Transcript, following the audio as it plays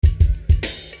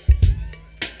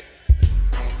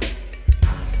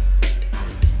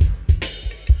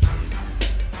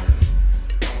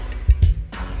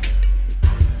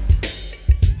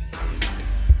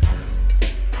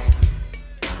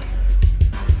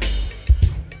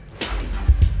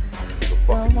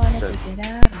said. it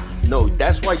out. No,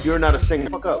 that's why you're not a singer.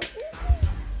 Fuck up.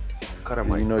 Cut a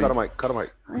mic. You know cut a you- mic. Cut a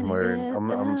mic. Word.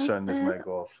 I'm shutting this mic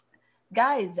off.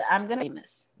 Guys, I'm gonna be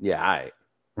famous. Yeah, all right.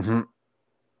 Mm-hmm.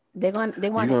 They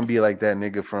You're want gonna be like that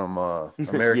nigga from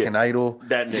American Idol.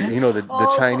 That nigga. You know the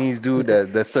Oh. Chinese dude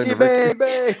that's She starting to bang, rec-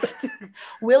 bang.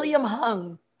 William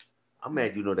Hung. I'm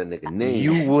mad you know that nigga name.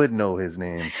 You would know his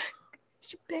name.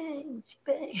 She bang.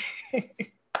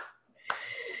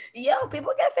 Yo,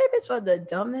 people get famous for the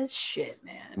dumbest shit,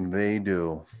 man. They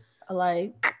do.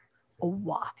 Like,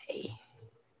 why?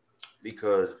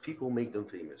 Because people make them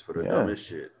famous for the Yeah. dumbest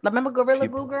shit. Remember Gorilla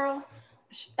People- Glue Girl?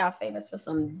 She got famous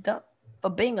for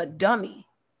being a dummy.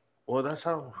 Well, that's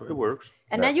how it works.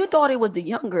 And then you thought it was the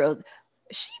young girl.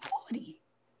 She 40.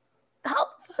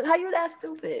 How you that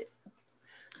stupid?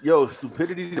 Yo,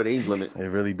 stupidity, but age limit. It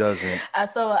really doesn't. I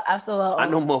saw. I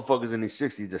know motherfuckers in their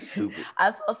 60s that's stupid. I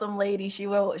saw some lady.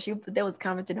 They was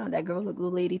commenting on that Gorilla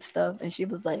Glue lady stuff, and she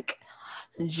was like,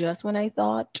 "Just when I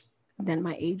thought." Then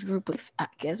my age group, I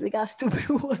guess we got stupid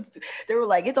ones. They were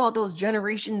like, it's all those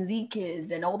Generation Z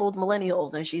kids and all those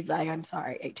millennials. And she's like, I'm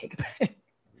sorry, I take it back.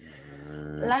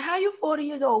 Like, how you 40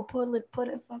 years old? Put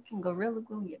a fucking Gorilla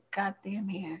Glue in your goddamn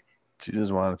hair. She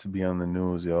just wanted to be on the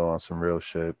news, yo, on some real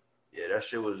shit. Yeah, that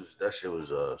shit was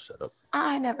set up.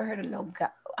 I never heard of no guy.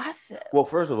 I said, Well,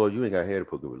 first of all, you ain't got hair to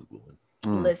put Gorilla Glue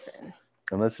in. listen,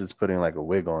 Unless it's putting like a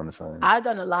wig on or something. I've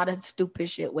done a lot of stupid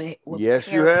shit with Yes,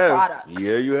 hair you have. products.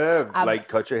 Yeah, you have. I've- Like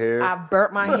cut your hair. I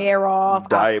burnt my hair off.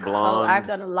 Dye it blonde. I've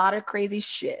done a lot of crazy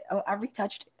shit. Oh, I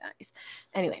retouched it, guys.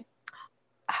 Anyway,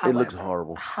 It looks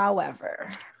horrible.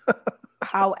 However,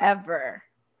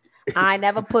 I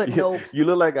never put no. You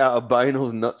look like a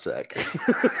albino's nutsack.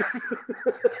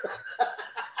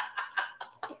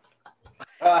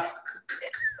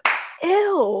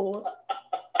 Ew.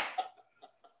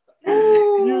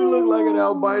 You look like an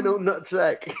albino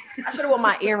nutsack. I should have worn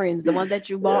my earrings, the ones that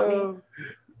you bought me.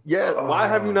 Yeah, why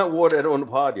have you not worn that on the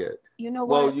pod yet? You know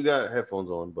what? Well, you got headphones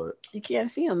on, but You can't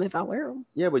see them if I wear them.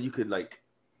 yeah, but you could like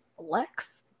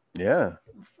Flex. Yeah.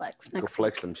 Flex go next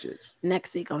flex week. some shit.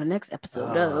 Next week on the next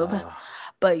episode of. Ah,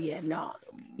 But yeah, no.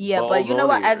 Yeah, balls but you know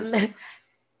on what? ears.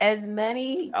 As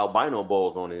many albino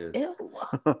balls on it. ew.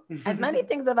 As many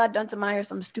things have I done to my hair,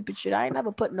 some stupid shit. I ain't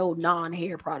never put no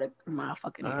non-hair product in my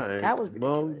fucking All hair. right. That was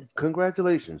Well, ridiculous.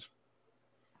 congratulations.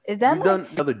 Is that You've like,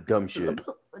 done other dumb shit.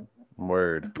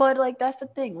 Word. but like that's the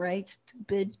thing, right?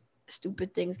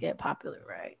 Stupid things get popular,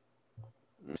 right?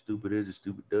 Stupid is,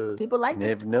 stupid does. People like this.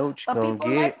 Never know what you But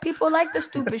gonna get. people like the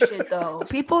stupid shit though.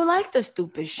 People like the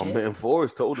stupid My shit. man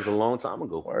Forrest told us a long time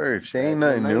ago. Word. She Back ain't in the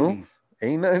nothing new. 90s.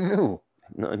 Ain't nothing new.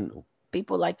 Nothing new.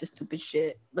 People like the stupid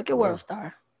shit. Look at World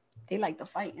Star. They like to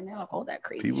fight and they like all that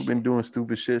crazy People shit. been doing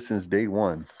stupid shit since day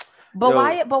one. But Yo.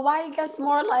 why it gets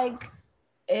more like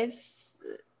it's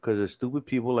Because there's stupid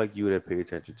people like you that pay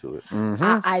attention to it.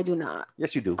 Mm-hmm. I do not.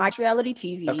 Yes, you do. I watch reality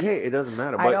TV Okay, it doesn't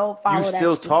matter. I But don't follow you that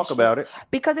still stupid talk shit. about it.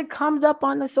 because it comes up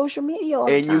on the social media all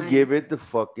And the you time. give it the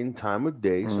fucking time of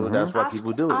day. So Mhm. that's why I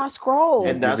people sc- do I it. scroll.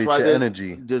 And that's Give it why your there-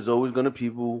 energy. There's always gonna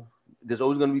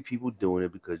be people doing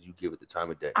it because you give it the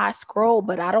time of day. I scroll,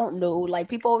 but I don't know. Like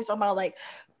people always talk about like,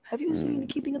 have you Mm. seen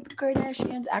Keeping Up with the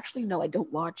Kardashians? Actually, no, I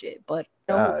don't watch it. But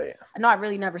Aye. no, I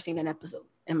really never seen an episode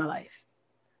in my life.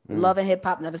 Mm. Love and Hip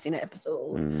Hop, never seen an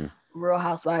episode. Mm. Real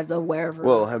Housewives of wherever.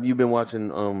 Well, have you been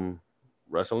watching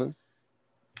wrestling?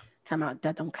 time out.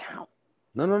 That don't count.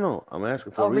 No. I'm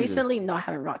asking for Oh, a reason. recently? No, I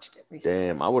haven't watched it recently.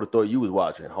 Damn, I would have thought you was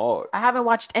watching hard. I haven't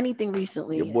watched anything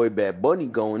recently. Your boy Bad Bunny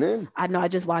going in. I know. I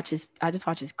just watch his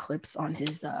clips on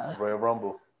his. Royal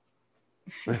Rumble.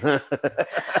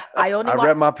 I only I watch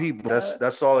rep my people.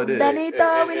 That's all it is.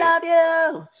 Benito, we love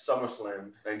you.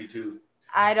 SummerSlam '92.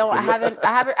 I don't. I haven't.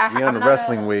 We on I'm the not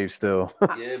wrestling wave still.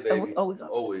 Yeah, Oh, baby.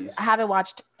 always. I haven't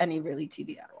watched any really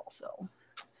TV at all. So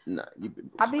Nah, you've been.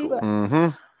 I be. Mm-hmm.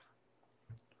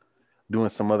 Doing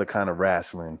some other kind of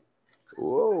wrestling.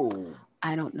 Whoa.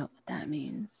 I don't know what that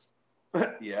means.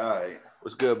 Yeah, all right.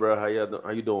 What's good, bro? How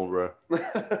you doing, bro?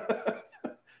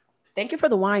 Thank you for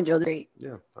the wine, Joe. Great.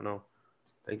 Yeah, I know.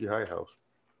 Thank you, High House.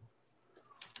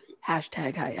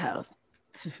 Hashtag High House.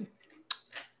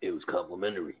 It was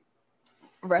complimentary.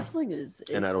 Wrestling is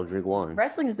And I don't drink wine.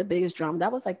 wrestling is the biggest drama.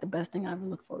 That was like the best thing I ever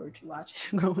looked forward to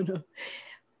watching growing up.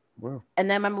 Well, And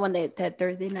then remember when they had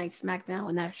Thursday night SmackDown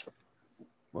and that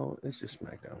it's just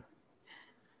SmackDown.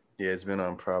 Yeah, it's been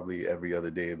on probably every other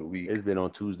day of the week. It's been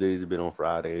on Tuesdays. It's been on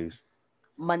Fridays.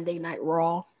 Monday Night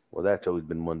Raw. Well, that's always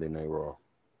been Monday Night Raw.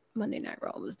 Monday Night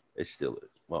Raw was It still is.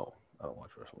 Well, I don't watch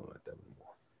wrestling like that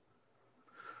anymore.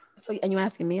 so. And you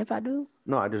asking me if I do?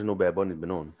 No, I just know Bad Bunny's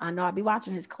been on. I know I be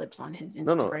watching his clips on his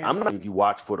No, Instagram. I'm not. If you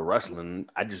watch for the wrestling,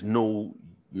 I just know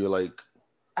you're like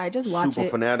I just watch super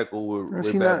it. fanatical with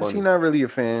She Bad not. Bunny. She not really a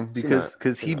fan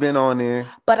because he been on there.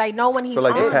 But I know when he's For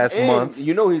like the on. past month.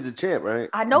 You know he's the champ, right?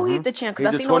 I know he's the champ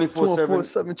because He's I a seen all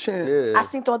 24/7 champ. Yeah, I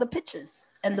seen all the pictures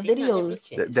and the videos.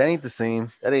 That ain't the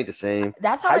same. that ain't the same.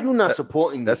 That's How how you not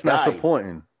supporting? That's your not guy?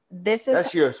 supporting. this is.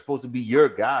 That's supposed to be your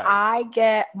guy. I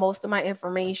get most of my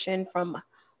information from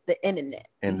the internet,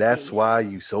 And these that's days. why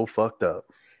you so fucked up.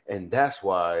 And that's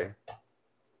why.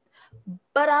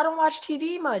 But I don't watch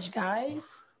TV much,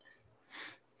 guys.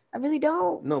 I really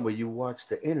don't. No, but you watch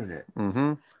the internet.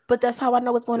 Mm-hmm. But that's how I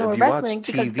know what's going on If with you wrestling watch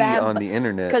because TV on the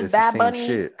internet, because it's the Bad same Bunny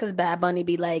shit. because Bad Bunny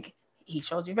be like he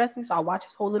shows you wrestling, so I watch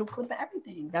his whole little clip of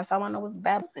everything. That's how I know it's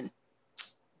Bad Bunny.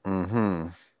 Mm-hmm.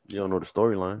 You don't know the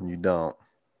storyline. You don't.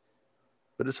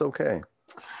 But it's okay.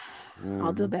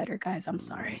 I'll do better, guys. I'm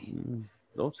sorry.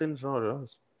 Don't say sorry to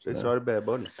us. Say Yeah. sorry to Bad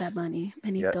Bunny. Bad Bunny,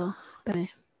 Benito,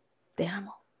 te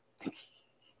amo.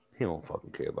 He don't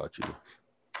fucking care about you.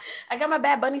 I got my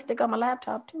Bad Bunny stick on my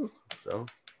laptop too. So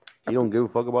he don't give a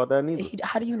fuck about that neither.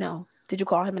 How do you know? Did you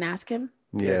call him and ask him?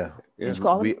 Yeah. Did you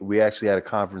call him? We actually had a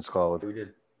conference call with him. We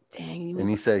did. Dang, And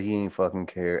he said he ain't fucking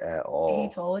care at all. he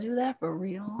told you that for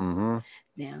real? Mm-hmm.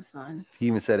 Damn, son. He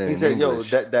even said it He in said, English.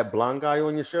 "Yo, that blonde guy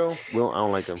on your show, I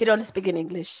don't like him." He don't speak in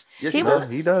English. Yes, he he was does.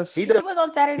 He does. He he does. was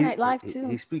on Saturday Night Live too.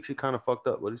 He speaks it kind of fucked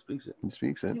up, but he speaks it. He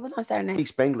speaks it. He was on Saturday He Night.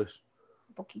 speaks Spanglish.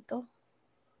 Poquito.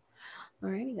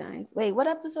 Alrighty, guys. Wait, what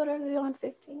episode are they on?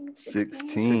 15?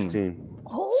 16. 16.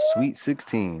 Oh, Sweet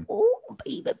 16. oh,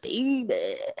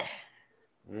 baby.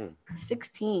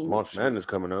 16. March Madness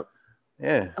coming up.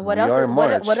 Yeah. What we else? are in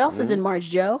March. What else is in March,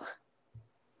 Joe?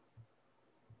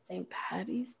 St.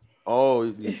 Patty's. Oh,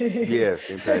 yeah,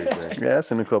 St. Patty's Day. Yeah,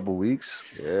 that's in a couple weeks.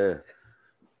 Yeah.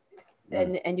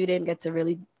 And you didn't get to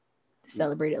really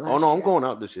celebrate it last Oh no, I'm year. going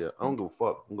out this year. I don't give a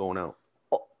fuck. I'm going out.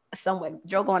 Somewhere.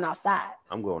 Joe going outside.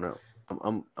 I'm going out.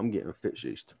 I'm getting fit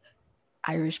chased.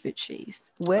 Irish fit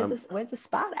chased. Where's the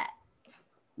spot at?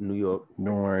 New York.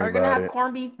 Don't worry Are we gonna about have it.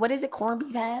 corned beef? What is it? Corned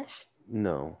beef hash?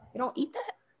 No, You don't eat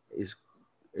that?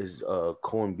 it's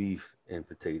corned beef and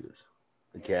potatoes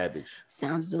and cabbage.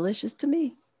 Sounds delicious to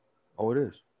me. Oh, it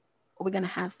is. Are we gonna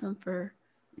have some for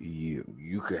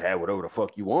You could have whatever the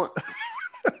fuck you want.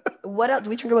 what else? Do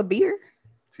we drink it with beer?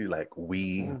 She's like,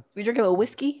 we. We drink it with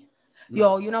whiskey?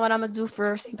 Yo, you know what I'm gonna do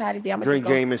for St. Patty's Day? I'm gonna Drink a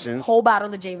Jameson's. whole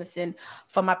bottle of Jameson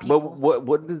for my people. But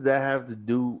what does that have to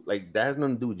do? Like that has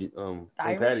nothing to do with St.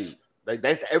 Irish? Patty's. Like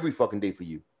that's every fucking day for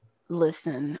you.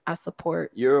 Listen, I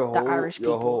support You're a the whole, Irish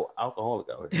you're a people. whole alcoholic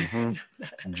out here. Mhm.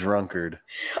 Drunkard.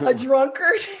 a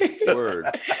drunkard.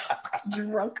 Word.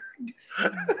 Drunkard.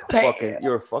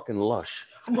 You're a fucking lush.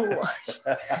 I'm a lush.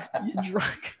 You're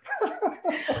drunk.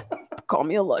 Call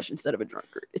me a lush instead of a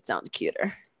drunkard. It sounds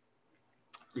cuter.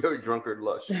 You're a drunkard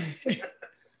lush.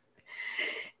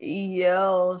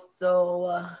 Yo,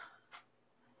 so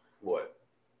What?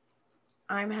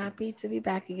 I'm happy to be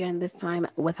back again this time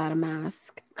without a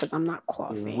mask because I'm not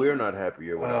coughing. We're not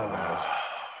happier with that.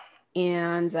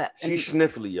 and She's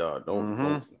sniffly, y'all.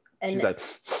 Don't. and She's like,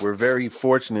 We're very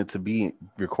fortunate to be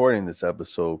recording this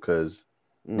episode because,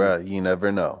 bruh, you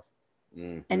never know.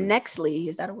 and nextly,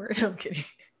 is that a word? I'm kidding.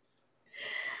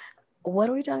 What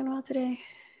are we talking about today?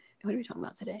 What are we talking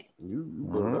about today?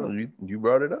 You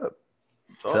brought it up.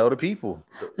 Tell the people.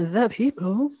 The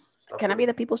people. Can I be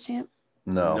the people's champ?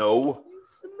 No.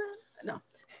 No.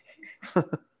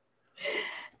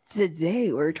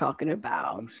 Today we're talking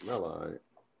about. You smell all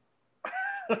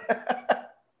right.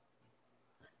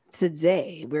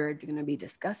 Today we're going to be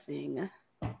discussing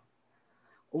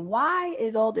why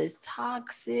is all this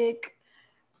toxic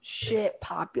shit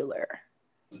popular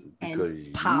Because and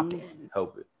you popping?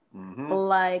 help it.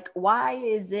 Like, why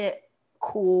is it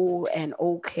cool and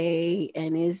okay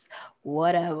and is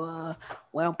whatever?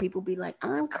 Well, people be like,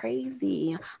 I'm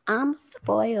crazy, I'm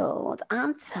spoiled,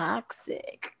 I'm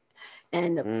toxic.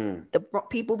 And the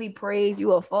people be praised,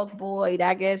 you a fuck boy,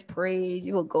 that gets praised,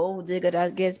 you a gold digger,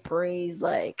 that gets praised.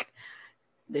 Like,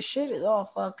 the shit is all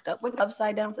fucked up with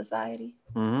upside down society.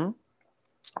 Mm-hmm.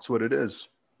 That's what it is.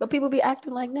 But people be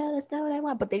acting like, no, that's not what I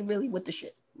want. But they really with the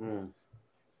shit.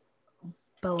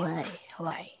 But why?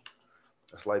 Why?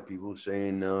 That's like people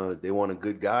saying they want a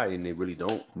good guy and they really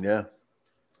don't. Yeah.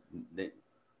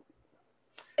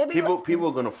 People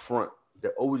are gonna front.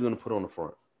 They're always gonna put on the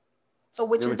front. So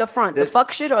which is the front? The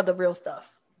fuck shit or the real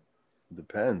stuff?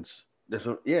 Depends.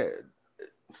 It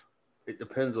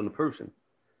depends on the person.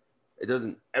 It's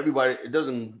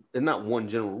not one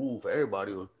general rule for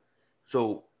everybody.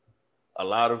 So a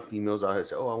lot of females out here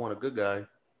say, oh, I want a good guy.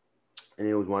 And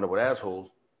they always wind up with assholes.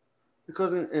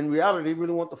 Because in reality, they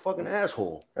really want the fucking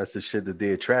asshole. That's the shit that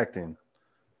they're attracting.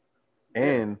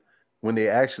 And when they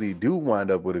actually do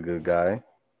wind up with a good guy,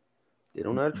 They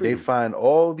don't know how to treat they him. find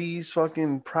all these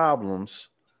fucking problems.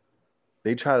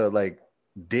 They try to like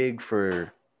dig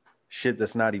for shit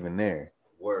that's not even there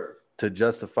Word. to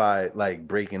justify like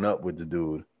breaking up with the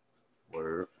dude.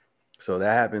 Word. So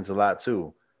that happens a lot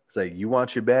too. It's like, you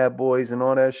want your bad boys and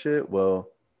all that shit? Well,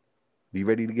 be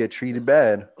ready to get treated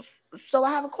bad. So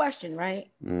I have a question,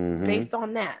 right? Mhm. Based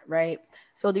on that, right?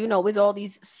 So do you know with all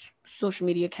these social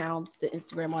media accounts, the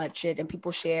Instagram, all that shit, and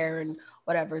people share and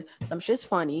whatever, some shit's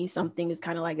funny, something is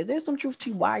kind of like, is there some truth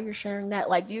to why you're sharing that?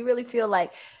 Like, do you really feel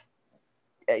like,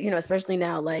 especially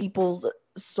now, like people's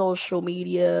social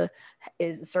media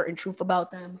is a certain truth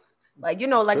about them? Like,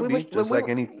 like Could we be, wish, just like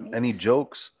any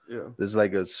jokes. Yeah. There's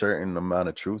like a certain amount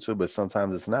of truth to it, but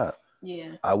sometimes it's not.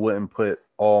 yeah, I wouldn't put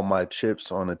all my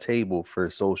chips on the table for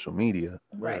social media.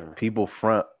 right. Yeah. People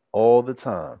front all the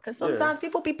time. Because sometimes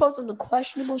people be posting the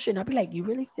questionable shit, and I'll be like, do you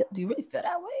really feel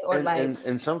that way? Or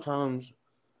And sometimes,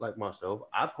 like myself,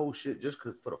 I post shit just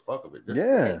for the fuck of it. Just,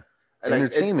 Yeah. like,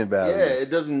 Entertainment value. Yeah, it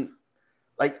doesn't,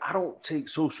 like, I don't take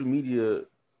social media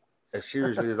as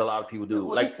seriously as a lot of people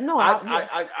do. Like, No,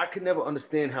 I could never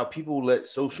understand how people let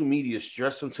social media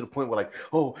stress them to the point where, like,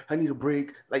 oh, I need a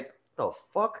break. Like, the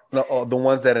fuck? No, the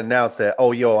ones that announce that,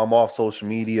 oh, yo, I'm off social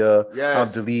media. Yes.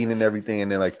 I'm deleting and everything. And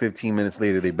then like 15 minutes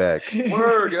later, they back.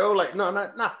 Word, yo. Like, no,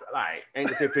 not like, I ain't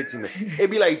gonna say 15 minutes.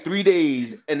 It'd be like 3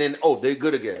 days and then, oh, they're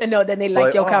good again. and no, then they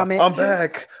like your comment. I'm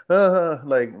back.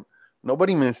 Like,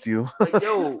 nobody missed you. Like,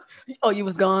 yo. Oh, you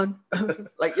was gone.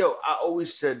 Like, yo, I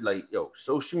always said, like, yo,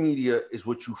 social media is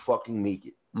what you fucking make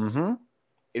it. Mm-hmm.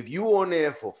 If you on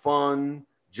there for fun,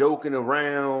 joking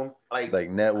around, like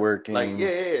networking, like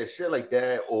yeah, shit like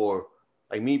that, or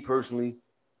like me personally,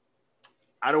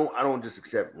 I don't just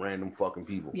accept random fucking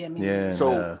people. Yeah, yeah.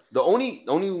 So the only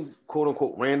quote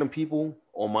unquote random people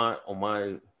on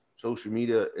my social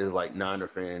media is like Niner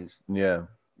fans. Yeah. You know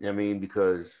what I mean?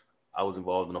 Because I was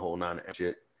involved in the whole Niner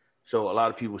shit. So a lot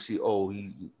of people see, oh,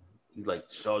 he's like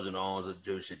Sergeant Arms of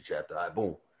Jersey City chapter. All right,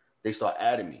 boom. They start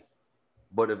adding me.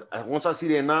 But once I see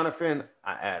they're a Niner fan,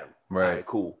 I add them. Right. All right,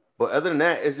 cool. But other than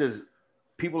that, it's just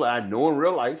people that I know in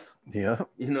real life. Yeah.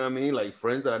 You know what I mean? Like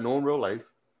friends that I know in real life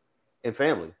and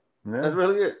family. Yeah. That's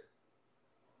really it.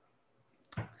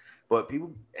 But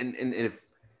people, and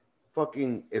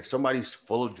if somebody's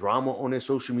full of drama on their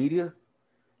social media,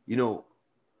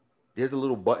 there's a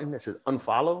little button that says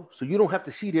unfollow, so you don't have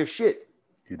to see their shit.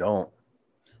 You don't.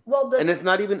 Well, and it's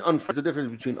not even unfriend. There's a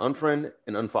difference between unfriend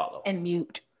and unfollow. And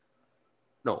mute.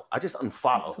 No, I just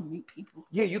unfollow. You can mute people.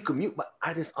 Yeah, you can mute, but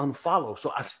I just unfollow,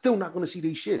 so I'm still not going to see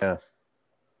their shit. Yeah.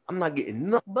 I'm not getting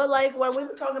nothing. But like when we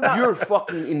were talking about, you're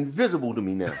fucking invisible to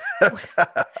me now.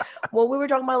 Well, we were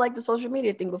talking about like the social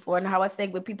media thing before, and how I say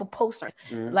with people post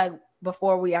like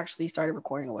before we actually started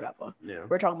recording or whatever. Yeah,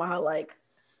 we're talking about how like,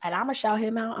 and I'm gonna shout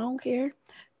him out. I don't care.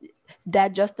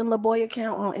 That Justin LeBoy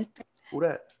account on Instagram. Who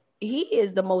that? He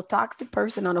is the most toxic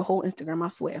person on the whole Instagram. I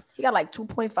swear. He got like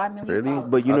 2.5 million. Really?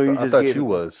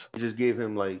 Followers. But you just gave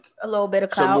him like a little bit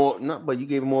of clout. But you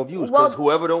gave him more views because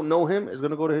whoever don't know him is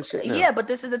gonna go to his shit now. Yeah, but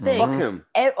this is the thing. Fuck him.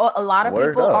 A lot of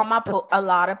Word people up. on my a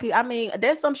lot of people. I mean,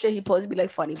 there's some shit he posts be like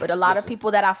funny, but a lot of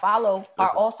people that I follow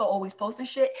are also always posting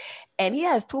shit. And he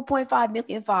has 2.5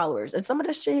 million followers. And some of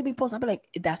the shit he be posting, I be like,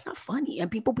 that's not funny. And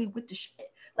people be with the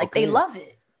shit. Like they love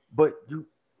it. But you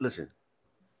listen.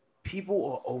 People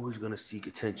are always gonna seek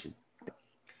attention.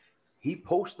 He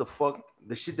posts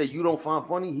the shit that you don't find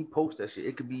funny. He posts that shit.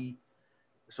 It could be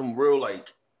some real like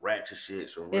ratchet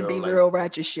shit. It'd be real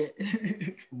ratchet shit.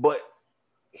 But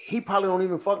he probably don't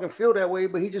even fucking feel that way.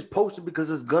 But he just posted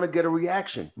because it's gonna get a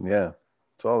reaction. Yeah,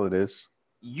 that's all it is.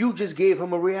 You just gave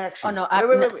him a reaction. Oh no,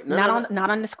 not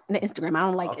on the Instagram. I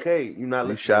don't like it. Okay, you're not.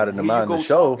 You shouted him out in the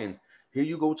show. Here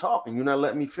you go talking. You're not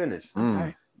letting me finish.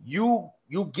 Okay.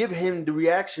 You give him the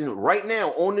reaction right now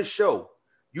on the show.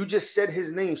 You just said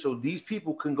his name so these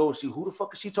people can go see who the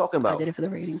fuck is she talking about. I did it for the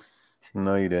ratings.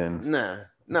 No, you didn't.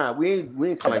 Nah, we ain't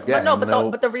like that.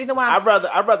 But the reason why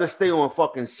I'd rather stay on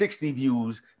fucking 60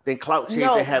 views than clout chase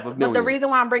and have a million. But the reason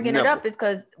why I'm bringing it up is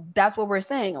because that's what we're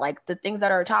saying. Like the things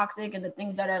that are toxic and the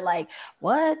things that are like,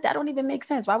 what? That don't even make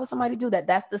sense. Why would somebody do that?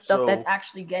 That's the stuff that's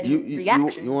actually getting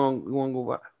reactions. You want to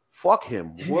go back? Fuck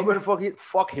him. Whoever the fuck he is,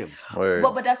 fuck him. Word.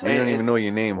 But that's you don't even know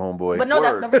your name, homeboy. But no,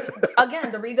 that's the reason.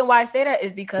 Again, the reason why I say that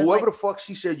is because whoever the fuck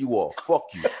she said you are, fuck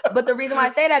you. But the reason why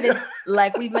I say that is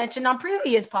like we've mentioned on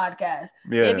previous podcasts.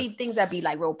 Yeah. There be things that be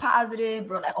like real positive,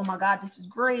 real like, oh my God, this is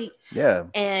great. Yeah.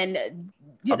 And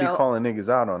I'll be calling niggas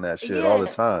out on that shit all the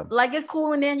time. Like it's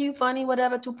cool and then you funny,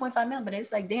 whatever, 2.5 million. But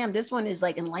it's like, damn, this one is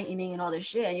like enlightening and all this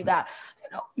shit. And you got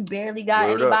You barely got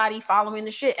Word anybody following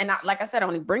the shit. And like I said, I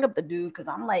only bring up the dude because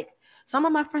I'm like, some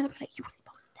of my friends will be like, you really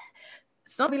posted that?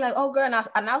 Some be like, oh girl,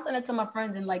 and I'll send it to my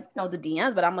friends in like, the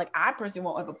DMs. But I'm like, I personally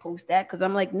won't ever post that because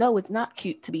I'm like, no, it's not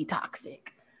cute to be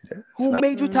toxic. Yeah, Who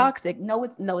made you toxic? No,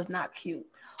 it's not cute.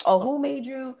 Oh, who made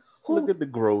you? Look at the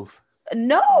growth.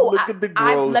 No, Look at the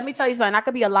growth. let me tell you something. I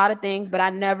could be a lot of things, but I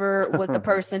never was the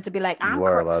person to be like, You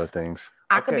are a lot of things.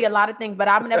 I could be a lot of things, but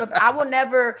I will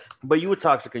never. But you were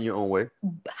toxic in your own way.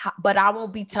 But I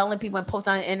won't be telling people and post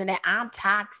on the internet, I'm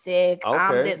toxic. Okay,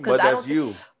 I'm this, but that's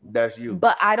you. That's you.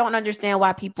 But I don't understand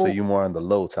why people. So you more on the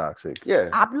low toxic. Yeah.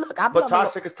 But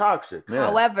toxic is toxic. Yeah.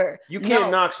 However, you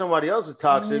can't knock somebody else's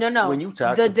toxic. No. When you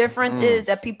toxic. The difference is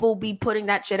that people be putting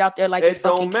that shit out there like it it's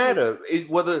fucking don't matter.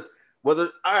 Whether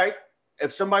all right.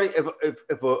 If somebody,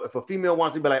 if a female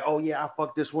wants to be like, oh yeah, I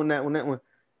fuck this one, that one,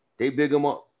 they big them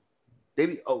up. They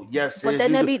be, oh yes. But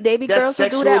then they be girls who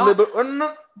do that.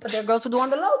 But there are girls who do on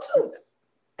the low too.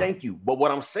 Thank you. But what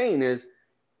I'm saying is,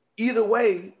 either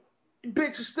way,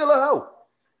 bitch is still a hoe.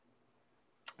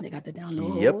 They got the down low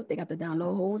hoes. They got the down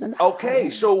low hoes and okay.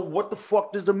 So what the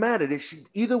fuck does it matter?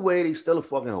 Either way, they still a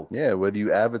fucking hoe. Yeah, whether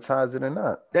you advertise it or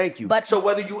not. Thank you. But so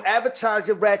whether you advertise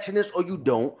your ratchetness or you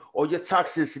don't, or your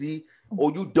toxicity or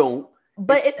you don't,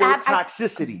 but it's still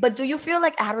toxicity. But do you feel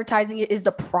like advertising it is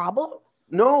the problem?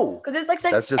 No, because it's like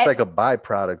that's just like a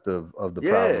byproduct of the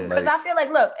problem. Because I feel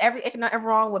like, look, ain't nothing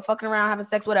wrong with fucking around, having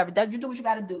sex, whatever. You do what you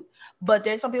got to do. But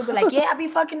there's some people be like, yeah, I be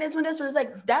fucking this one. It's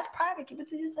like, that's private. Keep it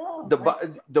to yourself.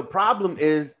 The problem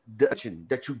is that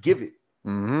you give it.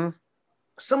 Mm-hmm.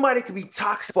 Somebody can be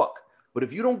toxic, but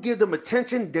if you don't give them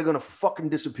attention, they're gonna fucking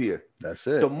disappear. That's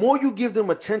it. The more you give them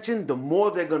attention, the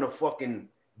more they're gonna fucking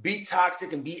be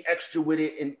toxic and be extra with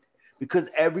it, and because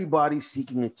everybody's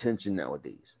seeking attention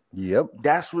nowadays. Yep.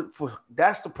 That's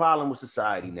the problem with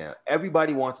society now.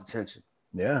 Everybody wants attention.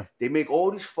 Yeah. They make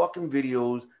all these fucking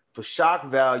videos for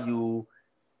shock value.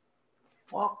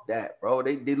 Fuck that, bro.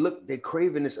 They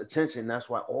craving this attention. That's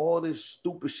why all this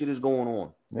stupid shit is going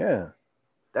on. Yeah.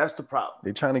 That's the problem.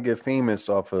 They're trying to get famous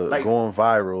off of going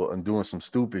viral and doing some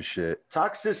stupid shit.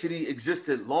 Toxicity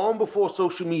existed long before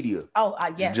social media. Oh,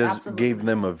 yes, just absolutely. gave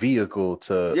them a vehicle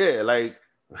to. Yeah, like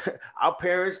our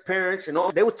parents, and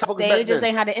all they were toxic. They just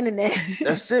ain't had the internet.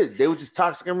 That's it. They were just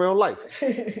toxic in real life.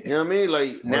 You know what I mean?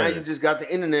 Like now you just got the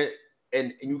internet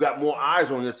and you got more eyes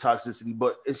on your toxicity,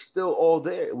 but it's still all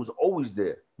there. It was always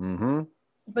there. Mm-hmm.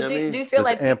 But do you feel it's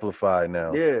like amplified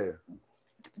now? Yeah.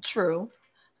 True.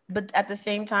 But at the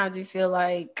same time, do you feel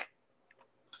like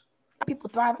people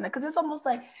thrive on that? Because it's almost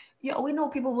like, we know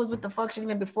people was with the function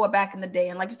even before back in the day.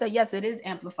 And like you said, yes, it is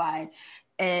amplified.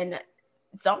 And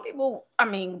some people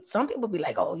be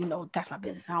like, oh, that's my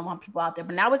business. I don't want people out there.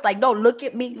 But now it's like, no, look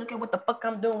at me. Look at what the fuck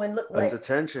I'm doing. Look, that's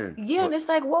attention. Yeah, and it's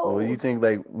like, whoa. Well, you think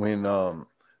like when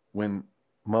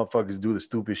motherfuckers do the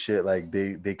stupid shit, like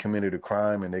they committed a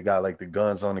crime and they got like the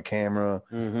guns on the camera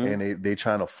and they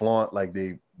trying to flaunt like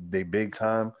they big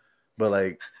time, but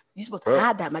like you supposed to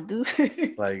hide that, my dude.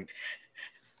 Like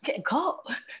getting caught.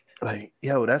 Like,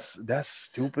 yo, that's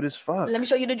stupid as fuck. Let me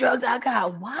show you the drugs I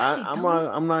got. Why? I'm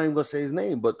not even gonna say his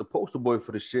name, but the poster boy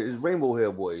for the shit is Rainbow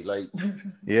Hair Boy. Like, yeah,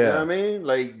 you know what I mean?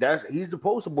 Like he's the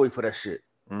poster boy for that shit.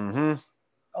 Mm-hmm.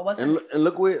 Oh, what's and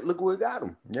look where it got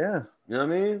him. Yeah, you know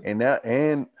what I mean?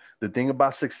 And the thing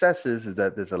about success is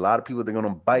that there's a lot of people that are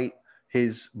gonna bite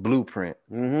his blueprint.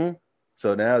 Mm-hmm.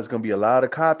 So now it's gonna be a lot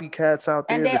of copycats out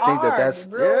there and that think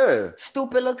that's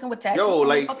stupid looking with tattoos on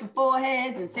their fucking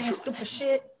foreheads and saying stupid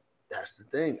shit. That's the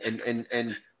thing,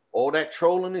 and all that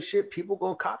trolling and shit, people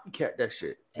gonna copycat that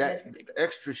shit, that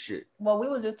extra shit. Well, we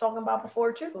was just talking about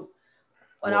before too.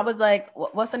 When I was like,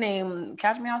 what's her name?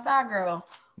 Catch Me Outside girl.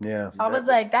 Yeah. I was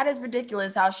like, that is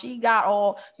ridiculous how she got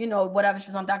all, whatever, she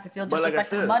was on Dr. Phil, disrespect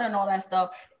her mother and all that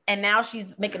stuff. And now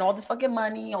she's making all this fucking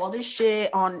money, all this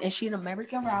shit and she an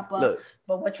American rapper. Look,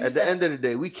 but what you at the end of the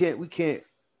day, we can't,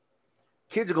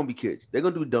 kids are gonna be kids. They're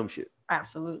gonna do dumb shit.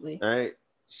 Absolutely. All right.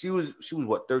 She was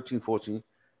what, 13, 14.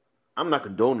 I'm not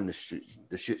condoning the shit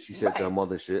she said to her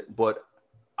mother shit, but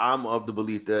I'm of the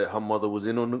belief that her mother was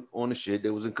in on the shit. They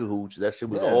was in cahoots. That shit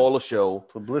was all a show.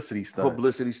 Publicity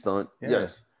stunt. Yeah.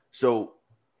 Yes. So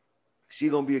she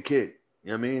gonna be a kid.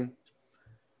 You know what I mean?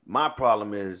 My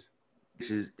problem is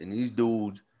these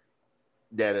dudes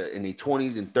that are in their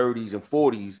 20s and 30s and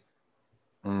 40s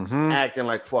acting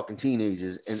like fucking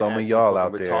teenagers. And some of y'all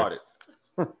out retarded.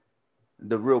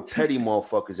 The real petty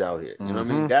motherfuckers out here. You know what I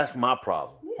mean? That's my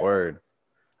problem. Word.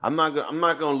 I'm not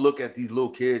gonna look at these little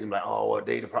kids and be like, oh, well,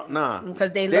 they the problem. Nah, because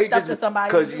they looked up to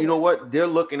somebody. Because you know what? They're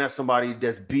looking at somebody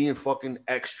that's being fucking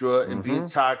extra and being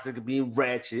toxic and being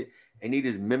ratchet, and they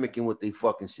just mimicking what they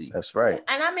fucking see. That's right.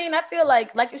 And I mean, I feel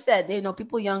like you said, you know,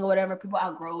 people young or whatever, people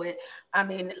outgrow it. I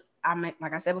mean,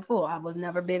 like I said before, I was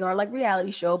never big on like reality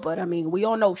show, but I mean, we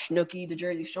all know Snooki, the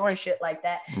Jersey Shore, and shit like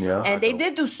that. Yeah. And they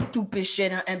did do stupid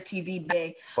shit on MTV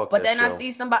Day. Fuck But that then show. I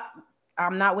see somebody.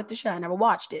 I'm not with the show. I never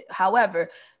watched it. However,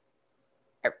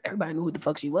 everybody knew who the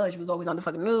fuck she was. She was always on the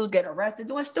fucking news, getting arrested,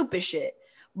 doing stupid shit.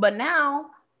 But now,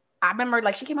 I remember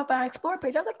like she came up on our Explore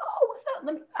page. I was like, oh,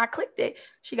 what's up? I clicked it.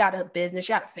 She got a business.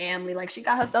 She got a family. Like she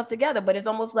got herself together. But it's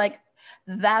almost like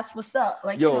that's what's up.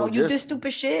 Like, Yo, you know, you do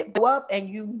stupid shit, go up, and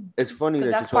you. It's funny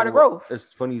that that's you're part of talking growth.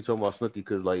 It's funny you talking about Snooki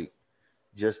because like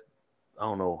just I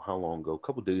don't know how long ago, a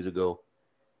couple days ago,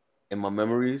 in my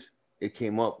memories, it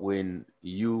came up when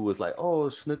you was like, "Oh,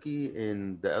 Snooki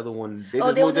and the other one, they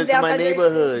just moved into my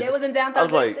neighborhood." They was in downtown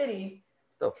City.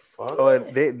 The fuck? Oh,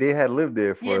 they had lived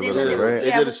there for a little bit, right? They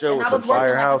did a show and with I was some working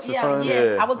Firehouse like, or something?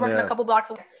 Yeah, I was working Yeah. a couple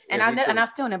blocks away, and Yeah, I me too. and I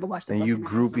still never watched the And you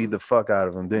fucking groupied episode. the fuck out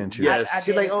of them, didn't you? Yes. I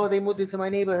She's like, did. "Oh, they moved into my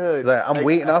neighborhood." Like, I'm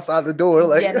waiting outside the door.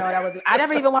 Like, Yeah, no, that was. I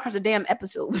never even watched the damn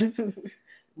episode.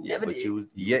 Yeah, Never but did.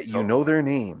 yet you know their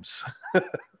names.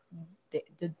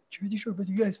 The Jersey Shore, but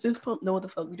you guys fist pump? No, what the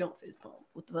fuck? We don't fist pump.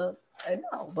 What the fuck? I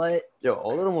know, but Yo,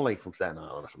 all of them were like from Staten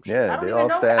Island or some shit. Yeah, I don't they even all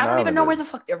know. Staten I don't even know where the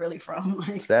Islanders. fuck they're really from.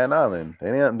 Like, Staten Island.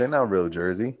 They're not real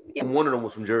Jersey. yeah, One of them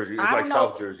was from Jersey. It's I like don't know.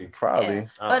 South Jersey. Probably. yeah.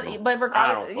 I don't know. But I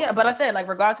regardless, don't yeah. fucking But I know. said like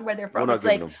regardless of where they're We're from, not it's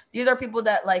like giving them. these are people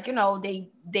that like you know they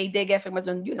get famous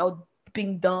and you know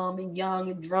being dumb and young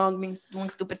and drunk, doing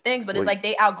stupid things. But it's Well, like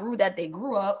they outgrew that. They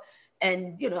grew up,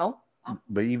 and you know.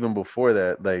 But even before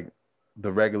that, like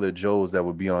the regular Joes that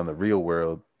would be on the Real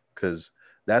World, because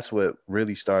that's what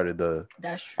really started the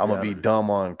That's true. I'm gonna be dumb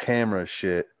on camera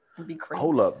shit. It'd be crazy.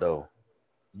 Hold up, though.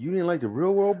 You didn't like the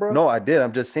Real World, bro? No, I did.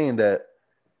 I'm just saying that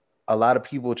a lot of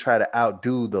people try to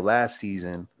outdo the last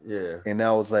season, Yeah. and that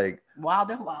was like,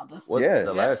 Wilder, Wilder. What? Yeah.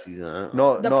 The last season.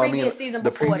 no, The no. I previous mean, season the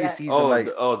before previous that. season, Oh, like,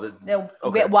 They'll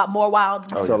Okay. get more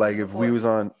wild. Oh, so yeah. like if we was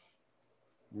on,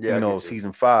 Yeah, I you know, get you.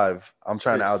 season 5, I'm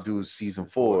trying to 6. outdo season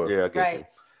 4. Yeah, I get Right. you.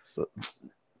 So,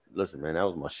 Listen, man, that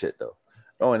was my shit, though.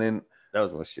 oh, and then, That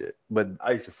was my shit. but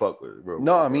I used to fuck with it, bro.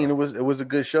 no, I mean it was a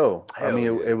good show. I Hell mean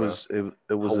yeah, it bro. was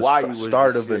Hawaii a was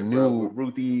start the of a shit, bro, new. with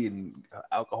Ruthie and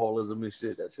alcoholism and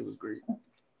shit. That shit was great.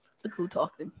 The cool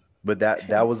talking. But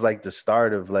that was like the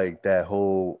start of like that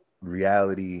whole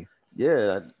reality.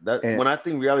 Yeah, that And- when I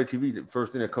think reality TV, the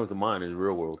first thing that comes to mind is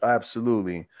Real World.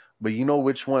 Absolutely. But you know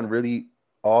which one really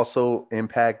also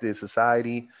impacted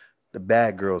society? The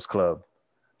Bad Girls Club.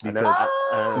 I Because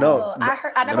never- No, I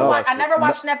heard. I never no, watched. I never no,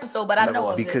 watched an episode, but I never know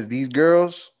watched of because it. these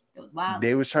girls, It was wild.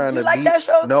 they was trying You to like be that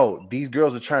show? No, these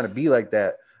girls are trying to be like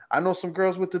that. I know some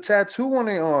girls with the tattoo on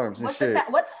their arms and What's shit.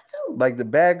 what tattoo? Like the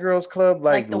Bad Girls Club,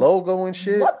 like the- logo and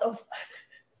shit. What the?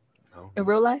 No. In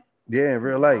real life? Yeah, in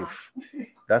real life.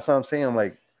 That's what I'm saying. I'm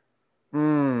like,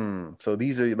 so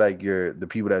these are like the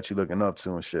people that you're looking up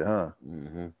to and shit, huh?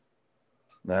 Mm-hmm.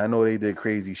 Now I know they did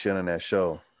crazy shit on that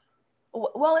show.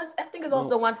 Well, I think it's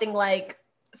also one thing like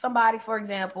somebody, for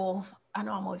example, I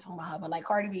know I'm always talking about her, but like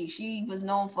Cardi B, she was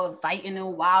known for fighting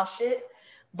and wild shit.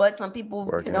 But some people,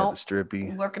 Working you know, at the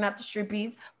strippy. working at the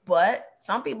strippies. But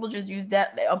some people just use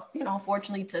that, you know,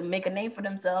 unfortunately, to make a name for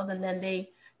themselves, and then they,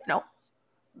 you know,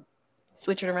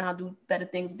 switch it around, do better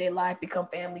things with their life, become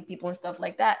family people and stuff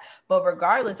like that. But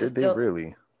regardless, it's Did they still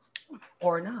really?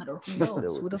 or not, or who knows?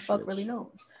 Still Who with the the fuck shits. really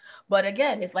knows? But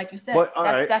again, it's like you said, But, all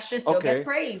right, that shit still okay. gets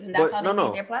praised, and that's But how they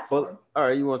made their platform. But all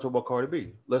right, you want to talk about Cardi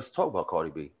B? Let's talk about Cardi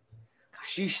B.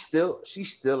 She's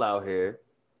still out here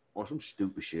on some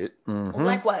stupid shit. Mhm.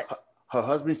 Like what? Her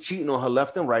husband's cheating on her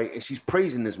left and right, and she's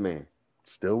praising this man.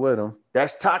 Still with them.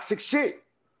 That's toxic shit.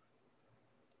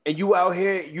 And you out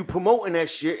here, you promoting that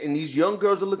shit, and these young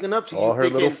girls are looking up to All you, her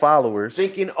little followers.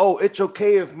 thinking, oh, it's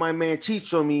okay if my man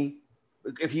cheats on me,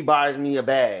 if he buys me a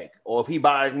bag, or if he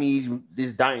buys me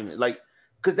this diamond, like,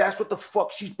 because that's what the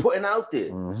fuck she's putting out there.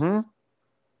 Mm-hmm.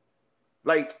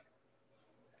 Like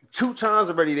 2 times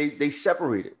already, they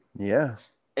separated Yeah.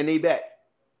 and they back.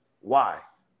 Why?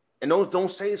 And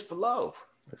don't say it's for love.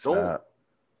 It's Don't. not.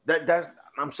 That's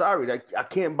I'm sorry, like I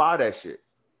can't buy that shit.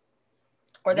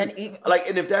 Or then even Like,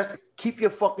 and if that's keep your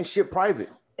fucking shit private.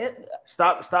 it,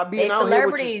 Stop being they out here with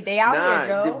celebrities, they out here,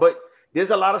 Joe. But there's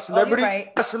a lot of celebrities,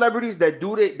 right. celebrities that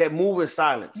that move in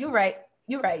silence. You're right.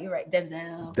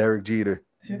 Denzel. Derek Jeter.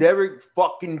 Derek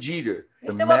fucking Jeter. He's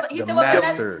The still ma- with, he's the still with Vanessa.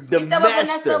 master. The He's still with Vanessa.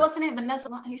 master. What's her name?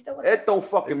 Vanessa. He's still with. It don't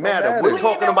fucking It don't matter. matter. We're Who you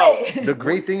talking even about, with? The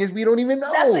great thing is we don't even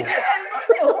That's know. the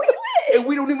who you with? and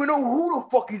we don't even know who the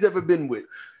fuck he's ever been with.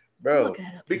 Bro. Look at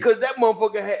him. Because that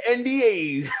motherfucker had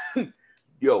NDAs.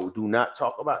 Yo, do not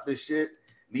talk about this shit.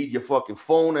 Leave your fucking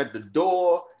phone at the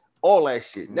door. all that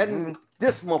shit. Mhm.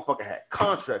 This motherfucker had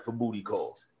contract for booty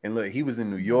calls. And look, he was in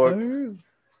New York. Damn.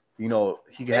 You know,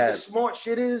 he And had. the smart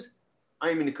shit is, I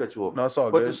ain't mean to cut you off. No, it's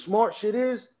all but good. the smart shit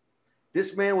is,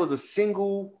 this man was a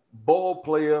single ball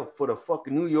player for the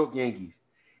fucking New York Yankees.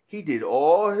 He did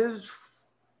all his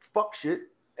fuck shit,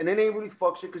 and it ain't really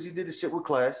fuck shit because he did the shit with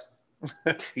class.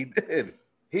 He did.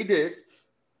 He did.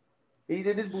 He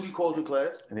did his booty calls with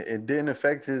class. And it didn't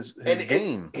affect his And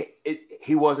game.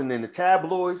 He wasn't in the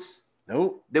tabloids.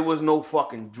 Nope. There was no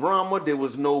fucking drama. There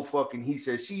was no fucking he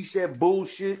said, she said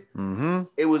bullshit. Mm-hmm.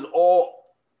 It was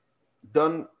all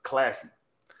done classy.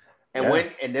 And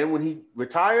Yeah. then when he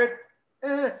retired,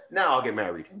 now I'll get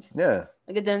married. Yeah.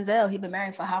 Look at Denzel. He been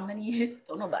married for how many years?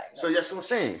 Don't nobody know. So that's what I'm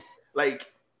saying. Like,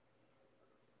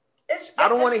 I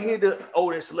don't want to hear the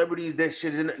the celebrities that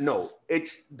shit in it. No,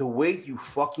 it's the way you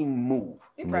fucking move.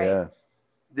 Right. Yeah.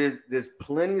 There's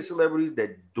plenty of celebrities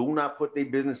that do not put their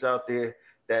business out there,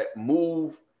 that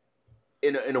move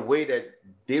in a way that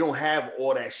they don't have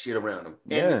all that shit around them.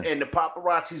 And the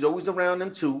paparazzi's always around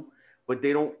them too, but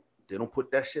they don't put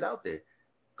that shit out there.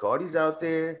 Cardi's out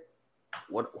there.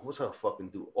 What's her fucking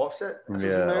do? Offset? That's what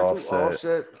she's married to?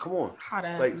 Offset. Come on. Hot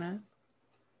ass Like, mess.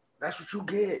 That's what you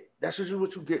get. That's just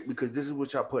what you get because this is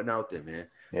what y'all putting out there, man.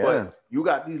 Yeah. But you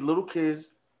got these little kids,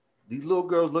 these little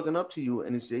girls looking up to you,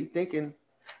 and they thinking,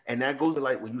 and that goes to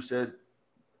like when you said,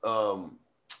 the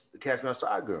Catch Me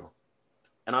Outside girl,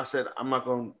 and I said I'm not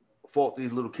gonna fault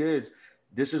these little kids.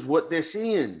 This is what they're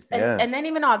seeing. And then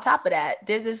even on top of that,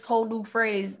 there's this whole new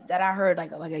phrase that I heard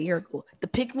like a year ago. The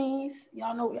pick-me's.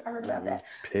 Y'all heard about that?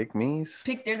 Pick-me's?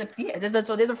 There's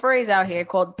a phrase out here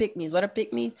called pick-me's. What are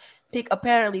pick-me's?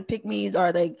 Apparently pick-me's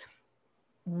are like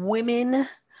women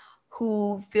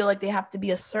who feel like they have to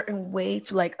be a certain way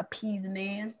to like appease a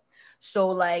man. So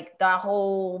like the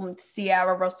whole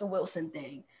Ciara Russell Wilson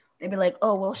thing. They'd be like,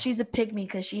 oh, well, she's a pick-me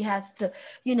because she has to,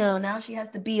 now she has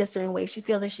to be a certain way. She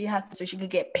feels like she has to so she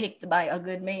could get picked by a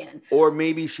good man. Or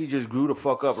maybe she just grew the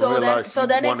fuck up and realized so she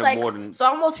then it's wanted like, more than so I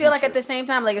almost feel like at the same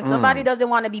time, like if somebody doesn't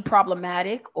want to be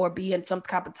problematic or be in some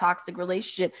type of toxic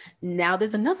relationship, now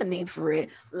there's another name for it.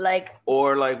 Like,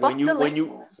 or like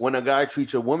when a guy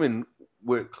treats a woman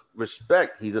with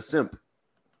respect, he's a simp.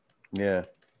 Yeah.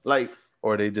 Like,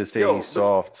 or they just say he's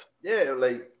soft. Yeah,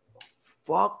 like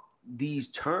fuck these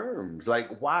terms.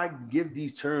 Like, why give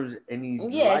these terms any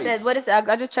life? It says what it says.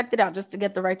 I just checked it out just to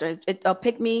get the right terms. A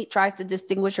pick-me tries to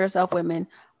distinguish herself women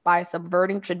by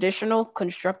subverting traditional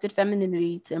constructed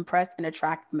femininity to impress and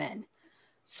attract men.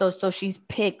 So she's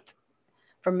picked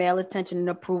for male attention and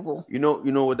approval. You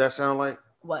know what that sound like?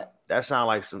 What? That sound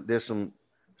like there's some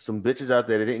bitches out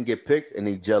there that didn't get picked and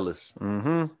they jealous.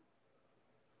 Mm-hmm.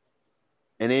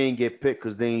 And they ain't get picked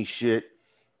because they ain't shit,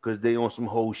 because they on some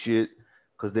whole shit,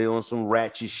 because they on some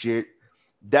ratchet shit.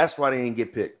 That's why they ain't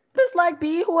get picked. Just like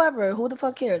be whoever. Who the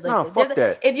fuck cares? Like, no, fuck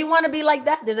that. If you want to be like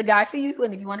that, there's a guy for you.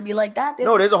 And if you want to be like that,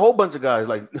 there's a whole bunch of guys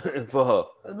like for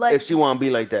her. Like, if she want to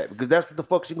be like that, because that's what the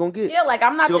fuck she gonna get. Yeah, like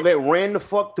I'm not. She gonna get ran the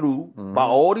fuck through by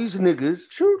all these niggas.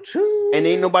 Choo choo. And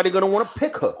ain't nobody gonna want to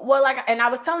pick her. Well, like, and I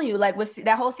was telling you, like, with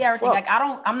that whole Ciara thing, like,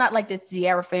 I'm not like this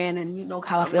Ciara fan, and you know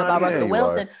how I feel about Russell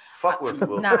Wilson. Fuck Russell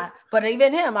Wilson. Nah, but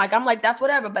even him, like, I'm like, that's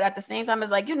whatever. But at the same time,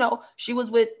 it's like, she was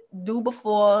with dude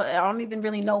before. I don't even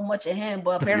really know much of him,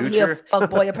 but apparently he's a fuck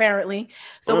boy, apparently.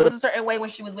 So it was a certain way when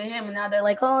she was with him, and now they're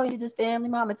like, oh, you're just family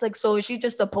mom. It's like, so is she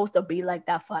just supposed to be like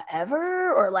that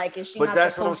forever, or like is she? But not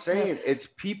that's what I'm supposed to? saying. It's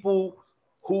people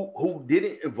who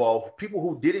didn't evolve, people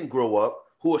who didn't grow up,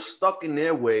 who are stuck in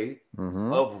their way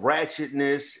of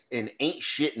ratchetness and ain't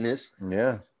shitness.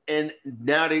 Yeah. And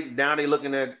now they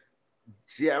looking at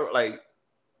Ciara like,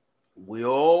 we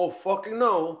all fucking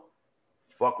know,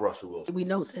 fuck Russell Wilson. We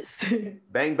know this.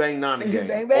 Bang bang nana gang.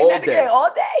 Bang bang nana gang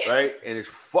all day. Right? And it's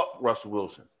fuck Russell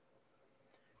Wilson.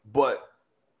 But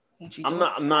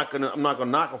I'm not gonna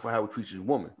knock him for how he treats his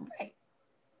woman. Right.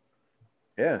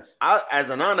 Yeah. I as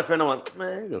a Nana fan, I'm like,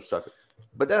 man, you gonna suck it.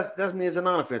 But that's me as a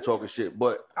Nana fan talking shit.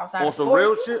 But outside on some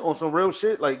real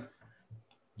shit, like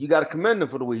you gotta commend him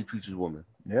for the way he treats his woman.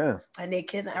 Yeah. And their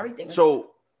kids and everything.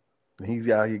 So he's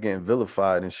out here getting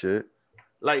vilified and shit.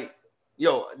 Like,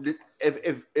 yo,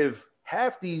 if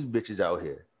half these bitches out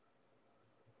here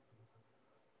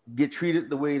get treated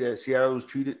the way that Ciara was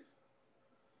treated,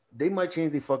 they might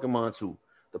change their fucking mind too.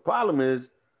 The problem is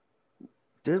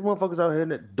there's motherfuckers out here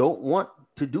that don't want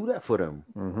to do that for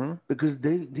them because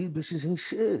these bitches ain't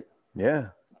shit. Yeah.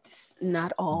 It's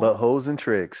not all. But hoes and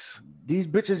tricks. These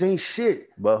bitches ain't shit.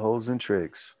 But hoes and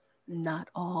tricks. Not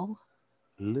all.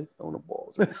 Lick on the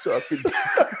balls.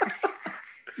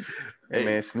 Hey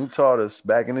man, Snoop taught us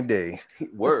back in the day.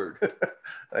 Word.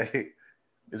 Like,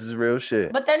 This is real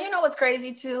shit. But then you know what's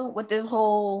crazy too with this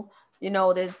whole,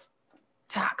 this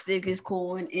toxic is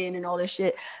cool and in and all this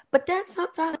shit. But then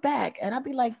sometimes back, and I'll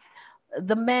be like,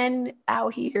 the men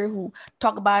out here who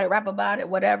talk about it, rap about it,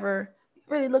 whatever,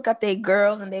 really look at their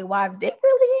girls and their wives, they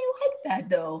really ain't like that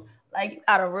though. Like, you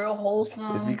got a real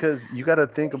wholesome. It's because you got to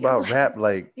think about rap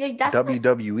like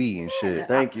WWE and shit.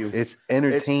 Thank you. It's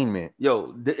entertainment.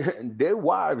 Their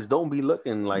wives don't be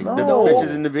looking like the No. bitches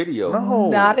in the video. No.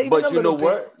 Not even a But you know little bit.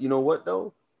 what? You know what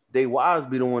though? They wives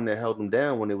be the one that held them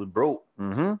down when they was broke.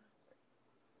 Mm-hmm. You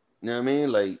know what I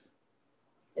mean? Like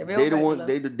They're they the one.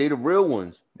 They the real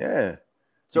ones. Yeah.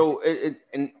 So it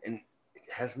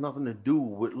has nothing to do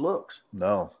with looks.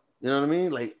 No. You know what I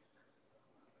mean? Like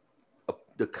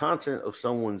the content of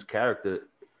someone's character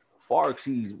far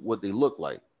exceeds what they look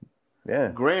like. Yeah.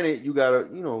 Granted, you gotta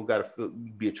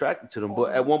be attracted to them,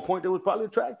 but at one point they was probably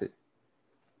attracted.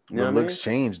 You know But what I looks mean?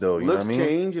 change though. You Looks know what I mean?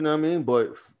 change, you know what I mean?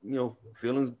 But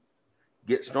feelings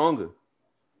get stronger.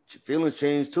 Feelings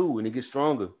change too, and it gets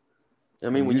stronger. I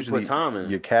mean, when you put time in,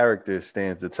 your character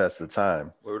stands the test of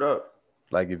time. Word up.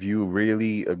 Like if you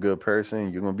really a good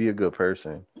person, you're gonna be a good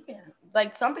person. Yeah.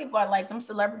 Like some people are like them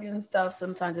celebrities and stuff.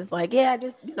 Sometimes it's like, yeah,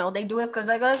 just they do it because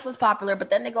like us was popular, but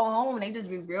then they go home and they just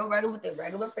be real regular with their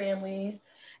regular families,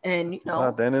 and Well,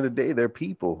 at the end of the day, they're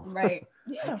people. right?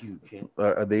 Yeah. Thank you, Ken.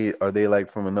 Are they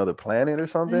like from another planet or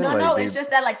something? No, like no, it's just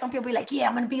that like some people be like, yeah,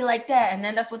 I'm gonna be like that, and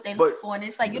then that's what they look But for, and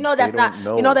it's like they that's not,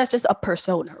 don't know. that's just a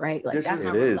persona, right? Like This that's is-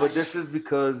 not it real is. But life. this is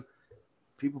because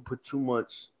people put too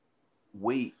much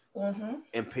weight Mhm.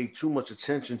 and pay too much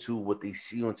attention to what they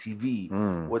see on TV,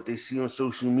 Mm, what they see on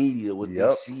social media, what Yep.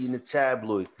 they see in the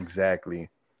tabloid. exactly.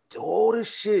 All this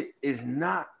shit is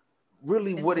not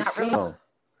really It's what it not really- seems. No.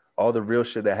 All the real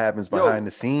shit that happens behind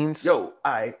the scenes.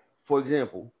 For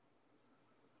example,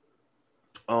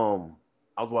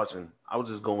 I was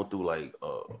just going through like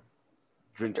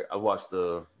drink. I watched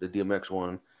the DMX one,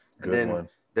 and Good then one.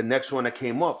 the next one that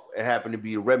came up, it happened to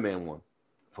be a Redman one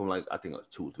from like I think like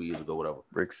 2 or 3 years ago, whatever.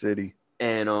 Brick City.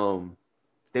 And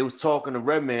they was talking to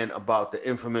Redman about the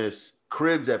infamous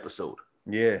Cribs episode,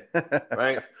 Yeah.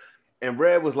 right? And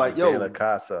Red was like, De "Yo, La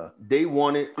Casa. they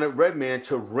wanted Redman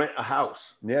to rent a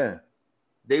house." Yeah.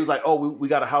 They was like, "Oh, we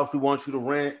got a house we want you to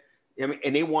rent." I mean,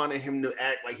 and they wanted him to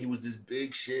act like he was this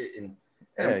big shit, and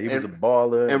Yeah, he was a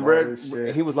baller. and all Red, this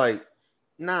shit. he was like,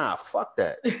 "Nah, fuck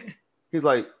that." He's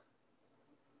like,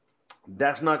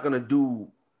 "That's not gonna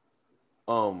do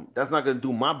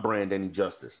my brand any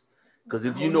justice." Because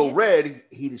if you know Yeah. Red,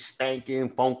 he's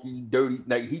stanking, funky, dirty,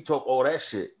 like he talk all that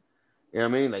shit. You know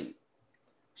what I mean? Like,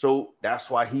 so that's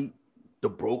why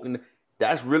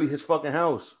that's really his fucking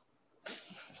house.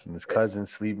 And his cousin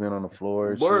sleeping on the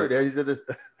floor. and Word. shit.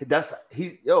 In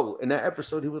that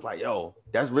episode, he was like, "Yo,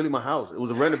 that's really my house. It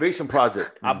was a renovation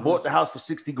project. I Mhm. bought the house for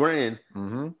 $60,000.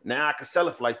 Mm-hmm. Now I can sell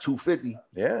it for like $250."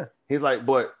 Yeah. He's like,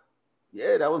 "But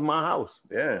yeah, that was my house."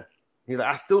 Yeah. He's like,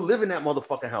 "I still live in that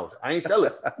motherfucking house. I ain't sell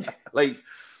it." Like,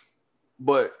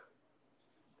 but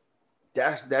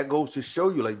that goes to show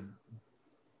you, like,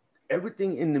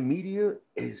 everything in the media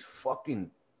is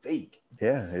fucking fake.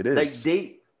 Yeah, it is.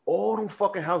 Like all them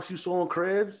fucking house you saw on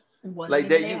Cribs, Wasn't like even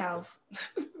that their you- house.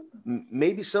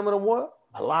 maybe some of them were.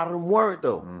 A lot of them weren't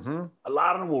though. Mm-hmm. A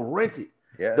lot of them were rented.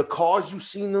 Yeah. The cars you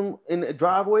seen them in the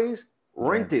driveways,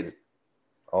 rented.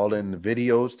 All in the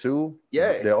videos too.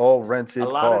 Yeah. They're all rented A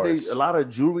lot cars. of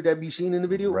jewelry that be seen in the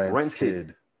video,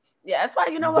 rented. Yeah, that's why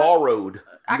you know what. Borrowed.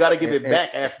 You got to give it And- back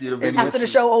after the video. After the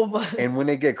show over. And when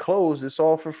they get clothes, it's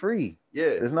all for free. Yeah,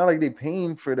 It's not like they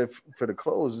paying for the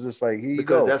clothes. It's just like here you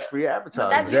because go. that's free advertising.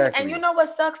 That's Exactly. and you know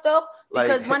what sucks though, Like-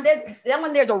 because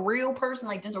when there's a real person,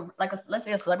 like just let's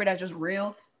say a celebrity that's just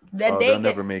real, that they They'll get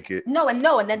never make it.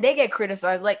 and then they get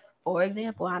criticized. Like for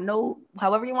example, I know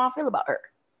however you want to feel about her.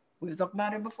 We was talking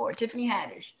about it before, Tiffany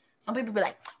Haddish. Some people be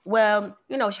like, well,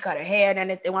 she cut her hair, and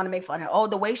then they want to make fun of her. Oh,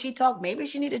 the way she talked, maybe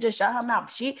she need to just shut her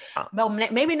mouth. Well,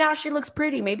 maybe now she looks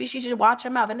pretty. Maybe she should watch her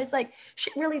mouth. And it's like,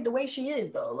 she really is the way she is,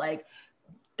 though. Like,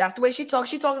 that's the way she talks.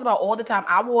 She talks about all the time.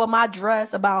 I wore my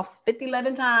dress about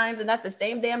 11 times, and that's the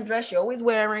same damn dress she always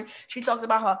wearing. She talks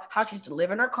about how she used to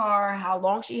live in her car, how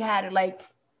long she had it. Like,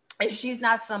 if she's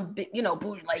not some big,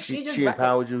 bougie, like she just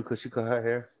empowered you because she cut her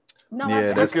hair. No, Yeah, I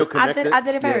that's- feel connected. I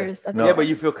did it Yeah. first. I did No. Yeah, it but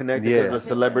you feel connected Yeah. because a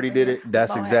celebrity did it.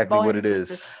 That's exactly what it Bonehead is.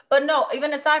 sisters. But no,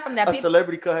 even aside from that, A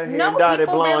celebrity cut her hair no, and dyed it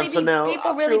people blonde. really So be, now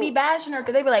people I really feel- be bashing her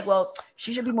because they be like, well,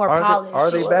 she should be more Are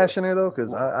polished. they She- bashing her though?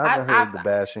 Because I haven't heard the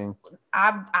bashing.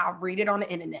 I read it on the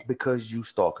internet. because you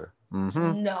stalk her.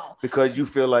 Mm-hmm. No, Because you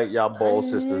feel like y'all bald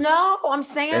sisters. no, I'm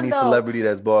saying Any though. celebrity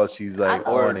that's bald, she's like I-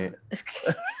 on it.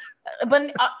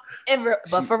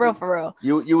 for real.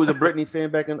 You was a Britney fan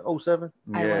back in 07?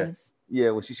 I was.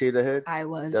 Yeah, when she shaved her head. I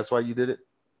was. That's why you did it.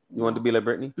 You wanted to be like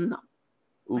Britney? No.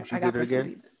 Oops, you did it again.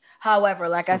 Reasons. However,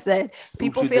 like I said,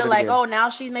 people feel like, oh, now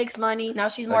she makes money. Now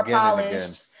she's more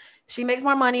polished. She makes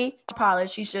more money.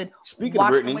 Polished. She should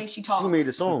watch the way she talks. She made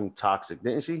the song "Toxic,"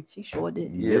 didn't she? She sure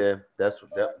did. Yeah,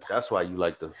 that's why you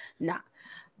like the. Nah,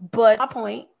 but my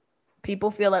point.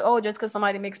 People feel like, oh, just because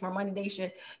somebody makes more money, they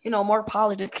should, more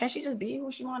polished. Can't she just be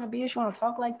who she want to be? If she want to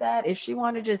talk like that, if she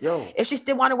want to if she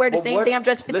still want to wear the same damn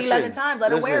dress 11 times,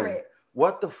 let her wear it.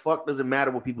 What the fuck does it matter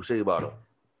what people say about her?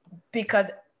 Because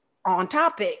on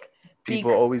topic.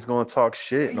 People always gonna talk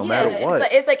shit no matter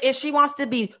what. It's like if she wants to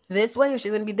be this way, if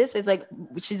she's gonna be this way, it's like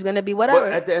she's gonna be whatever.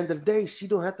 But at the end of the day, she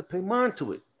don't have to pay mind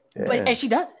to it. Yeah. And she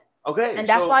does. Okay. And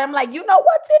that's why I'm like, you know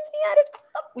what, Tiffany, I didn't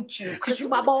fuck with you. Because you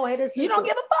my boy. You don't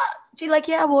give a fuck. She's like,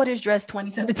 yeah, I wore this dress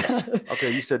 27 times.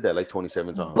 Okay, you said that like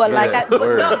 27 times. But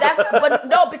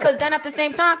because then at the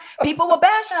same time, people were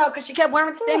bashing her because she kept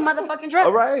wearing the same motherfucking dress.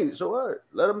 All right, so what?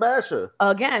 Let them bash her.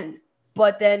 Again.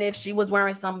 But then if she was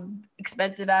wearing some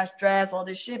expensive ass dress, all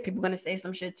this shit, people gonna say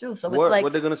some shit too. So it's like,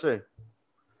 what they gonna say?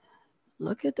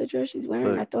 Look at the dress she's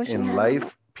wearing. I thought she in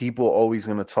life, people always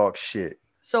gonna talk shit.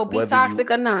 So be toxic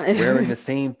or not. Wearing the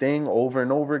same thing over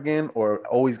and over again, or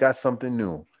always got something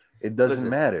new. It doesn't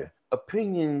matter.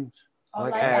 Opinions are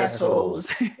like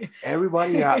assholes.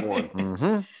 Everybody got one.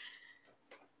 Mm-hmm.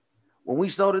 When we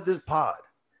started this pod,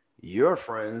 your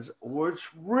friends were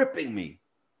ripping me.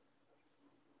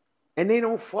 And they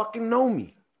don't fucking know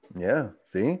me. Yeah,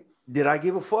 see? Did I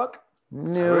give a fuck?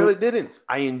 No. I really didn't.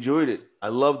 I enjoyed it. I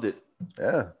loved it.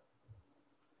 Yeah.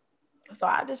 So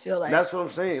I just feel like that's what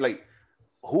I'm saying. Like,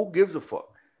 who gives a fuck?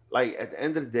 Like, at the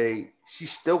end of the day,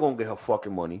 she's still gonna get her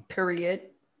fucking money. Period.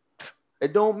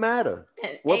 It don't matter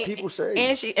what people say.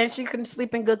 And she couldn't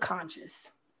sleep in good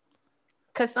conscience.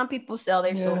 Cause some people sell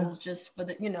their souls just for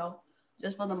the,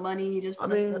 just for the money, just for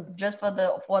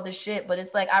the shit. But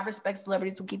it's like, I respect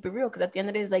celebrities who keep it real. Because at the end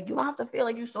of the day, it's like, you don't have to feel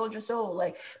like you sold your soul.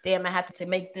 Like, damn, I have to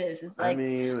make this. It's like,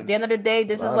 at the end of the day,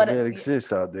 this is what it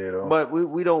exists out there, though. But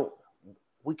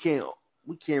we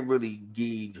can't really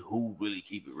gauge who really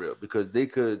keep it real, because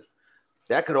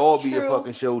that could all be a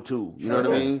fucking show too. You know what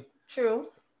I mean? True.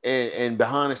 And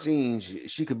behind the scenes,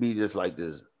 she could be just like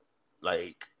this,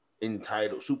 like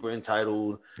super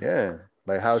entitled. Yeah.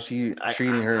 Like how she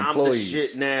treating her employees. I'm the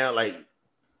shit now, like,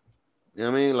 you know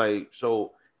what I mean? Like,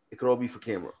 so it could all be for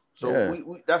camera. So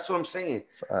we that's what I'm saying.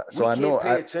 So I know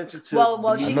pay attention to.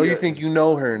 I know you think you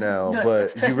know her now,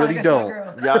 but you really don't.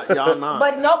 Y'all not.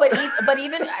 But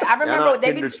even I remember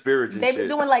they be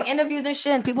doing like interviews and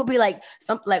shit, and people be like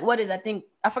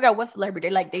I forgot what celebrity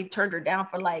they turned her down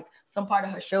for like some part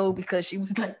of her show because she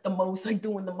was like the most, like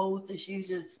doing the most, and she's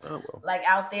just like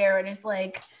out there, and it's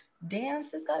like, damn,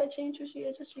 sis gotta change who she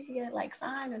is just so she can get like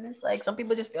signed. And it's like some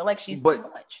people just feel like she's too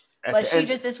much. But she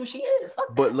just is who she is.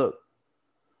 Fuck but look,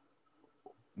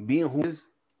 being who is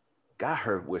got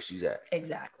her where she's at.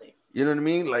 Exactly. You know what I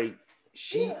mean? Like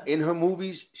in her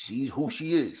movies, she's who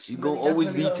she is. She's gonna always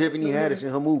be Tiffany Haddish in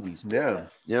her movies. Yeah.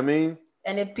 You know what I mean?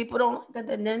 And if people don't,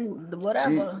 then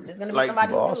whatever. There's gonna be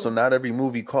somebody. Also, not every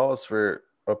movie calls for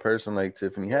a person like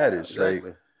Tiffany Haddish. Exactly.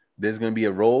 Like, there's gonna be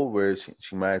a role where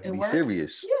she might have to be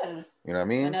serious. Yeah. You know what I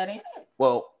mean? And that ain't it.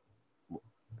 Well,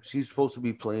 she's supposed to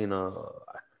be playing I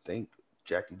think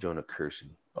Jackie Jonah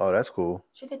Kersey. Oh, that's cool.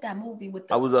 She did that movie with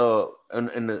I was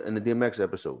in the DMX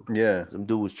episode. Yeah. Some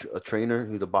dude was a trainer.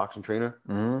 He's a boxing trainer.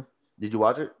 Mm-hmm. Did you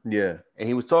watch it? Yeah. And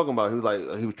he was talking about,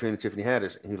 he was training Tiffany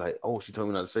Haddish, and he was like, oh, she told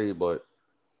me not to say it, but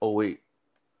oh wait,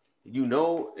 you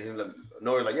know? And he's like,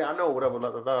 no, he's like, yeah, I know, whatever,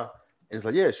 blah blah blah. And it's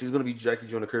like, yeah, she's gonna be Jackie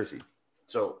Jonah Kersey.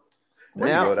 So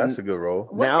now that's a good role.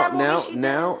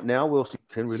 Now Will Smith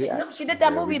can really act. She did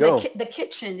that movie, The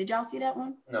Kitchen. Did y'all see that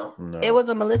one? No. It was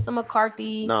with Melissa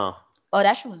McCarthy. No. Oh,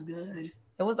 that shit was good.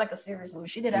 It was like a serious movie.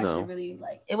 She did actually really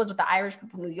like. It was with the Irish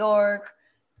people, New York.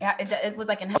 Yeah, it was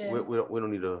like in. We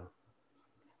don't need a.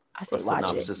 I said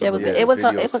watch it. It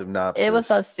was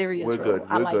her serious. We're good.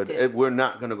 We're good. It. We're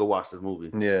not gonna go watch this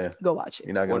movie. Yeah, go watch it.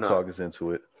 You're not gonna talk us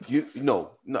into it.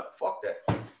 No, fuck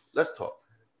that. Let's talk.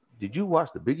 Did you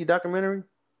watch the Biggie documentary?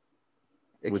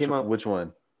 Which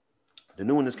one? The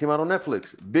new one that came out on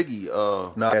Netflix. Biggie.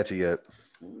 Not at you yet.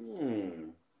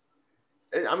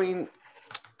 I mean,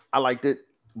 I liked it,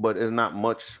 but it's not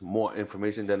much more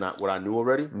information than what I knew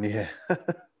already. Yeah.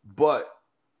 But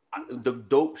the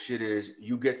dope shit is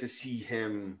you get to see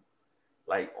him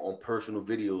like on personal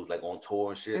videos, like on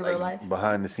tour and shit. In like real life?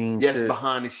 Behind the scenes. Yes,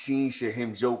 behind the scenes shit,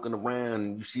 him joking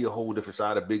around. You see a whole different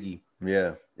side of Biggie. Yeah. You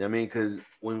know what I mean? Because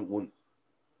when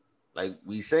like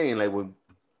we saying, like when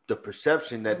the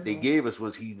perception that they gave us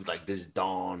was he was like this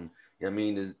Don. You know what I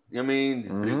mean?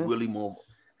 This Big Willie Mo.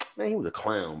 Man, he was a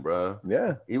clown, bro.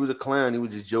 Yeah. He was a clown. He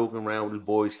was just joking around with his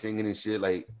boys singing and shit.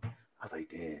 Like, I was like,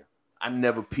 damn. I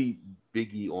never peeped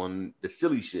Biggie on the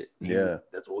silly shit.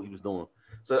 That's all he was doing.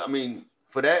 So, I mean,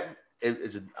 for that,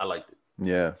 I liked it.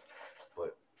 Yeah.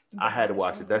 But I had to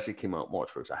watch it. That shit came out March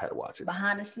 1st. I had to watch it.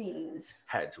 Behind the scenes.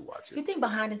 Had to watch it. You think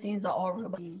behind the scenes are all real?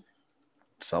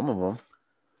 Some of them.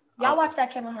 Y'all watch that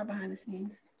Kevin Hart behind the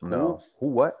scenes? No. Who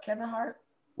what? Kevin Hart?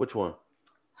 Which one?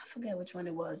 I forget which one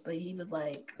it was, but he was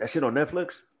like... That shit on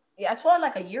Netflix? Yeah, it's probably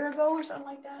like a year ago or something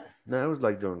like that. No, it was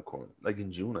like during quarantine, like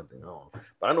in June, I think. I don't know.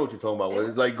 But I know what you're talking about.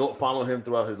 It's like follow him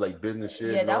throughout his like business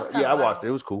shit. Yeah, that was I watched it.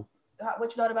 It was cool.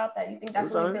 What you thought about that? You think that's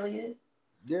what he really is?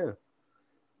 Yeah.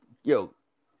 Yo,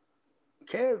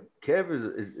 Kev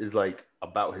is like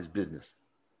about his business.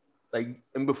 Like,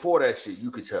 and before that shit,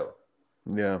 you could tell.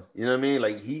 Yeah. You know what I mean?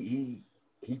 Like he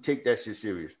take that shit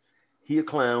serious. He a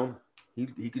clown.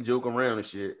 He can joke around and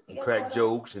shit and crack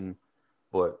jokes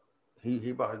but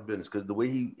he about his business because the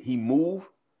way he moved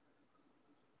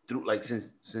through, like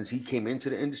since he came into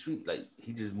the industry, like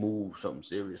he just moved something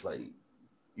serious. Like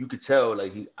you could tell,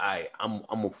 like I'm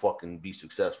gonna fucking be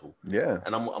successful. Yeah.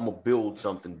 And I'm gonna build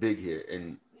something big here,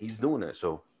 and he's doing that.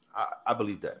 So I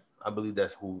believe that. I believe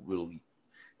that's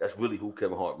really who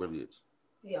Kevin Hart really is.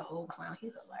 He a whole clown.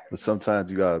 He's hilarious. But sometimes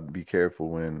you gotta be careful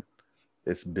when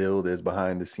it's billed as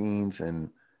behind the scenes and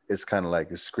it's kind of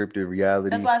like a scripted reality.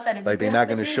 That's why I said it's like they're not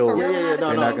going to show. They're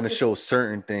not going to show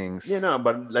certain things. Yeah, no,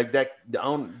 but like that.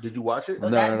 Did you watch it? No,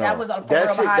 no. That was on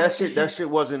that shit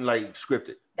wasn't like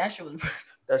scripted. That shit was.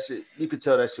 That shit, you could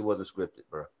tell that shit wasn't scripted,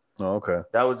 bro. Oh, okay.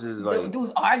 That was just like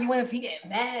dudes arguing if he get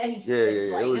mad.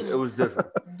 It was different.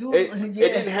 It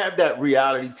didn't have that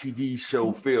reality TV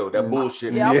show feel. That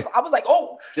bullshit. Yeah, I was like,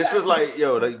 oh. This was like,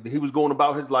 yo, like, he was going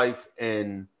about his life,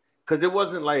 and because it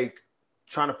wasn't like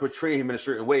trying to portray him in a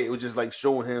certain way. It was just like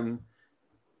showing him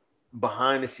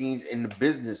behind the scenes in the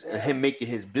business and him making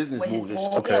his business moves.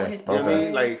 Okay. You know what I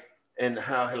mean? Like, and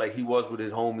how like he was with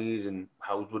his homies and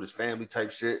how he was with his family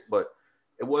type shit. But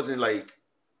it wasn't like,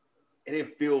 it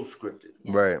didn't feel scripted.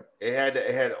 Right. It had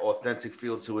an authentic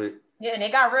feel to it. Yeah, and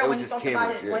it got real when he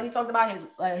talked about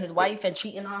his wife and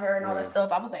cheating on her and all that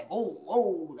stuff. I was like,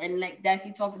 oh, and like that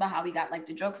he talks about how he got like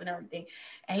the drugs and everything,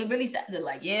 and he really says it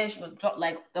like, yeah, she was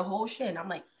like the whole shit. And I'm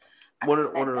like, one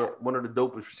of the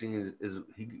dopest scenes is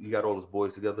he got all his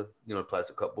boys together, you know,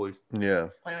 Plastic Cup Boys. Yeah.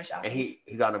 And he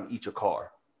got them each a car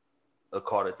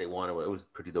that they wanted. It was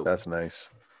pretty dope. That's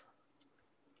nice.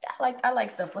 I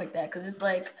like stuff like that because it's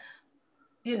like,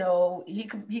 you know, he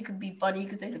could be funny, he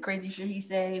could say the crazy shit he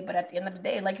say, but at the end of the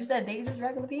day, like you said, they just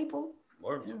regular people,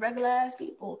 just regular ass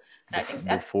people. And I think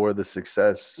before the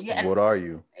success, what are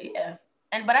you? Yeah,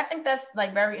 but I think that's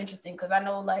like very interesting because I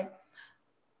know, like,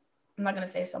 I'm not gonna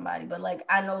say somebody, but like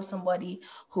I know somebody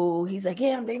who he's like,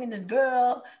 yeah, I'm dating this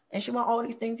girl and she want all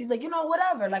these things. He's like, you know,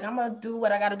 whatever. Like I'm gonna do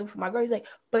what I gotta do for my girl. He's like,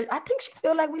 but I think she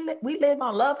feel like we live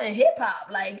on love and hip hop.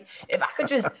 Like if I could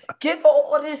just give her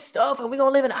all this stuff and we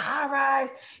gonna live in a high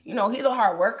rise. You know, he's a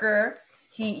hard worker.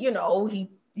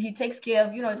 He takes care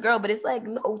of, you know, his girl. But it's like,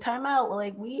 no, time out.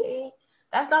 Like we ain't.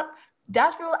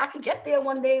 That's real. I could get there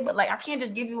one day, but like I can't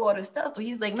just give you all this stuff. So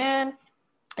he's like, man,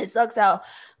 it sucks out.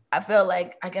 I feel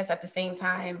like, I guess at the same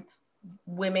time,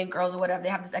 women, girls or whatever, they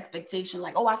have this expectation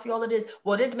like, oh, I see all of this.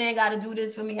 Well, this man got to do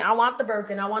this for me. I want the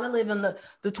Birkin. I want to live on the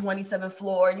 27th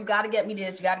floor. You got to get me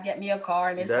this. You got to get me a car.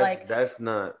 And that's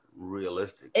not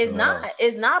realistic. It's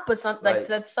not. But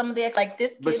some of the like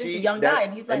this kid is a young guy,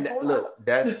 and he's like, look,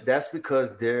 that's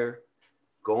because they're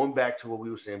going back to what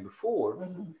we were saying before.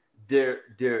 Mm-hmm.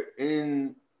 They're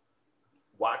in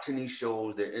watching these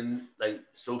shows. They're in like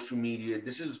social media.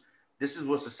 This is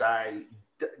what society,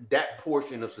 that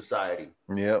portion of society.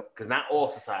 Yep. Because not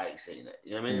all society saying that.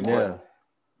 You know what I mean? Yeah.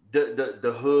 But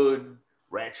the hood,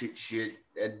 ratchet shit,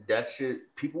 and that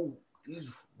shit, people, these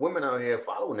women out here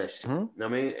following that shit. Mm-hmm. You know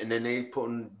what I mean? And then they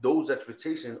putting those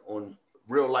expectations on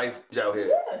real life out here.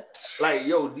 Yeah. Like,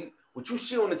 yo, what you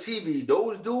see on the TV,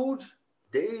 those dudes,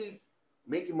 they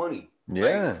making money.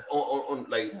 Yeah. Like, on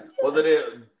like, whether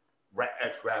they're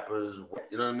ex-rappers,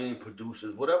 you know what I mean?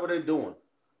 Producers, whatever they're doing.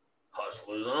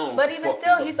 Hustlers, but even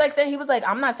still, he's like saying, he was like,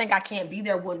 I'm not saying I can't be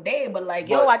there one day, but like,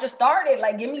 yo, I just started.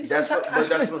 Like, give me some time. But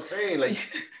that's what I'm saying. Like,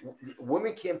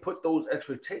 women can't put those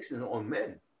expectations on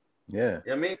men. Yeah. You know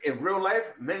what I mean? In real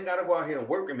life, men gotta go out here and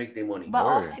work and make their money. But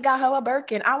Offset got her a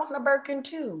Birkin. I want a Birkin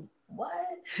too. What?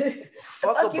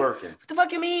 Fuck a Birkin. What the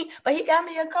fuck you mean? But he got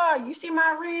me a car. You see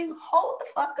my ring? Hold the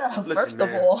fuck up. Listen, first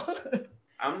man, of all.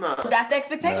 I'm not. That's the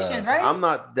expectations, right? I'm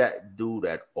not that dude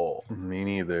at all. Me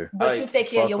neither. But you take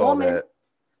care of your woman.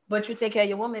 But you take care of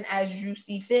your woman as you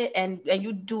see fit, and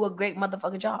you do a great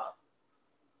motherfucking job.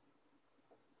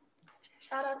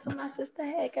 Shout out to my sister.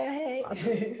 Hey, girl. Hey.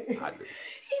 I do.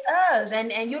 He does,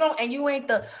 and you ain't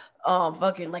the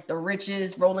fucking like the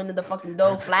richest rolling in the fucking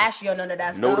dough, flashy or none of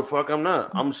that stuff. No, the fuck I'm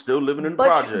not. I'm still living in the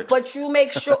But project. But you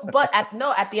make sure. But at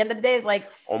the end of the day, it's like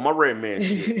on my red man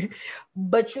shit.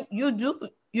 But you do,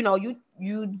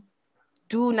 you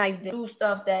do nice, do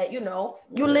stuff that you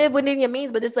live within your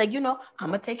means. But it's like I'm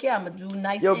gonna take care. I'm gonna do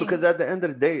nice. Yo, things. because at the end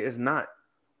of the day, it's not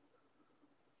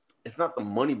the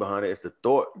money behind it. It's the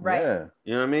thought. Right. Yeah.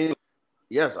 You know what I mean?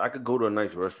 Yes, I could go to a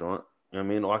nice restaurant. You know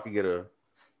what I mean? Or I could get a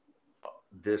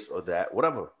this or that,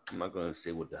 whatever. I'm not gonna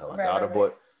say what the hell I got her,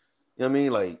 but you know what I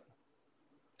mean? Like,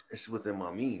 it's within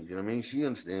my means. You know what I mean? She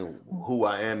understands who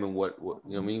I am and what you know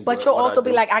what I mean? But you'll also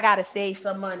be like, I gotta save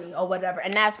some money or whatever,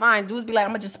 and that's fine. Dudes be like,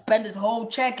 I'm gonna just spend this whole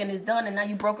check and it's done, and now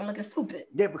you broke and looking stupid.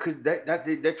 Yeah, because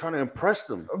they're trying to impress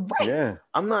them. Right. Yeah.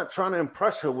 I'm not trying to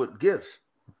impress her with gifts.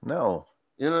 No.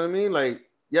 You know what I mean? Like,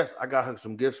 yes, I got her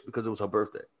some gifts because it was her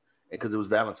birthday and because it was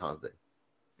Valentine's Day.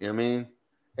 You know what I mean?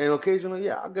 And occasionally,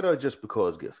 yeah, I'll get her just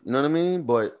because gift. You know what I mean?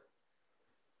 But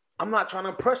I'm not trying to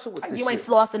impress her with this You ain't shit.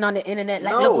 flossing on the internet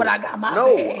like, look what I got my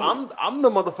bag. I'm the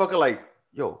motherfucker like,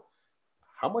 yo,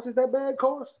 how much is that bag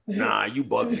cost? Nah, you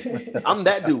bugging. I'm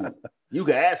that dude. You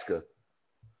can ask her.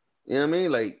 You know what I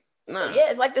mean? Like, nah.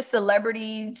 Yeah, it's like the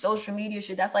celebrity social media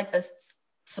shit. That's like the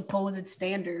supposed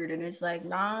standard. And it's like,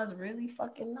 nah, it's really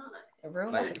fucking not. In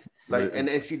real life. Like, and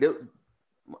see,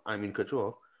 I mean, cut you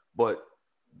off, but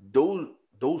those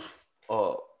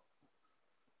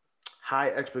high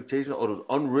expectations or those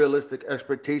unrealistic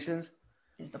expectations,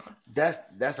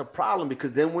 that's a problem,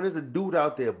 because then when there's a dude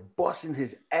out there busting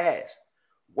his ass,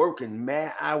 working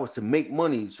mad hours to make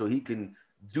money so he can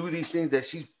do these things that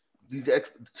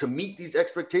to meet these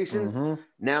expectations,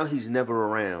 now he's never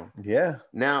around. Yeah.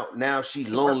 Now she's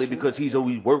lonely because he's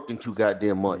always working too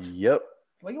goddamn much. Yep.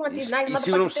 Well, you want these nice you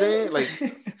see what I'm saying? things?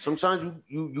 Like, sometimes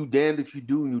you damned if you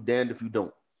do and you damned if you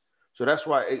don't. So that's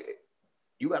why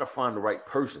you got to find the right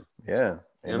person. Yeah.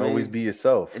 And you know always be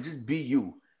yourself. And just be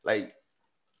you. Like,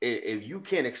 if you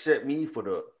can't accept me for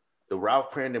the Ralph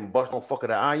Crandon bust motherfucker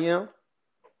that I am,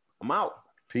 I'm out.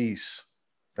 Peace.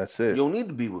 That's it. You don't need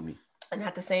to be with me. And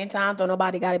at the same time, don't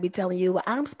nobody got to be telling you,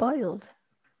 I'm spoiled.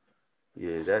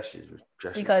 Yeah, that shit's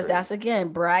because crazy. That's,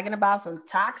 again, bragging about some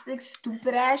toxic,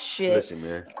 stupid ass shit. Listen,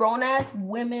 man. Grown ass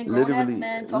women, grown ass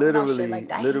men talking about shit like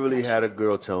that. Literally had a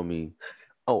girl tell me,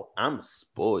 "Oh, I'm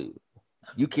spoiled.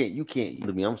 You can't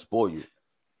to me. I'm spoiled."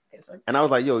 And I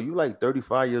was like, "Yo, you like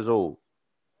 35 years old.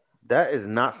 That is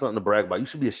not something to brag about. You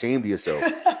should be ashamed of yourself."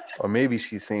 Or maybe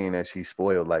she's saying that she's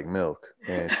spoiled like milk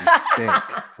and she stink.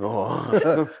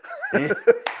 Oh,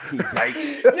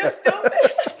 yikes! You stupid.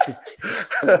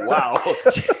 Wow.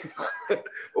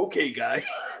 Okay, guy.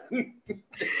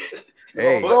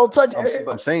 Hey,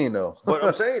 I'm saying though. But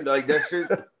I'm saying, like, that shit.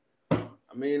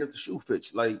 I mean, if the shoe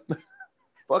fits, like,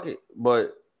 fuck it.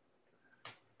 But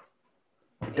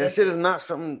that shit is not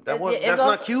something that's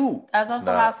not cute. That's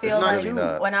also how I feel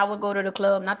like when I would go to the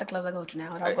club, not the clubs I go to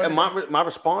now. And my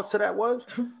response to that was,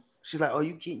 she's like, "Oh,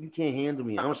 you can't handle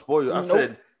me. I'm spoiled." I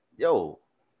said, "Yo,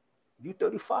 you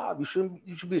 35. You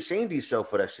should be ashamed of yourself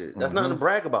for that shit. That's nothing to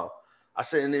brag about." I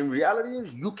said, and in reality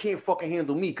is, you can't fucking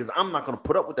handle me because I'm not gonna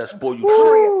put up with that spoiled shit.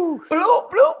 Bloop,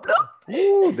 bloop, bloop.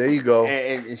 Ooh, there you go.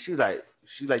 And she's like,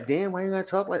 "Damn, why you gotta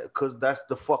talk like that?" Because that's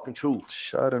the fucking truth.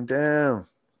 Shut him down.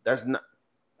 That's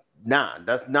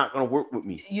not gonna work with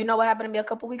me. You know what happened to me a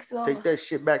couple weeks ago? Take that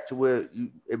shit back to where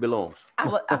it belongs. I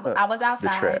was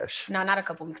outside. The trash. No, not a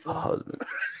couple weeks ago. Husband. A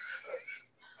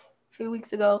few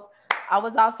weeks ago, I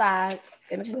was outside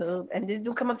in the club, and this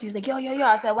dude come up to you, he's like, yo.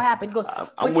 I said, what happened? He goes,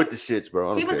 I'm with the shits,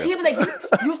 bro. He was like,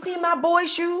 you see my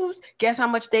boy's shoes? Guess how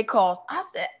much they cost? I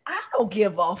said, I don't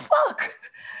give a fuck.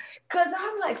 Cause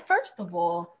I'm like, first of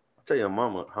all, I'll tell your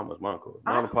mama how much mine cost.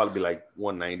 Mine will probably be like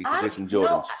 $190 for this and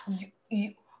Jordans.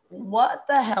 What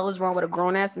the hell is wrong with a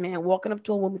grown ass man walking up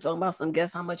to a woman talking about some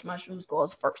guess how much my shoes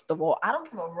cost? First of all, I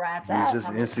don't give a rat's ass. He's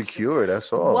just insecure.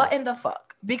 That's all. What in the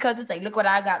fuck? Because it's like, look what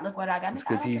I got. It's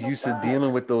because he's used to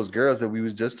dealing with those girls that we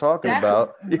was just talking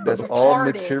about. That's retarded. all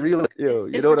material. Yo,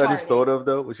 you know what I just thought of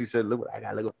though? When she said, "Look what I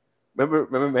got." Look.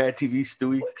 Remember Mad TV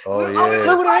Stewie? Oh yeah.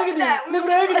 Look what I got.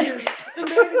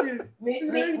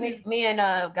 Me and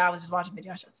guy was just watching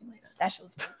video. I'll show it to you later. That shit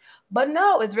was fun. But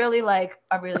no, it's really like,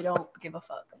 I really don't give a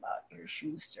fuck about your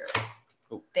shoes, sir.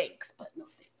 Thanks, but no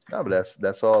thanks. No, but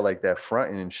that's all like that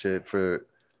fronting and shit for,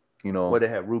 What, they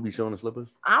have Ruby showing the slippers?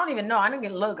 I don't even know. I didn't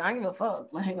get a look. I don't give a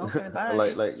fuck. Like, okay, bye.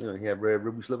 like he had red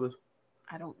Ruby slippers.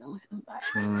 I don't know him.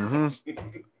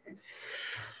 Mm-hmm.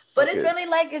 But it's really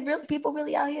like people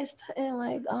really out here stunting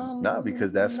like Nah,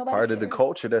 because that's nobody part of the cares.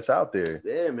 culture that's out there.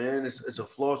 Yeah, man, it's a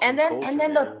flaw. And then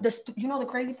culture, the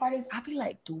crazy part is I be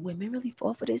like, do women really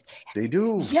fall for this? They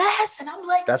do. Yes, and I'm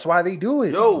like, That's why they do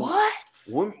it. Yo, what?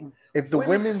 If the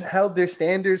women held their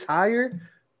standards higher,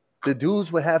 the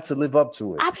dudes would have to live up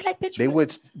to it. I'd be like, bitch,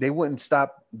 They wouldn't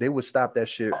stop. They would stop that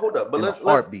shit. Hold up, but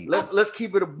let's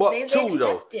keep it a buck They too,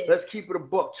 though. accept it. Let's keep it a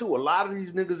buck too. A lot of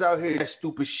these niggas out here that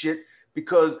stupid shit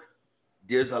because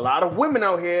there's a lot of women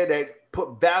out here that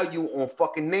put value on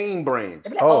fucking name brands.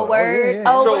 Like, word.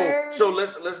 So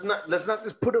let's not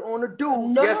just put it on the dude.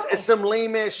 No. Yes, it's some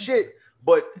lame ass shit,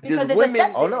 but Because there's it's women.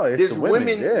 accepted. Oh no, it's There's the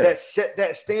women yeah. that set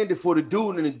that standard for the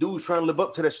dude, and the dude's trying to live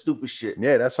up to that stupid shit.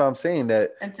 Yeah, that's what I'm saying.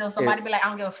 That Until somebody be like, I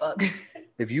don't give a fuck.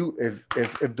 if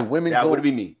the women That go, would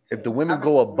be me. if the women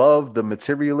go above the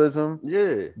materialism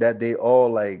Yeah. that they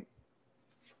all like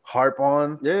harp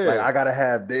on, Yeah. like I gotta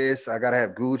have this, I gotta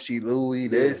have Gucci, Louis,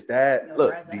 this, that,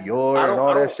 Look, Dior, and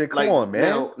all that shit. Come on,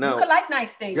 man. Now, you can like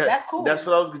nice things. yeah, That's cool. That's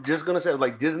what I was just gonna say.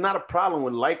 Like, there's not a problem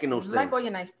with liking those You things. like all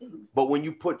your nice things. But when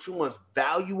you put too much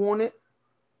value on it,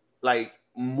 like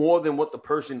more than what the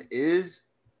person is,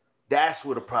 that's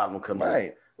where the problem comes in.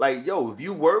 Right. Like, yo, if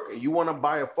you work and you want to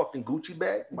buy a fucking Gucci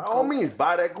bag, by all means,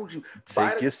 buy that Gucci.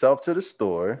 Take yourself to the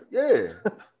store. Yeah.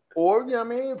 Or, you know what I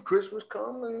mean, if Christmas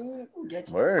comes,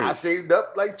 Word. I saved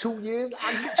up like 2 years,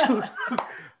 I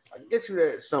get you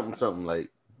that something like.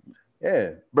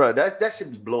 Yeah. Bro, that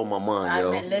should be blowing my mind,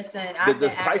 yo. I mean, listen, The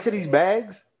price of these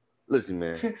bags, listen,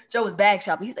 man. Joe was bag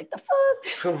shopping. He's like, the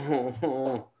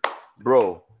fuck?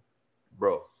 bro.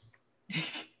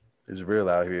 It's real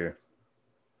out here.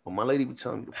 When my lady be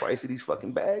telling me the price of these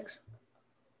fucking bags,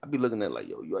 I be looking at like,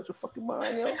 yo, you out your fucking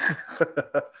mind, yo?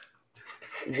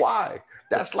 Why?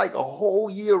 That's like a whole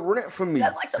year rent for me.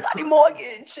 That's like somebody's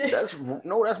mortgage. That's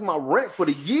my rent for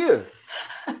the year.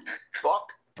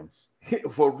 Fuck.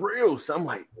 For real. So I'm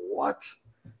like, what?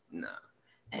 Nah.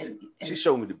 And She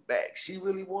showed me the bag. She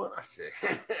really won. I said,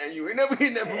 you ain't never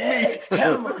getting that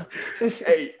from me.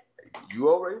 Hey, you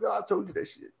already know I told you that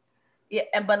shit.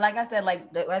 Yeah, but like I said,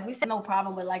 like we said, no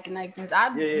problem with liking nice things.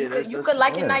 You could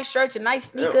like a nice shirt, your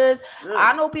nice sneakers. Yeah.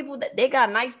 I know people that they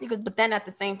got nice sneakers, but then at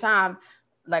the same time,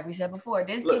 like we said before,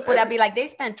 there's people that be like, they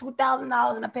spend $2,000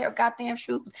 on a pair of goddamn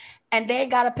shoes, and they ain't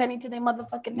got a penny to their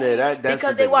motherfucking name. Yeah, that's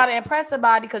because they want to impress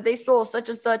somebody because they saw such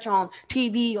and such on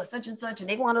TV or such and such, and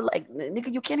they want to like,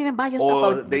 nigga, you can't even buy yourself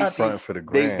Or a they see, for the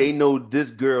gram. they know this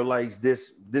girl likes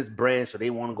this brand, so they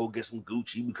want to go get some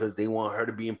Gucci because they want her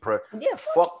to be impressed. Yeah,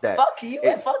 fuck that. Fuck you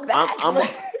and fuck that.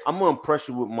 I'm gonna impress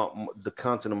you with the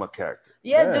content of my character.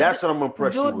 Yeah, that's what I'm gonna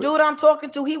impress you with. Dude, I'm talking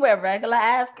to, he wear regular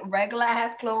ass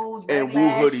clothes and wool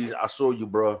hoodies. I saw you,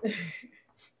 bro.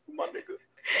 My nigga.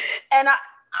 And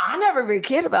I never really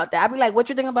cared about that. I'd be like, what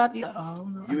you think about these?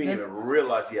 You ain't even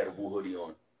realize he had a wool hoodie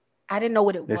on. I didn't know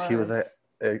what it was. Yes, he was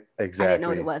exactly. I didn't know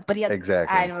what it was, but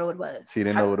exactly. I didn't know what it was. She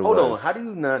didn't know what it was. Hold on. How do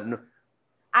you not know?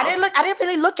 I didn't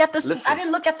really look at the hoodie. I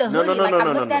looked at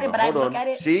it, but I didn't look at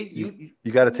it. See,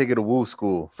 you got to take it to Woo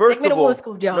School. First take me to Woo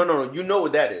School, Joe. No, you know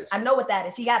what that is. I know what that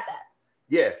is. He got that.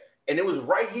 Yeah, and it was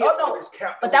right here on his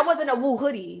cap. But that wasn't a Woo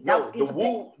hoodie. No, the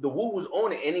Woo was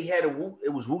on it, and he had a Woo. It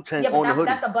was Wu-Tang on the hoodie.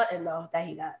 That's a button though that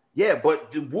he got. Yeah,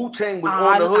 but the Wu-Tang was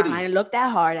on the hoodie. I didn't look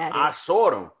that hard at it. I saw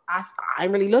them. I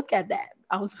didn't really look at that.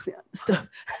 I was stuff.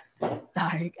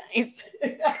 Sorry, guys.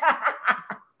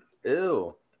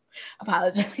 Ew.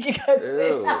 Apologize because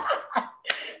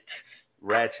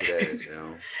ratchet ass, you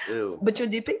know. Ew. But you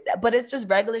depict that, but it's just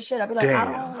regular shit. I'd be like,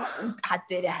 I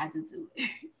did it, I had to do it.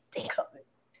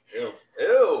 Damn.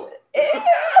 Ew.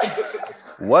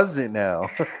 Was it now?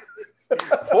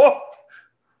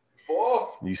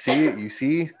 You see it? You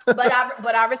see? But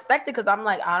I respect it because I'm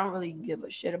like, I don't really give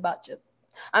a shit about you.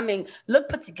 I mean, look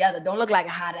put together. Don't look like a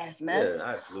hot ass mess.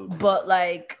 Yeah, absolutely. But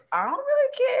like, I don't really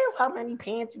care how many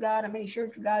pants you got, how many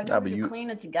shirts you got. But you clean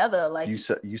it together. Like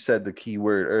you said the key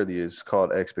word earlier is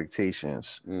called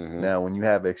expectations. Mm-hmm. Now, when you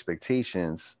have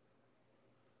expectations,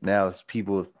 now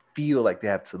people feel like they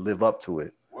have to live up to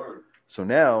it. Word. So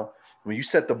now, when you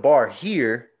set the bar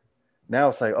here, now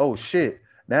it's like, oh shit.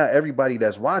 Now everybody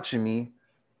that's watching me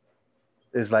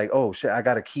is like, oh shit, I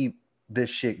gotta keep this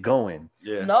shit going.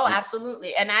 Yeah. No,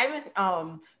 absolutely. And I even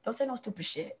don't say no stupid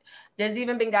shit. There's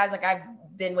even been guys like I've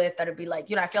been with that'll be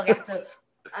like, I feel like I have to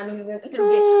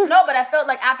no, but I felt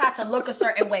like I've had to look a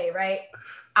certain way, right?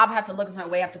 I've had to look a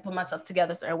certain way, I have to put myself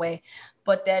together a certain way.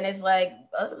 But then it's like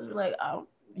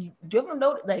do you ever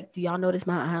notice, like, do y'all notice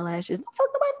my eyelashes? No, fuck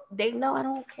nobody. They know I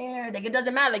don't care. Like, it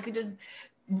doesn't matter. Like, you just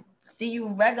see you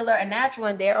regular and natural,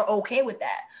 and they're okay with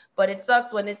that. But it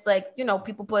sucks when it's like, you know,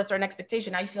 people put a certain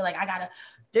expectation. Now you feel like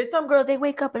there's some girls, they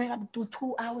wake up and they got to do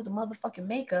 2 hours of motherfucking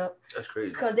makeup. That's crazy.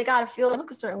 Because they got to feel and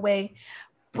look a certain way.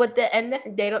 But then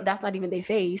they don't, that's not even their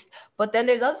face. But then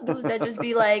there's other dudes that just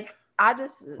be like,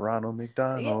 Ronald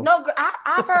McDonald. No,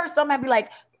 I've heard somebody be like,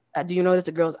 do you notice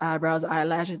the girl's eyebrows,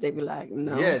 eyelashes? They be like,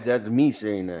 no. Yeah, that's me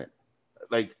saying that.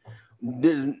 Like,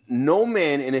 there's no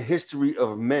man in the history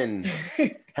of men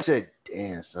has said,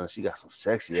 damn, son, she got some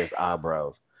sexy ass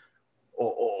eyebrows.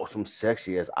 Or some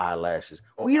sexy ass eyelashes.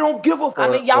 We don't give a fuck. I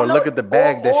mean, y'all look at the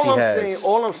bag that she has.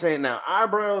 All I'm saying now,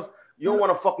 eyebrows, you don't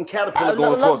want a fucking caterpillar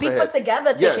going across be the put head.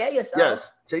 together, take care of yourself. Yes,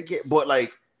 take it. But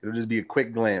like, it'll just be a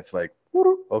quick glance, like,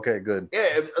 okay, good.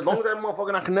 Yeah, as long as that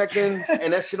motherfucker not connecting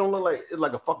and that shit don't look like it's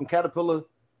like a fucking caterpillar.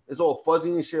 It's all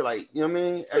fuzzy and shit, like, you know what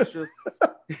I mean? Extra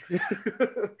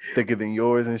thicker than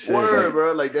yours and shit. Word, like,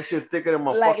 bro. Like that shit thicker than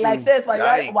my fucking. Like sis,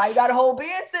 why you got a whole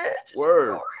beard, sis?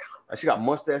 Word. Like, she got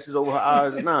mustaches over her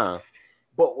eyes. Nah.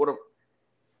 But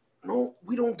no,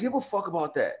 we don't give a fuck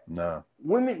about that. Nah.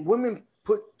 Women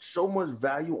put so much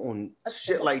value on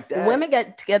shit like that. Women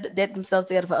get themselves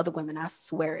together for other women. I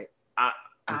swear it.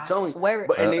 I'm telling swear you. it.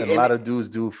 But a lot of dudes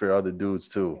do for other dudes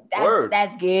too.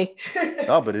 That's gay.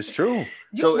 No, but it's true.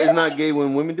 So it's not gay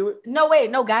when women do it? No,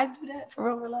 wait, no guys do that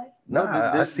for real life. No,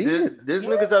 I see it. There's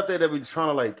niggas out there that be trying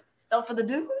to like stunt for the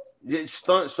dudes. Yeah,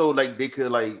 stunt so like they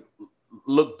could like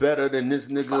look better than this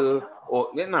nigga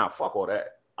fuck all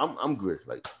that. I'm good.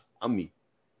 Like I'm me.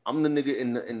 I'm the nigga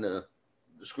in the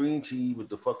screen tee with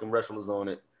the fucking wrestlers on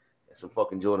it and some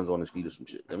fucking Jordans on his feet or some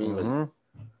shit. I mean, like,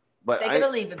 but take it or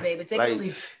leave it, baby. Take it or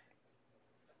leave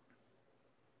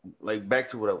it. Like back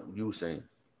to what you were saying,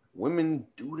 women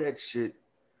do that shit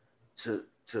to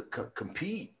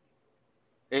compete,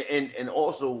 and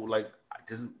also like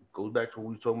this goes back to what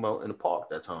we were talking about in the park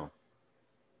that time.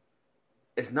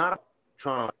 It's not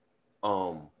trying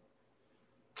to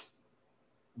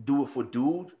do it for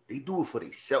dudes. They do it for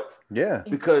themselves. Yeah,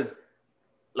 because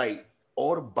like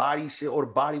all the body shit, all the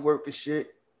body work and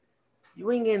shit. You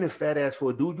ain't getting a fat ass for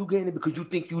a dude. You getting it because you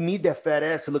think you need that fat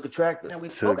ass to look attractive. And we've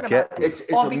spoken about that. It's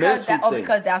a mental thing.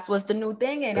 Because that's what's the new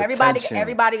thing, and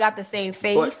everybody got the same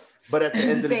face. But at the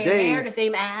end of the same day, hair, the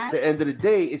same ass. At the end of the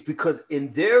day, it's because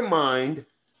in their mind,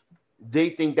 they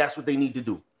think that's what they need to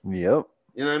do. Yep.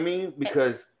 You know what I mean?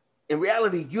 Because in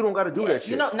reality, you don't got to do that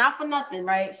shit. You know, not for nothing,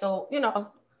 right? So, you know,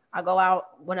 I go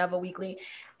out whenever weekly,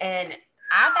 and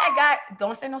I've had guys,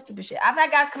 don't say no stupid shit. I've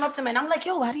had guys come up to me and I'm like,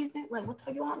 yo, why these niggas, like, what the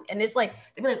fuck you want? And it's like,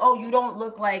 they be like, oh, you don't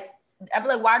look like, I'd be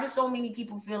like, why do so many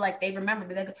people feel like they remember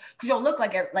me? Because you don't look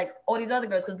like all these other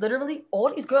girls. Because literally,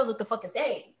 all these girls look the fucking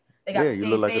same. They got the same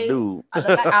you look face. Like a dude. I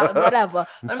look like, whatever.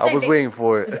 I was waiting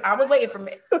for it. I was waiting for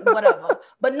me, whatever.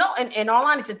 But no, in all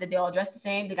honesty, they all dress the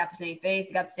same. They got the same face.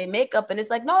 They got the same makeup. And it's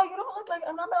like, no, you don't look like,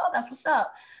 I'm like, oh, that's what's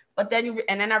up. But then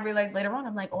then I realized later on,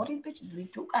 I'm like, all these bitches, they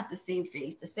do got the same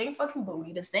face, the same fucking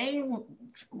booty, the same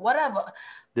whatever.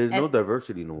 There's no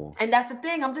diversity no more. And that's the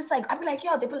thing. I'm just like, I'd be like,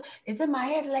 yo, it's in my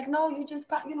head. They're like, no, you just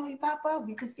pop, you pop up.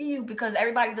 You can see you because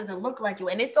everybody doesn't look like you.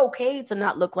 And it's okay to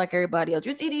not look like everybody else.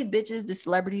 You see these bitches, the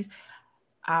celebrities,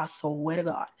 I swear to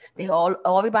God,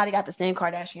 everybody got the same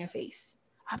Kardashian face.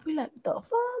 I'd be like, the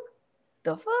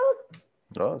fuck?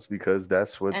 Oh, it's because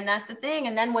that's what. And that's the thing.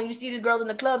 And then when you see the girls in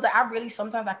the clubs, like,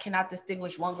 sometimes I cannot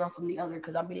distinguish one girl from the other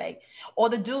because I'll be like, all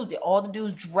the dudes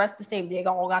dress the same. They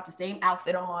all got the same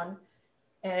outfit on.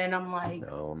 And I'm like,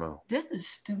 no. This is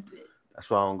stupid. That's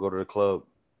why I don't go to the club.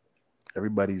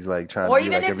 Everybody's like trying to be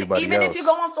like everybody else. Even if you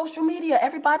go on social media,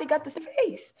 everybody got the same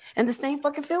face and the same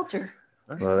fucking filter.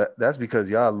 Well, that's because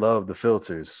y'all love the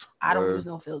filters. I don't use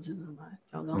no filters.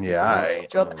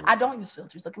 I don't use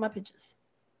filters. Look at my pictures.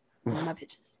 My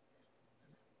pictures.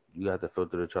 You got the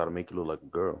filter to try to make you look like a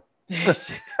girl.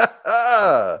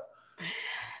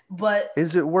 But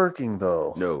is it working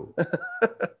though? No.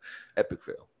 Epic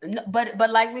fail. No,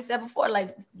 but like we said before,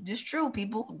 like just true,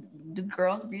 the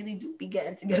girls really do be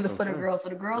getting together for the girls. So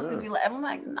the girls could be like, I'm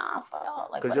like, nah, fuck y'all.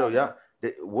 Like, because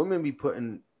women be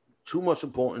putting too much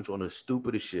importance on the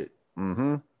stupidest shit. Mm-hmm. You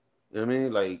know what I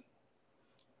mean? Like,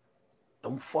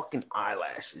 them fucking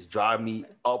eyelashes drive me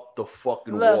up the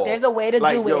fucking wall. Look, there's a way to do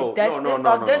it.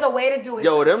 There's a way to do it.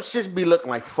 Yo, them shits be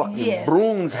looking like fucking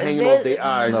brooms hanging off their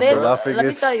eyes. Let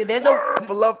me tell you, there's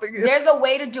a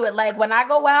way to do it. Like when I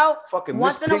go out, fucking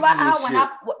once in a while,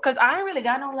 because I ain't really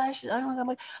got no lashes. I don't got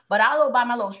much, but I'll go buy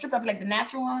my little strip up, like the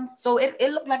natural ones. So it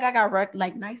looked like I got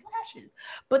like nice lashes.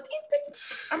 But these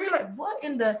bitches, I mean, like, what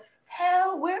in the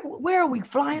hell? Where are we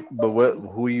flying? But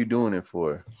who are you doing it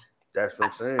for? That's what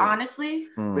I'm saying. Honestly,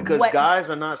 because guys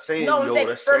are not saying, no, yo,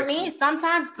 that's for sexy. me,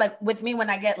 sometimes like with me when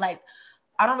I get like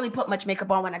I don't really put much makeup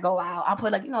on when I go out. I'll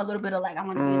put like, a little bit of like, I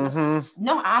want to be in the... Mm-hmm.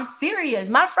 No, I'm serious.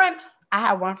 I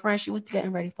had one friend, she was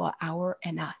getting ready for an hour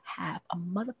and a half, a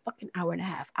motherfucking hour and a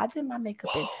half. I did my makeup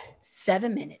in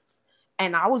 7 minutes.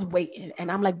 And I was waiting,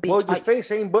 and I'm like, bitch. Well, your face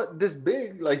ain't but this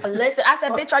big. Like, listen, I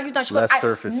said, bitch, are you done? She goes, Less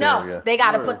surface area. They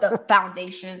gotta put the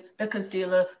foundation, the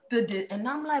concealer, and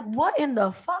I'm like, what in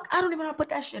the fuck? I don't even know how to put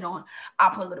that shit on. I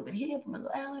put a little bit here, put my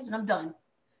little eyelash, and I'm done.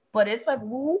 But it's like,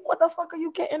 what the fuck are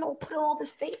you getting or putting all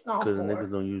this face on for? Because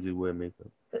niggas don't usually wear makeup.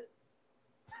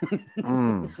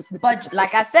 But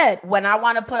like I said, when I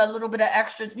want to put a little bit of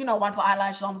extra, want to put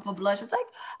eyelashes on, put blush, it's like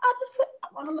I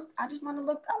just want to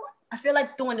look. I feel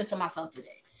like doing this for myself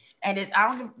today, and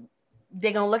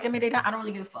they're gonna look at me. I don't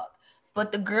really give a fuck.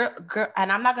 But the girl,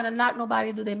 and I'm not gonna knock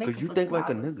nobody do they makeup. Because you for think 2 like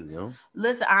hours. a nigga, yo.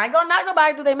 Listen, I ain't gonna knock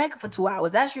nobody do they makeup for 2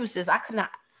 hours. That's you, sis. I could not.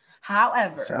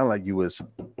 However, Sound like you was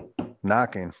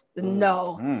knocking.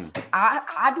 no,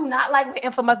 I do not like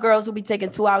waiting for my girls who be taking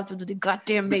 2 hours to do the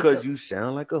goddamn makeup. Because you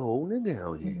sound like a whole nigga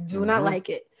out here. Do not like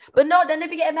it. But no, then they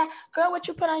be getting mad. Girl, what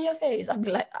you put on your face? I'll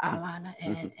be like, eyeliner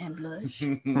and blush.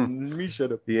 Me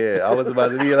shut up. Yeah, I was about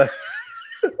to be like,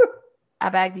 I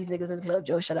bag these niggas in the club.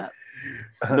 Joe, shut up.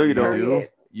 No, you don't. Period.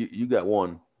 You got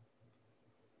one.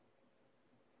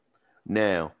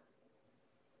 Now,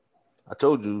 I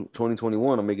told you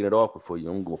 2021, I'm making it awkward for you.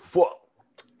 I'm going to fuck.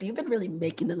 You've been really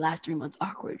making the last 3 months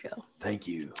awkward, Joe. Thank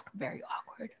you. Very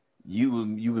awkward.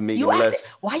 You've been making less.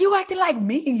 Why you acting like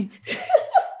me?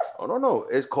 Oh no.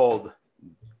 It's called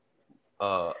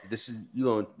this is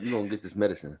you gonna get this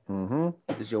medicine. mm-hmm.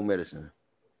 This is your medicine.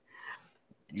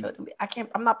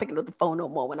 I'm not picking up the phone no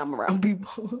more when I'm around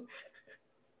people.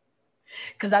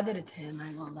 Cause I did a 10, I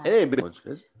ain't gonna lie. It ain't been much.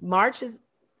 March is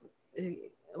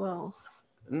well.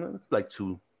 It's like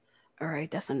 2 All right,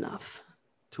 that's enough.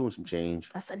 2 and some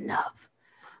change. That's enough.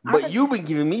 But you've been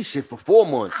giving me shit for 4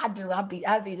 months. I do. I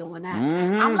be doing that.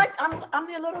 Mhm. I'm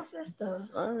your little sister.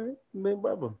 All right, big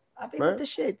brother. I be Right. with the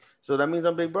shits. So that means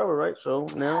I'm big brother, right? So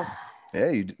now, Yeah,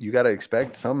 you gotta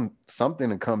expect something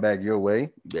to come back your way.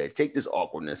 yeah, take this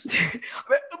awkwardness.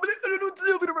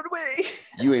 Run away.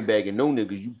 You ain't bagging no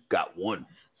niggas. You got one.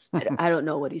 I don't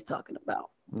know what he's talking about.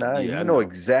 Nah, Yeah, I you know. know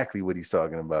exactly what he's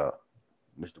talking about.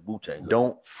 Mr. Wu-Tang.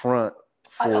 Don't front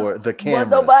I know. for the camera. Was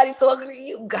nobody talking to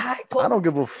you, guy? I don't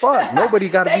give a fuck. Nobody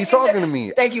got to be Thank you, talking to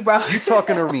me. Thank you, bro. You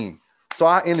talking to me, so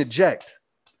I interject.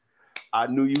 I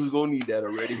knew you was gonna need that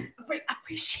already. I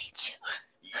appreciate you.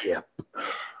 Yeah.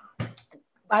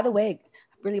 By the way,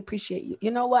 I really appreciate you.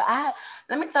 You know what?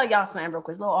 Let me tell y'all something real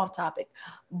quick. It's a little off topic.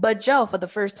 But Joe, for the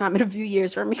first time in a few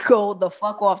years, heard me go the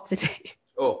fuck off today.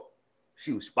 Oh,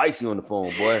 she was spicy on the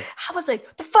phone, boy. I was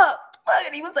like, the fuck?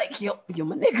 And he was like, yo,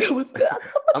 my nigga was good.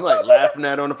 I'm like laughing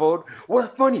at her on the phone.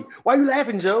 What's funny? Why you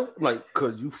laughing, Joe? I'm like,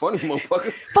 cause you funny,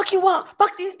 motherfucker. Fuck you want?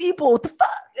 Fuck these people. What the fuck?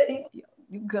 And he,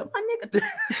 you good, my nigga?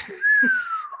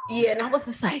 Yeah, and I was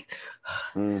just like,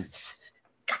 God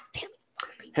damn it.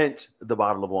 Hence the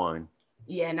bottle of wine.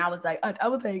 Yeah, and I was like,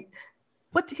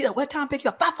 what the hell? What time pick you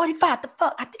up? 5:45. The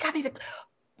fuck? I think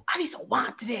I need some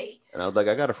wine today. And I was like,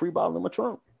 I got a free bottle in my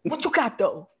trunk. What you got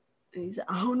though? And he said,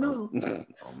 I don't know.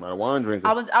 I'm not a wine drinker.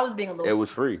 I was being a little. It was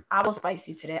free. I was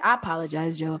spicy today. I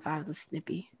apologize, Joe, if I was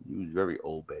snippy. You was very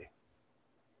old bay.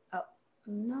 Oh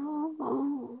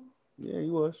no. Yeah,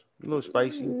 you was. A little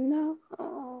spicy. No.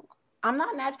 I'm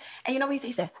not natural. And you know what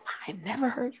he said? I never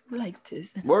heard you like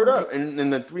this. And Word I'm up. like, And in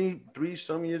the three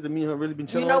some years that me and her really been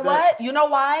chilling. you know like what? that? You know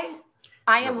why?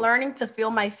 I am No. learning to feel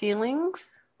my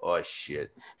feelings. Oh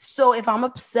shit. So if I'm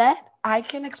upset, I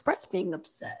can express being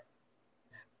upset.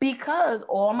 Because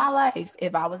all my life,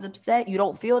 if I was upset, you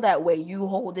don't feel that way. You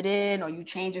hold it in or you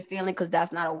change your feeling because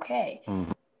that's not okay.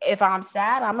 Mhm. If I'm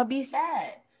sad, I'm going to be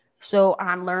sad. So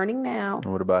I'm learning now.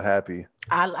 What about happy?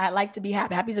 I like to be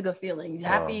happy. Happy is a good feeling.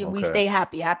 Happy, we okay. stay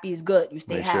happy. Happy is good. You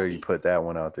stay Make happy. sure you put that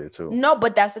one out there too. No,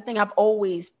 but that's the thing. I've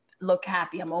always looked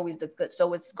happy. I'm always the good.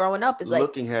 So it's growing up is like,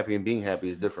 Looking happy and being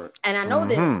happy is different. and I know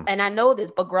Mhm.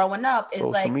 this, but growing up it's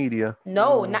Social like, media.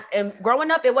 no, not, and growing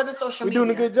up, it wasn't social We're media.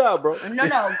 doing a good job, bro.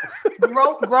 No.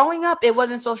 Growing up, it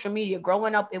wasn't social media.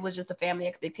 Growing up, it was just a family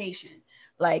expectation.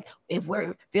 Like, if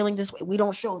we're feeling this way, we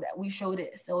don't show that. We show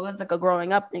this. So it was like a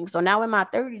growing up thing. So now in my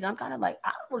 30s, I'm kind of like,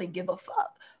 I don't really give a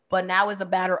fuck. But now it's a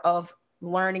matter of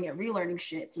learning and relearning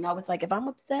shit. So now it's like, if I'm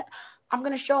upset, I'm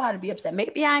going to show how to be upset.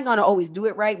 Maybe I ain't going to always do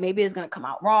it right. Maybe it's going to come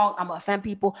out wrong. I'm going to offend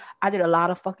people. I did a lot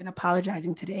of fucking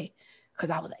apologizing today because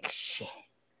I was like, shit.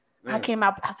 I came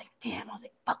out, I was like, damn. I was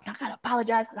like, fuck, I got to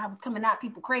apologize because I was coming at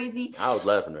people crazy. I was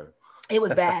laughing at her. It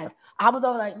was bad. I was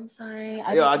over like, I'm sorry.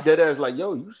 I dead ass like,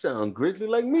 yo, you sound grizzly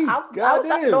like me. I was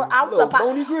Little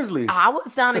bony grizzly. I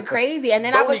was sounding crazy, and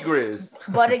then Bony grizz.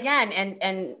 But again,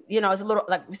 and it's a little,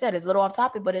 like we said, it's a little off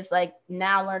topic, but it's like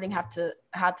now learning how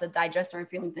to digest certain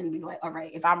feelings and be like, all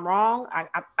right, if I'm wrong,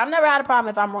 I've never had a problem.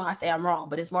 If I'm wrong, I say I'm wrong.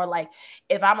 But it's more like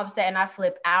if I'm upset and I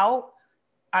flip out,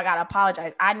 I gotta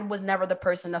apologize. I was never the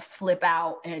person to flip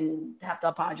out and have to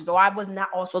apologize. So I was not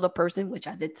also the person, which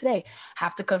I did today,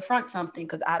 have to confront something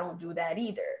because I don't do that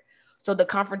either. So the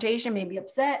confrontation made me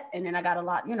upset, and then I got a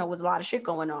lot, was a lot of shit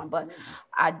going on. But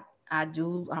I'm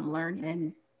learning,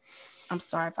 and I'm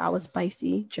sorry if I was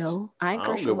spicy, Joe. I ain't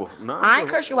curse you. I ain't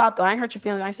curse you out though. I ain't hurt your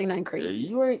feelings. I ain't say nothing crazy.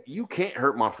 You can't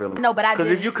hurt my feelings. No, but I did.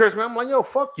 Because if you curse me, I'm like, yo,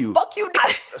 fuck you. Fuck you.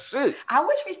 That's it. I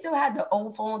wish we still had the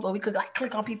old phones where we could like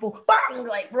click on people, bang,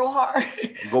 like real hard.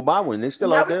 Go buy one. They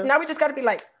still out there. Now we just gotta be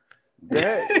like,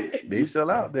 yeah, they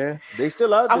still out there. They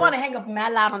still out there. I want to hang up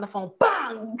mad loud on the phone,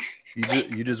 bang.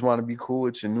 You just want to be cool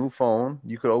with your new phone.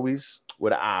 You could always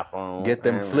with an iPhone get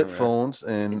them flip phones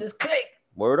and just click.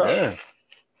 Word up. Yeah.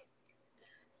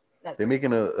 They're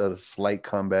making a slight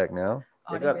comeback now.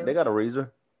 Oh, they got a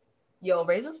Razor. Yo,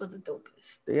 Razors was the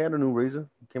dopest. They had a new Razor.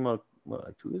 It came out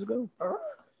like 2 years ago.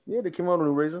 Yeah, they came out with a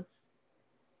new Razor.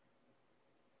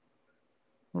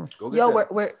 Yo,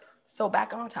 we're so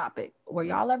back on topic. Were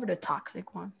y'all ever the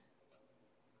toxic one?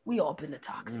 We all been a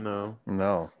toxic. No.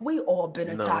 We all been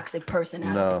a toxic person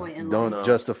at a point in life. Don't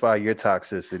justify your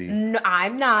toxicity. No,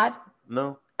 I'm not.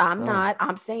 No. I'm not.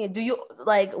 I'm saying, do you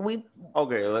like we?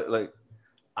 Okay, like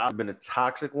I've been a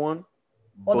toxic one,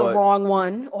 or the wrong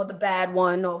one, or the bad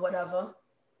one, or whatever.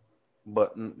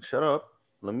 But shut up.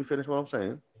 Let me finish what I'm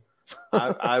saying.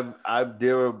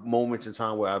 There are moments in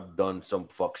time where I've done some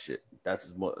fuck shit. That's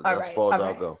as far as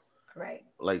I'll go. Right.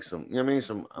 Like I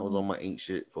was on my ain't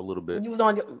shit for a little bit. You was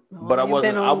on but I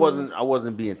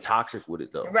wasn't being toxic with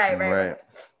it though. Right. You know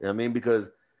what I mean? Because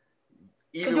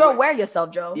you're aware of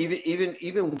yourself, Joe.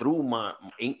 Even through my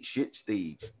ain't shit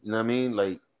stage, you know what I mean?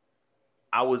 Like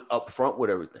I was upfront with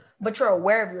everything. But you're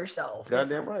aware of yourself.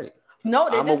 Goddamn right. No,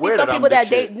 there'd just be some people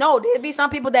there'd be some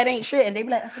people that ain't shit and they be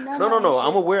like, no.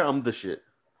 I'm aware I'm the shit.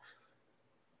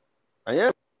 I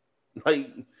am.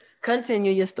 Like,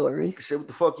 continue your story. Say what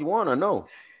the fuck you want. I know.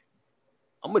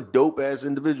 I'm a dope ass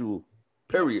individual.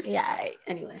 Period. Yeah. All right.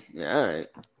 Anyway. Yeah. All right.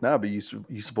 Nah, but you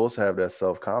supposed to have that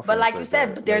self confidence. But like you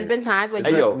said, there's been times when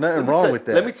nothing wrong with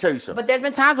that. Let me tell you something. But there's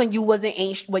been times when you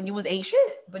ain't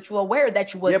shit, but you were aware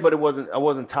that you was. Yeah, but I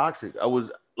wasn't toxic. I was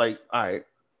like, all right.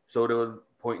 So there was a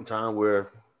point in time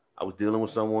where I was dealing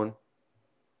with someone.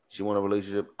 She wanted a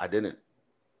relationship. I didn't.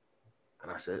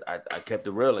 And I said, I kept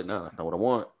it real. Like, nah, that's not what I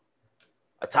want.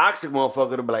 A toxic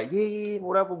motherfucker to be like, yeah,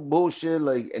 whatever bullshit,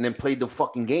 like, and then play the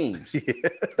fucking games. Yeah.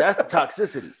 That's the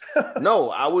toxicity. No,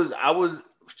 I was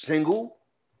single.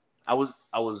 I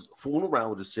was fooling around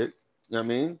with this chick. You know what I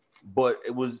mean? But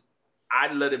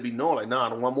I let it be known, like, nah, I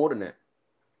don't want more than that.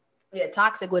 Yeah,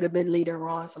 toxic would have been leader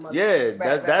on some other. Yeah,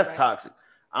 that's toxic.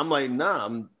 I'm like, nah,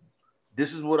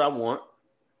 this is what I want.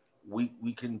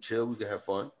 We can chill, we can have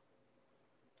fun.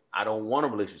 I don't want a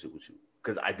relationship with you.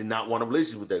 Because I did not want a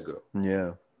relationship with that girl.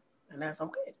 Yeah. And that's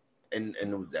okay. And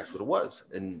that's what it was.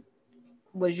 And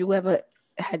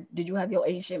did you have your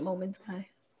ancient moments, guy?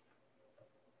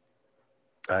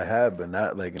 I have, but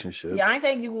not like shit. Yeah, I ain't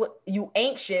saying you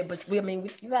ain't shit, but you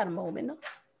had a moment, no?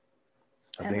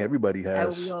 I think everybody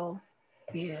has. We all,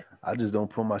 yeah. I just don't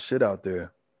put my shit out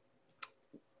there.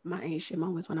 My ancient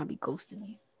moments when I be ghosting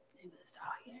these niggas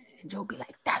out here. And Joe be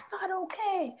like, that's not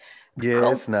okay. Yeah,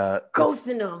 it's not.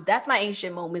 Ghosting them. That's my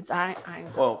ancient moments.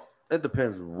 Well, it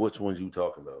depends on which ones you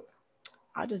talking about.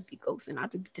 I'll just be ghosting. I'll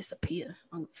just disappear.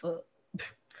 I'm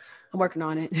working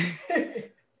on it.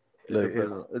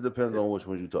 It depends on which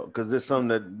ones you talk. Because there's some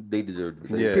that they deserve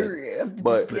to be. Yeah. Period.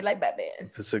 But like Batman.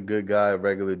 If it's a good guy, a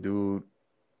regular dude,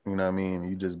 you know what I mean?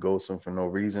 You just ghost him for no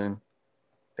reason.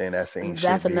 Then that's ain't shit.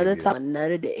 That's another time,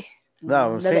 another day.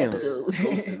 No, I'm saying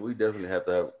we definitely have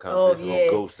to have a conversation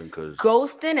on ghosting because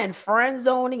ghosting and friend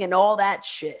zoning and all that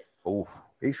shit. Oh,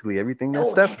 basically everything that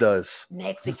Steph does.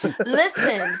 Next week.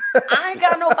 Listen, I ain't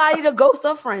got nobody to ghost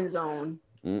or friend zone.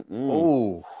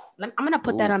 Oh, I'm gonna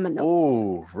put that on my notes.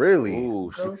 Oh, really?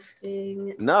 Ooh,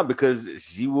 ghosting. Nah, because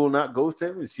she will not ghost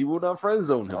him and she will not friend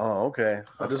zone him. Oh, okay.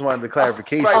 I just wanted the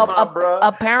clarification.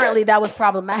 Apparently, that was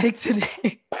problematic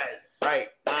today. Right,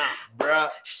 bruh.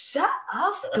 Shut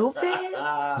up, stupid.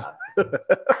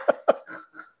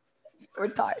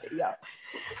 Retarded, yo.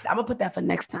 I'm gonna put that for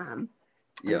next time.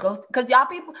 Yeah. Because y'all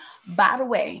people, by the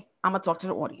way, I'm gonna talk to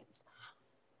the audience.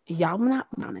 Y'all not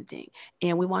commenting,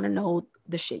 and we want to know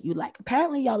the shit you like.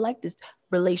 Apparently, y'all like this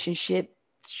relationship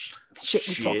shit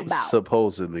we talk Shit. about.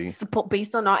 Supposedly.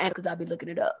 Based on our answers, because I'll be looking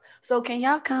it up. So can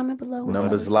y'all comment below? and tell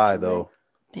Numbers us what lie you though. like?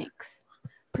 Thanks.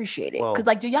 Appreciate it. Well, Because,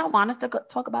 like, do y'all want us to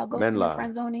talk about ghosting Men and lie,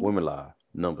 friend zoning? women lie,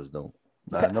 numbers don't.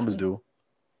 Nah, numbers do.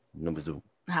 Numbers do.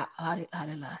 How they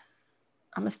lie?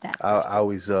 I'm a stat I person.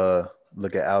 always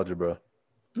look at algebra.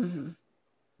 Mm-hmm.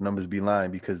 Numbers be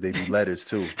lying because they be letters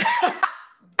too.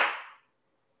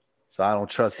 So I don't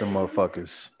trust them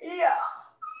motherfuckers. Yeah.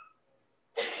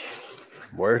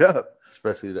 Word up.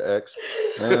 Especially the X.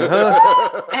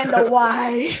 Uh-huh. And the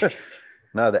why.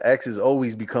 Now the X's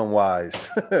always become wise.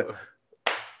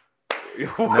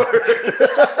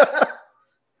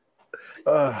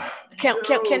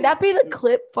 Can that be the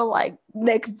clip for like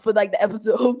the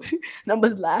episode?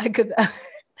 Numbers lie, because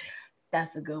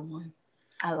that's a good one.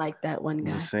 I like that one, I'm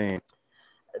guy. just saying.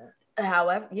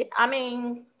 However, yeah, I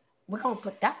mean, we're gonna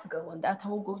that's a good one. That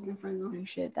whole ghosting friend zoning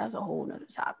shit, that's a whole nother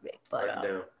topic. But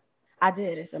I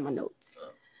did, it's in my notes.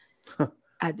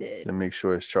 I did. To make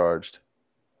sure it's charged.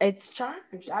 It's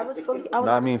charged.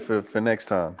 I mean for next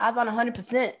time. I was on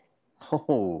 100%.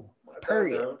 Oh,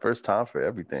 Period. first time for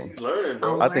everything. Learning,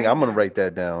 bro. I think I'm gonna write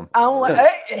that down. I'm like,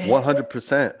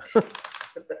 100%.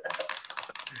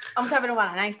 I'm covering a lot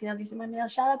of nice nails. You see my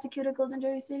nails? Shout out to Cuticles in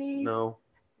Jersey City. No.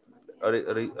 Are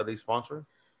they sponsoring?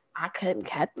 I couldn't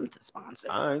get them to sponsor.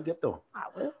 I ain't get them. I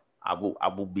will. I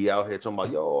will be out here talking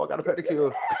about, yo, I got a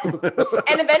pedicure.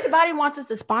 And if anybody wants us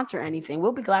to sponsor anything,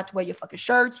 we'll be glad to wear your fucking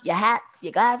shirts, your hats,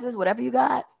 your glasses, whatever you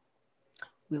got.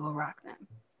 We will rock them.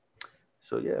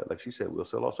 So yeah, like she said, we'll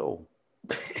sell our soul.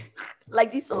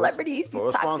 Like these celebrities, For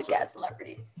a these toxic sponsor. ass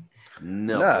celebrities.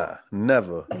 Nah,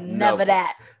 never. Never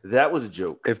that. That was a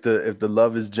joke. If the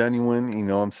love is genuine, you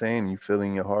know what I'm saying, you feel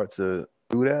in your heart to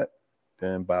do that,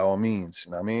 then by all means,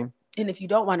 you know what I mean? And if you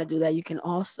don't want to do that, you can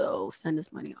also send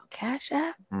us money on Cash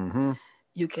App. Mm-hmm.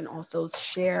 You can also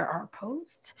share our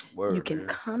post. Word, you can man.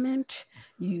 comment.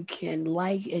 You can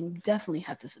like, and you definitely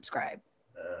have to subscribe.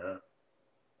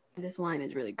 This wine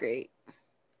is really great.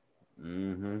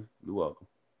 Mm-hmm. You're welcome.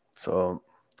 So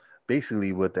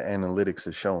basically what the analytics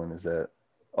are showing is that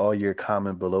all your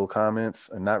comment below comments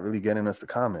are not really getting us the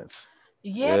comments.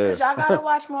 Yeah, because y'all got to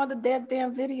watch more of the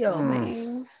damn video,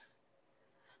 man.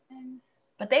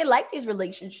 But they like these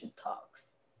relationship talks.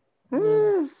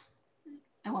 And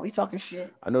when we talking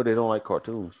shit. I know they don't like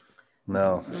cartoons.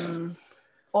 No,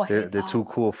 Or they're hip-hop. too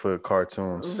cool for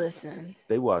cartoons. Listen.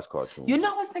 They watch cartoons. You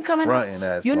know what's been coming up? Fronting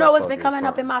ass You know what's been motherfuckers, coming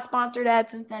up in something. my sponsored ad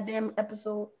since that damn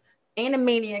episode?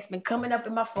 Animaniacs been coming up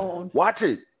in my phone. Watch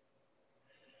it.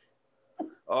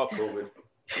 Oh,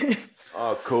 COVID.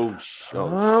 Oh, coach.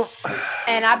 Oh, shit.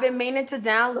 And I've been meaning to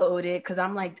download it because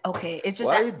I'm like, okay, it's just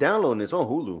Why are that you downloading this on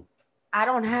Hulu? I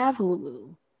don't have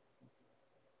Hulu.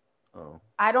 Oh,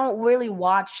 I don't really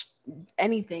watch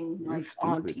anything like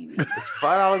on stupid. TV. it's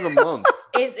 $5 a month.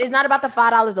 It's not about the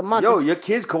 $5 a month. Yo, It's- your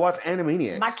kids can watch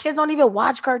Animaniacs. my kids don't even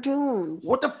watch cartoons.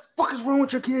 What the fuck is wrong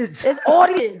with your kids? It's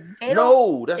audience. They don't.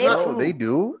 No, that's they not don't- true. No, they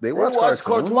do. They watch watch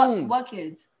cartoons. cartoons. What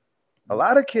kids? A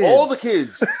lot of kids. All the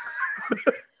kids.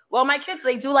 Well, my kids,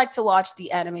 they do like to watch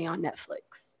the anime on Netflix,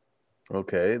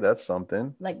 Okay, that's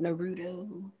something. like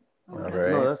Naruto. All Okay.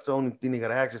 right. No, that's the only thing they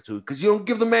got access to because you don't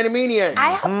give them Animaniacs.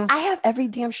 I have every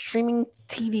damn streaming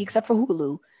TV except for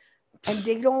Hulu, and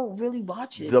they don't really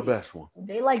watch it. The best one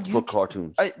They like for YouTube.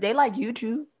 cartoons. They like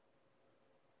YouTube.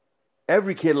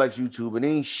 Every kid likes YouTube, and they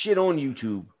ain't shit on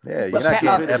YouTube. Yeah, you're But not getting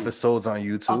apparently- episodes on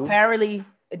YouTube. Apparently,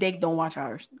 they don't watch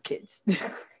our kids.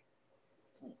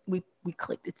 we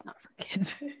clicked. It's not for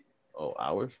kids. Oh,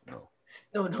 ours? No.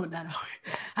 No, not ours.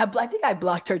 I think I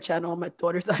blocked her channel on my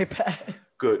daughter's iPad.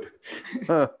 Good.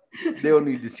 Huh. They don't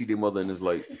need to see their mother in this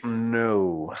light.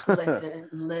 No.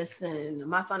 Listen.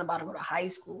 My son about to go to high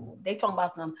school. They talking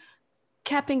about some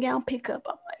cap and gown pickup.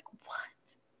 I'm like,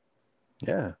 what?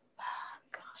 Yeah,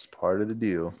 it's part of the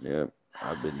deal. Yeah,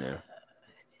 I've been there.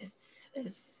 It's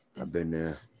I've been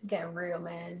there. getting real,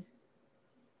 man.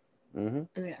 Mm-hmm.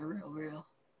 It's getting real.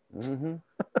 Mm-hmm.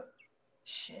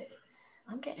 Shit.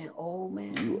 I'm getting old,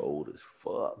 man. You old as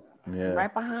fuck. Yeah.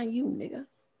 Right behind you, nigga.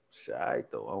 Shy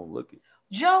though. I don't look it.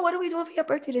 Joe, what are we doing for your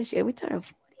birthday this year? We turning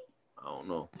 40. I don't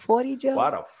know. 40, Joe? Why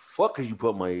the fuck could you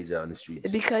put my age out in the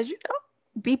streets? Because you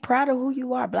know, be proud of who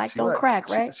you are. Black She don't like- crack,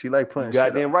 right? She like You putting shit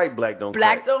goddamn right, black don't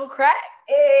Black crack. don't crack.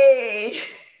 Hey.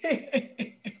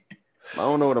 I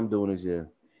don't know what I'm doing this year.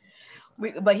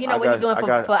 But you know what he's doing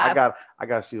for I got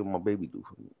to see what my baby do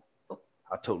for me.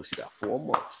 I told her she got 4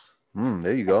 months.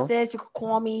 there you go. Says you can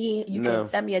call me, you No. can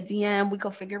send me a DM, we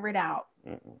can figure it out.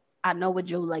 Mm-mm. I know what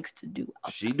Joe likes to do.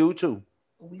 She do too.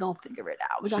 We gonna figure it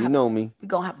out. She know me. We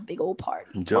gonna have a big old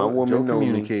party. Joe, woman Joe know me.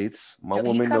 communicates. My He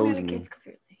woman knows me. communicates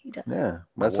clearly. He does. Yeah,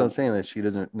 that's what I'm saying. That she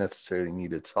doesn't necessarily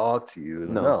need to talk to you.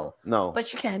 No.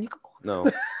 But you can. You can call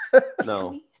No.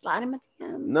 no. Slide in my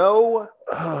DM. No.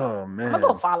 Oh man. I'm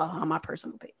gonna go follow her on my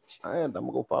personal page. I'm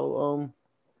gonna go follow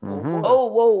Mhm. Oh,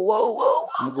 whoa.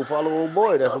 I'm gonna go follow old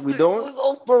boy. That's what we doing. We're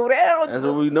gonna slow down. That's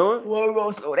what we doing. We're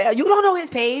gonna slow down. You don't know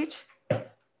his page.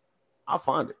 I'll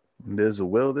find it. There's a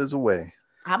will, there's a way.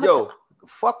 Yo,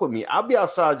 fuck with me. I'll be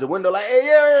outside your window like, hey,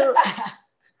 yeah.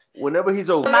 Whenever he's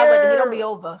over. My wedding, he don't be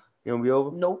over. He don't be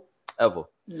over? Nope. Ever.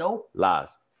 Nope. Lies.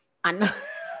 I know.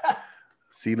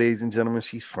 See, ladies and gentlemen,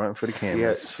 she's front for the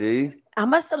cameras. See?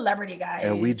 I'm a celebrity, guys.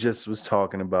 And we just was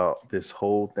talking about this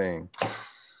whole thing.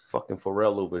 Fucking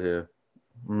Pharrell over here.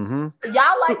 Mm-hmm.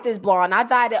 Y'all like this blonde. I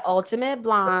dyed it Ultimate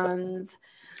Blondes.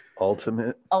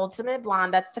 Ultimate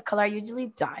Blonde. That's the color I usually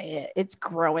dye it. It's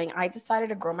growing. I decided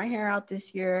to grow my hair out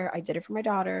this year. I did it for my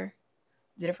daughter.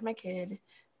 Did it for my kid.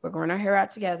 We're growing our hair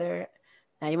out together.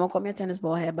 Now you won't call me a tennis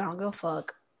ball head, but I don't give a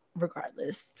fuck.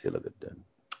 Regardless. She look good then.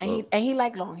 And he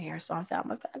like long hair, so I said I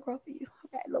must gotta grow for you.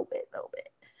 Okay, a little bit.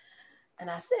 And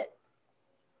that's it.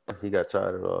 He got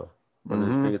tired of running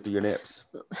his finger through your naps.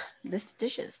 This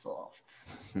dish is soft.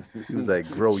 He was like,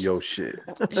 grow your shit.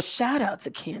 Shout out to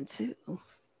Cantu.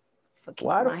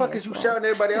 Why the fuck is you shouting at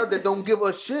everybody else that don't give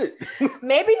a shit?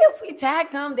 Maybe if we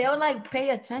tag them, they'll like pay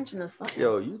attention or something.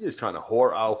 Yo, you just trying to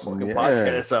whore our fucking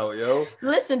podcast out, yo.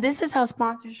 Listen, this is how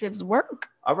sponsorships work.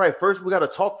 All right, first we got to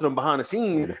talk to them behind the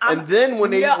scenes, and then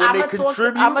when they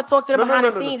contribute, I'm gonna talk to them behind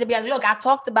the scenes and be like, "Look, I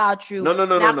talked about you. No.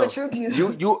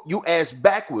 Contribute." You ask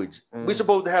backwards. We're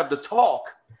supposed to have the talk,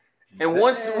 and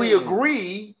once we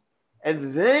agree,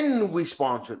 and then we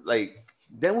sponsor. Like,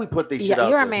 then we put these shit out.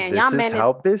 You're there. a man. This is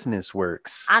how business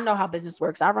works. I know how business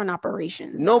works. I run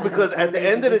operations. No, because at the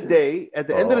end of the day, you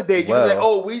be like,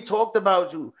 "Oh, we talked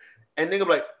about you," and they're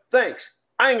like, "Thanks.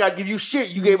 I ain't gotta give you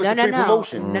shit. You gave us the free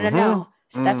promotion." No.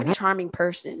 Stephanie, charming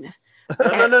person.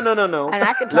 No. And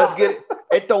I can talk. Let's get it.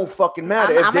 It don't fucking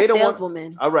matter. I'm a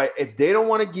saleswoman. All right. If they don't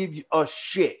want to give you a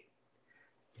shit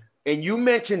and you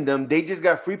mentioned them, they just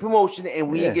got free promotion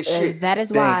and we didn't get shit. That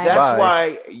is why. That's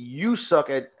why you suck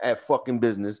at fucking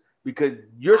business, because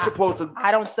you're supposed to.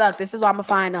 I don't suck. This is why I'm going to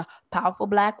find a powerful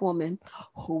black woman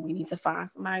who we need to find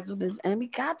somebody to do business. And we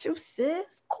got you,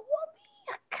 sis. Call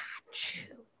me. I got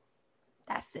you.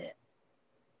 That's it.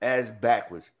 Ass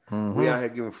backwards. We out here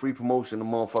giving free promotion to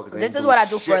motherfuckers. This is what I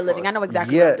do for a living. I know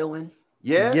exactly what I'm doing.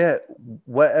 Yeah.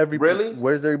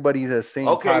 Where's everybody that's saying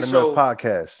Pot and Us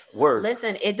podcast? Word.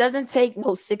 Listen, it doesn't take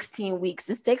 16 weeks.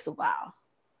 This takes a while.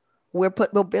 We're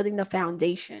building the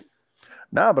foundation.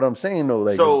 Nah, but I'm saying though,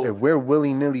 like if we're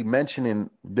willy-nilly mentioning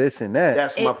this and that,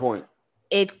 that's my point.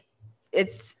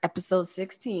 It's episode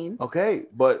 16. Okay,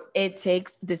 but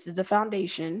this is the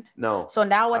foundation. No. So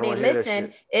now when they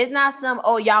listen, it's not some,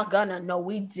 y'all gonna. No,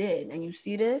 we did. And you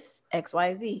see this?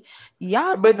 XYZ.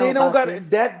 Y'all but they don't got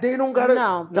that. They don't got it.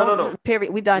 No.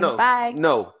 Period. We done. No, bye.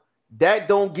 No. That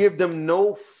don't give them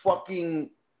no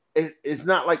fucking. It's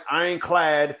not like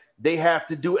ironclad. They have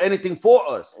to do anything for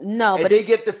us. No, but they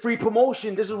get the free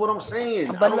promotion. This is what I'm saying.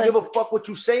 But I don't give a fuck what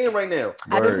you're saying right now.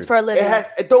 I do this for a living.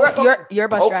 You're a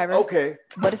bus driver. Okay.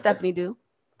 What does Stephanie do?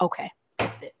 Okay.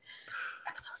 That's it.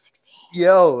 Episode 16.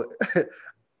 Yo,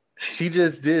 she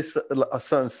just did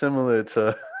something similar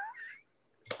to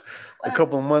a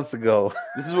couple of months ago.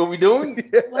 This is what we doing?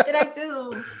 What did I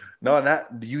do? No,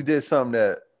 you did something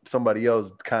that somebody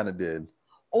else kind of did.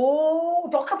 Oh,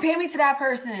 don't compare me to that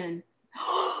person.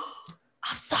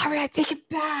 I'm sorry, I take it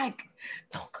back.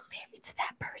 Don't compare me to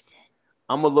that person.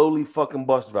 I'm a lowly fucking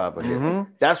bus driver here.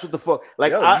 Mm-hmm. That's what the fuck.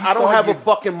 Like, I don't have a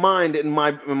fucking mind in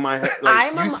my head.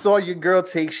 Like, you saw your girl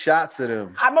take shots at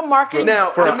him. I'm a marketing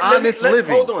now for honest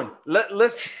living. Hold on.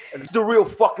 Let's the real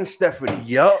fucking Stephanie.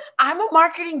 Yup. I'm a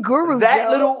marketing guru.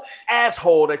 That little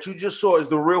asshole that you just saw is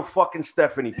the real fucking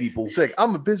Stephanie, people. It's like,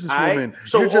 I'm a businesswoman.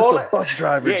 So you're just a bus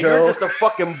driver, yeah, Joe. You're just a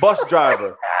fucking bus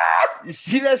driver. You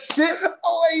see that shit?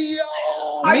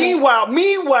 Oh, yo.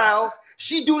 Meanwhile,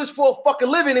 she do this for a fucking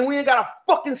living, and we ain't got a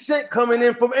fucking cent coming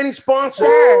in from any sponsor.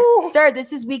 Sir,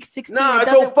 this is week 16. Nah, it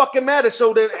don't fucking matter.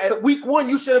 So then at week 1,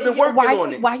 you should have been working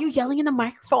on it. Why are you yelling in the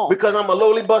microphone? Because I'm a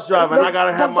lowly bus driver, and I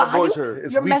gotta have my voice heard.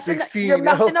 It's week 16. You're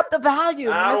messing up the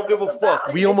volume. I don't give a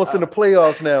fuck. We almost in the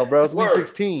playoffs now, bro. It's week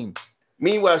 16.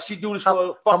 Meanwhile, she do this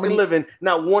for a fucking living.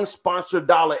 Not one sponsored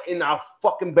dollar in our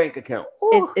fucking bank account.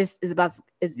 It's about to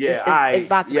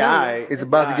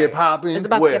get popping. It's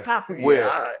about to get popping. Where?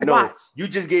 No, you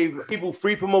just gave people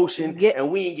free promotion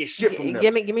and we ain't get shit from them.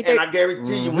 Give me 30. And I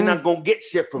guarantee you, we're not gonna get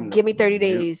shit from them. Give me 30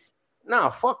 days. Nah,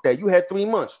 fuck that. You had 3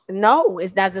 months. No,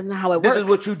 that's not how it works. This is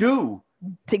what you do.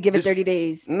 to give it 30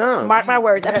 days. No. Mark my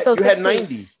words. Episode 16. You had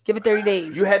 90. Give it 30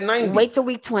 days. You had 90. Wait till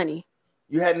week 20.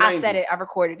 You had 90. I said it. I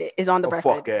recorded it. It's on the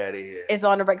record. Fuck out of here. It's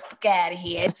on the record. Fuck out of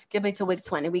here. Give me till week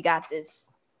 20. We got this.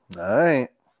 All right.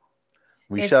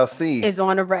 We shall see. It's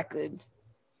on the record.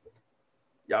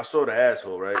 Y'all saw the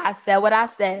asshole, right? I said what I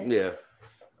said. Yeah.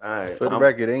 All right. For the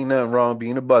record, ain't nothing wrong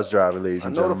being a bus driver, ladies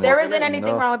and gentlemen. There isn't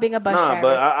anything wrong with being a bus driver.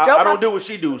 But I don't do what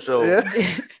she do, so. Yeah.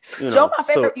 Joe, my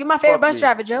favorite. You my favorite bus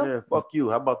driver, Joe. Yeah, fuck you.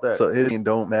 How about that? So it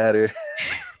don't matter.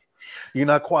 You're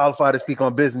not qualified to speak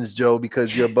on business, Joe,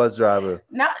 because you're a bus driver.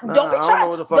 Don't be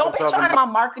trying my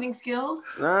marketing skills.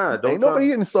 Don't. Ain't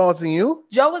nobody insulting you.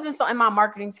 Joe was insulting my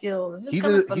marketing skills. He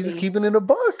just keeping it a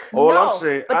buck. All I'm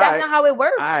saying, but that's not how it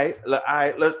works. All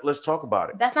right, let's talk about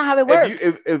it. That's not how it works.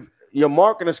 If your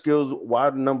marketing skills, why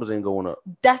the numbers ain't going up?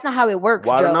 That's not how it works.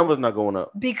 Why Joe. the numbers not going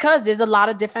up? Because there's a lot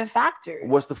of different factors.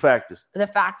 What's the factors? The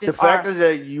factors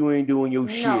that you ain't doing your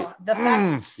shit. The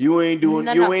fact you ain't doing.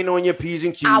 You ain't on your P's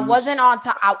and Q's. I wasn't on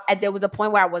top. There was a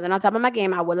point where I wasn't on top of my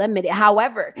game. I will admit it.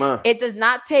 However, it does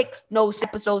not take no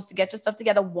episodes to get your stuff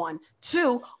together. 1,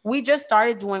 2. We just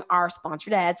started doing our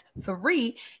sponsored ads.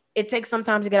 3. It takes some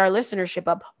time to get our listenership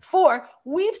up. 4.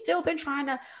 We've still been trying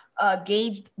to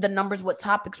gauge the numbers, what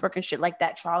topics work and shit like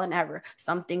that, trial and error.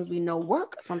 Some things we know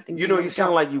work, some things you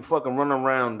sound like you fucking running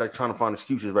around like trying to find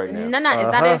excuses right now. No, it's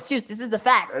not an excuse. This is the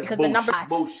fact. Because the number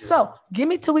bullshit. So give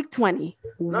me to week 20.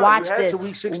 Watch this. To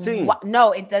week 16.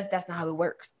 No, it does. That's not how it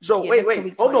works. So wait.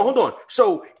 Hold on.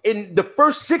 So in the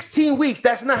first 16 weeks,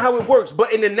 that's not how it works.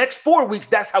 But in the next 4 weeks,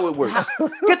 that's how it works.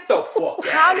 Get the fuck out.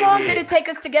 How long did it take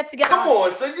us to get together? Come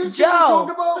on, so you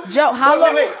talking about? Joe, how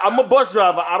long? Wait. I'm a bus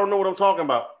driver. I don't know what I'm talking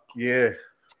about. Yeah.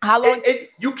 How long?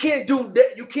 You can't do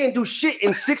that. You can't do shit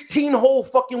in 16 whole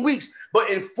fucking weeks. But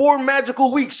in 4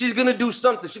 magical weeks, she's gonna do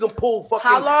something. She's gonna pull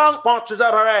fucking sponsors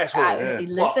out her asshole.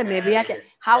 Listen, maybe I can.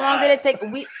 How long did it take?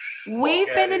 We've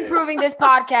been improving this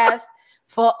podcast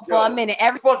for a minute.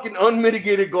 Every fucking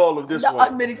unmitigated goal of this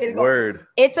one. Unmitigated goal. Word.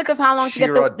 It took us how long to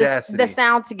get the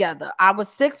sound together? I was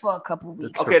sick for a couple of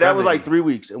weeks. Okay, that was like 3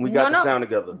 weeks, and we got the sound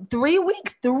together. 3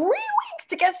 weeks. 3 weeks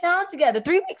to get sound together.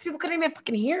 3 weeks, people couldn't even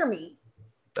fucking hear me.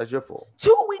 That's your fault.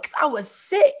 2 weeks, I was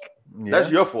sick. Yeah.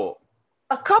 That's your fault.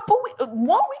 A couple weeks, 1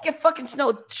 week it fucking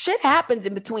snowed. Shit happens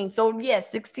in between. So yeah,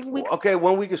 16 weeks. Okay,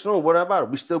 1 week of snow. What about it?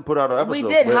 We still put out an episode. We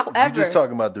did. However, you're just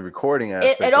talking about the recording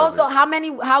aspect. It also,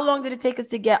 how long did it take us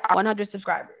to get 100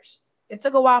 subscribers? It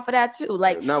took a while for that too.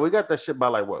 Like, no, we got that shit by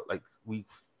like week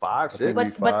 5,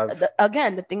 6. But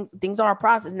again, the things are a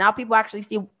process. Now people actually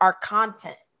see our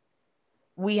content.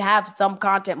 We have some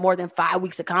content, more than 5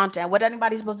 weeks of content. What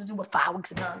anybody supposed to do with 5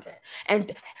 weeks of content?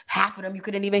 And half of them you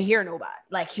couldn't even hear nobody.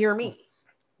 Like, hear me.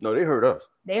 No, they heard us.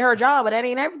 They heard y'all, but that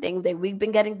ain't everything. We've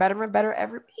been getting better and better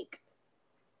every week.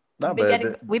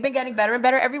 We've been getting better and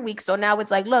better every week. So now it's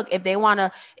like, look,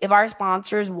 if our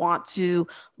sponsors want to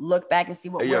look back and see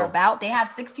what we're about, they have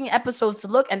 16 episodes to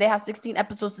look, and they have 16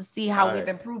 episodes to see how we've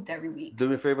improved every week. Do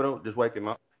me a favor though, just wipe your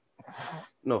mouth.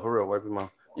 No, for real, wipe your mouth.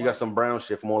 You got some brown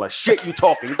shit from all that shit you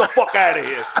talking. Get the fuck out of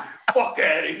here. Fuck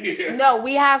out of here. No,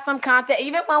 we have some content.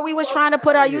 Even when we was trying to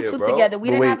put our YouTube together, we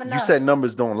didn't have enough. You said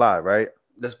numbers don't lie, right?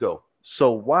 Let's go.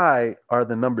 So why are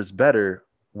the numbers better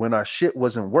when our shit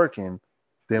wasn't working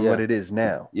than what it is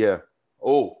now? Yeah.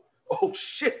 Oh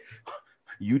shit.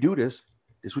 You do this.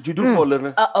 This is what you do for a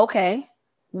living. Okay.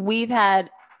 We've had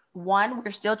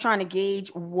we're still trying to gauge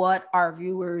what our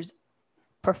viewers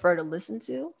prefer to listen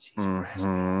to.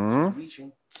 Mm-hmm.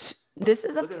 This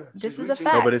is a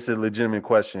fact. No, but it's a legitimate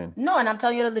question. No, and I'm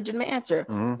telling you the legitimate answer.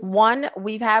 Mm-hmm. 1,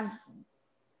 we've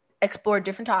explored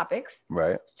different topics,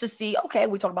 right? To see, okay,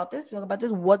 we talk about this.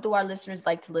 What do our listeners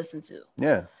like to listen to?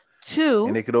 Yeah. 2,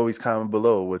 and they could always comment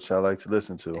below, which I like to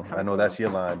listen to. I know that's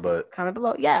your line, but comment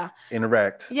below. Yeah.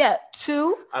 Interact. Yeah.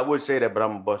 2. I would say that, but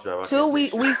I'm a bus driver. 2,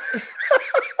 we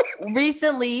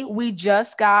recently we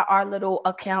just got our little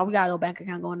account. We got a little bank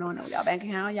account going on. We got a bank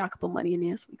account. Y'all can put money in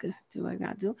there so we could do what we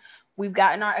gotta do. We've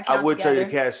gotten our account. I would together. tell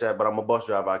you Cash App, but I'm a bus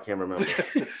driver. I can't remember.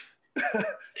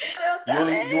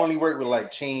 You only work with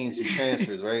like chains and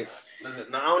transfers, right?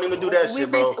 Listen, no, I don't even do that shit,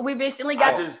 bro. We recently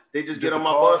got. They just get on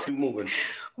my bus and moving.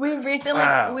 We recently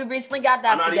got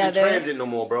that I'm not together. even transit no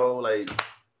more, bro. Like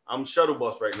I'm shuttle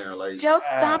bus right now. Like Joe,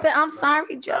 stop it. I'm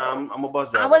sorry, Joe. I'm a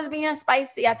bus driver. I was being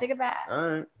spicy. I take it back. All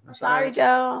right. I'm sorry,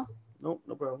 Joe. Nope,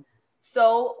 no problem.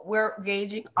 So we're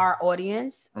gauging our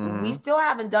audience. Mm-hmm. We still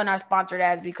haven't done our sponsored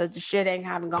ads because the shit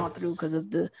haven't gone through because of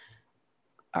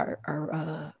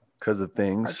because of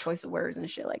things, our choice of words and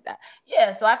shit like that.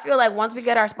 Yeah, so I feel like once we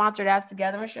get our sponsored ads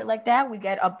together and shit like that, we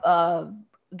get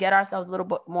ourselves a little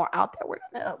bit more out there.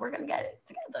 We're gonna get it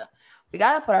together. We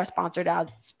gotta put our sponsored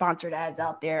ads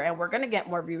out there, and we're gonna get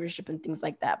more viewership and things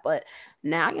like that. But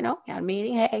now, you know, we had a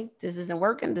meeting. Hey, this isn't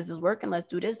working. This is working. Let's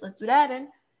do this. Let's do that. And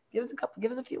give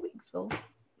us a few weeks. We'll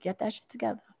get that shit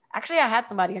together. Actually, I had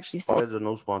somebody actually say There's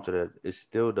no sponsor that it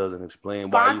still doesn't explain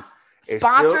why you.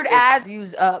 Sponsored ads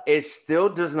views up. It still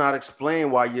does not explain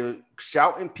why you're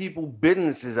shouting people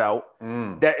businesses out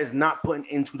that is not putting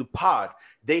into the pod.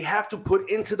 They have to put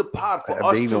into the pod for Have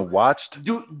us they even watched?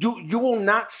 You will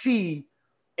not see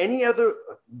any other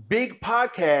big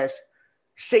podcast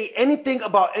say anything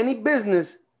about any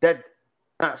business that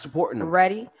not supporting them.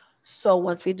 Ready? So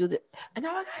once we do the, and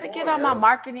now I gotta give out my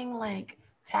marketing like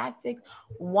tactics.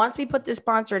 Once we put this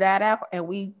sponsored ad out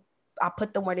and I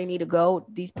put them where they need to go,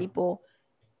 these people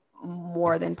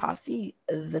more than see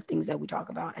the things that we talk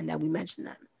about and that we mention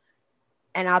them.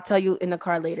 And I'll tell you in the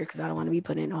car later because I don't want to be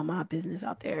putting all my business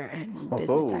out there and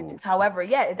business tactics. However,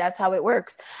 yeah, that's how it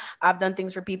works. I've done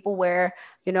things for people where,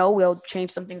 you know, we'll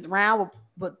change some things around,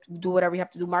 we'll do whatever we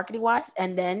have to do marketing wise.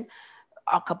 And then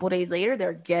a couple of days later,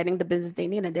 they're getting the business they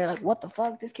need. And they're like, what the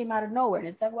fuck? This came out of nowhere. And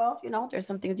it's like, well, you know, there's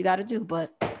some things you got to do,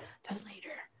 but that's later.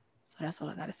 So that's all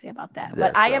I got to say about that.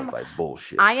 But I am like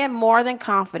bullshit. I am more than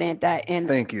confident that in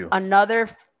another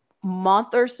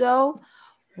month or so,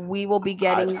 we will be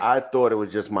getting. I thought it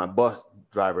was just my bus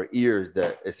driver ears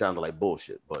that it sounded like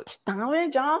bullshit, but stop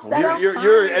it, John.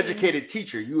 You're an educated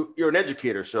teacher. You're an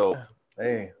educator. So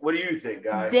hey, what do you think,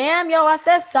 guys? Damn, yo, I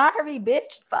said sorry,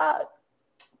 bitch. Fuck.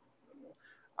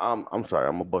 I'm sorry.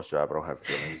 I'm a bus driver. I don't have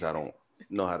feelings. I don't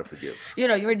know how to forgive. You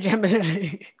know, you're a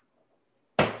Gemini.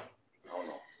 I don't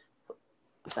know.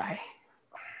 I'm sorry.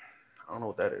 I don't know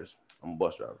what that is. I'm a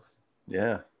bus driver.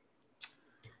 Yeah.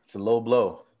 It's a low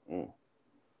blow.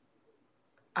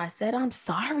 I said I'm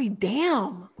sorry.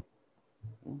 Damn.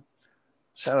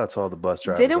 Shout out to all the bus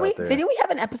drivers. Didn't we have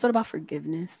an episode about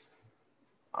forgiveness?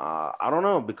 I don't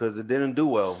know because it didn't do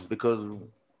well because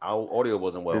our audio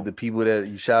wasn't well. Did the people that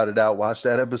you shouted out watch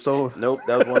that episode? Nope,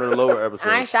 that was one of the lower episodes.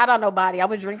 I ain't shout out nobody. I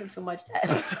was drinking too much that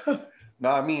episode. No,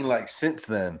 I mean like since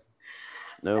then.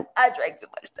 Nope. I drank too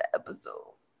much that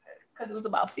episode because it was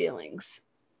about feelings.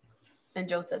 And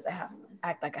Joe says I have none.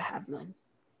 Act like I have none.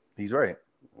 He's right.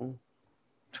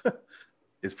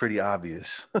 It's pretty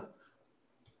obvious.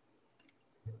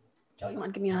 Joe, you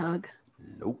want to give me a hug?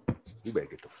 Nope. You better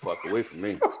get the fuck away from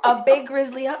me. A big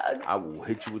grizzly hug. I will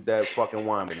hit you with that fucking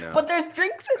wine now. But there's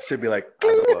drinks in it. Should be like,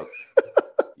 fuck.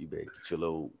 You better get your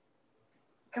little.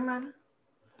 Come on.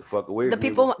 The fuck away the from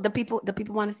people, me. The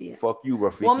people want to see it. Fuck you,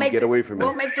 Rafiki. Get away from me.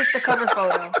 We'll make this the cover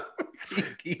photo.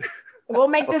 We'll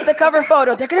make this the cover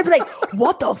photo. They're gonna be like,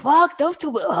 "What the fuck? Those two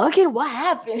were hugging. What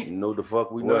happened?" You know the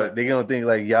fuck we what? know. They gonna think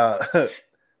like y'all.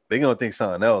 They gonna think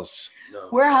something else. No.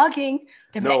 We're hugging.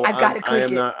 No, like, I gotta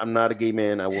click it. I'm not a gay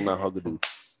man. I will not hug a dude.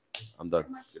 I'm done.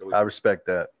 Get away I respect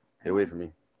that. Get away from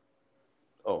me.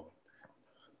 Oh,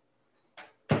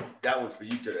 that one's for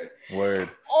you today. Word.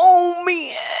 Oh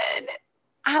man,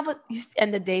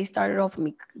 and the day started off with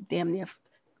me damn near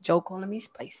Joe calling me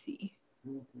spicy.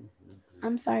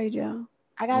 I'm sorry, Joe.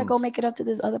 I gotta go make it up to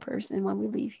this other person when we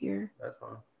leave here. That's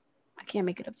fine. I can't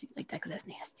make it up to you like that because that's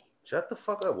nasty. Shut the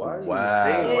fuck up. Why are you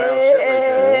saying wild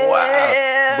shit like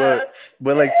that? Wow.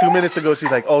 But like 2 minutes ago,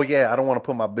 she's like, "Oh yeah, I don't want to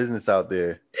put my business out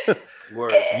there."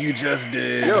 Word. You just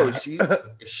did. Yo,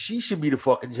 she should be the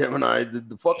fucking Gemini.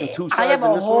 The fucking two sides. I have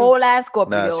a whole ass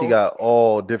Scorpio. Nah, she got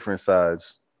all different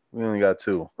sides. We only got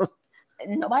two.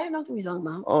 Nobody knows what he's talking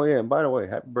about. Oh yeah, and by the way,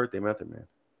 happy birthday, Method Man.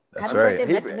 That's happy right.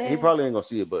 Birthday, Method Man. He probably ain't gonna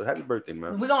see it, but happy birthday,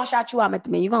 man. We're gonna shout you out,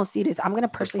 Method Man. You're gonna see this. I'm gonna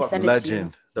personally send it to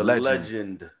you. The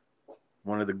legend.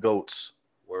 One of the goats.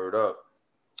 Word up.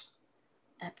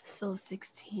 Episode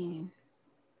 16.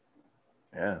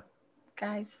 Yeah.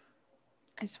 Guys,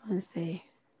 I just want to say,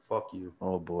 fuck you.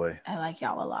 Oh boy. I like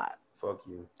y'all a lot. Fuck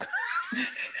you.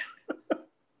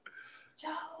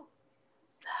 Joe.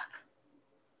 Look.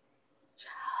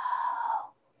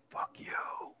 Joe. Fuck you.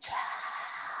 Joe.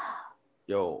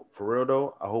 Yo, for real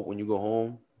though, I hope when you go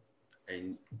home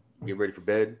and get ready for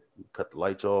bed, you cut the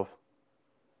lights off.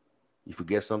 You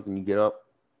forget something, you get up,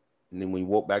 and then when you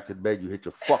walk back to the bed, you hit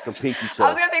your fucking pinky toe.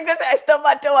 I was gonna think that's I stubbed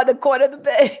my toe on the corner of the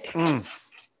bed.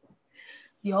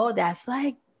 Yo, that's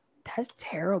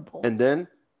terrible. And then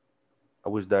I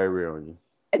wish diarrhea on you.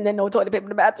 And then no toilet paper in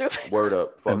the bathroom. Word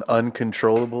up. Fuck An you.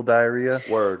 uncontrollable diarrhea.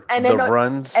 Word. And then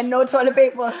runs. And no toilet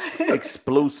paper.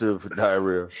 Explosive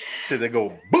diarrhea. So they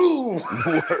go boom.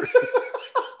 Word.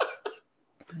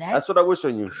 That's what I wish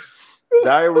on you.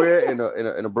 Diarrhea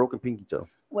and a broken pinky toe.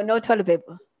 With no toilet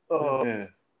paper. Oh, yeah.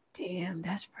 Damn,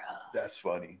 that's rough. That's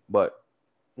funny. But,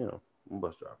 you know, I'm a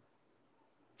bus driver.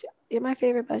 You're my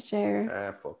favorite bus driver.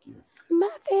 Ah, fuck you. My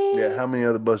babe. Yeah, how many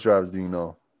other bus drivers do you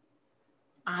know?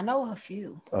 I know a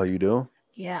few. Oh, you do?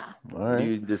 Yeah. All right.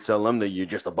 You just tell them that you're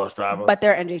just a bus driver. But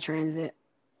they're NJ Transit.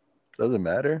 Doesn't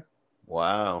matter.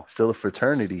 Wow. Still a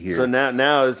fraternity here. So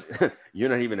now it's you're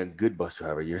not even a good bus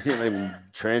driver. You're not even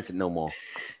transit no more.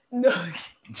 No.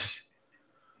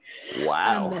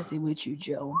 Wow. I'm messing with you,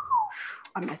 Joe.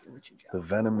 I'm messing with you, Joe. The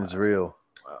venom is real.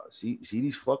 Wow. See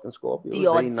these fucking Scorpios. The They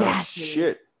not audacity.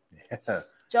 shit. Yeah.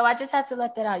 Joe, I just had to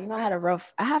let that out. You know, I've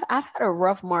had a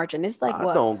rough March, and it's like I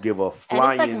what? don't give a And it's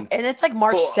flying. like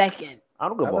March fuck. 2nd. I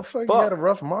don't give How a the fuck fuck. you had a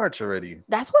rough March already?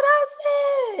 That's what I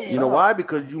said. You know why?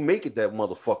 Because you make it that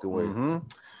motherfucking way. Mm-hmm.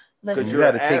 Listen, You you're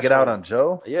got to an take it out asshole. on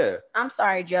Joe. Yeah. I'm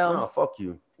sorry, Joe. No, fuck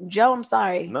you. Joe, I'm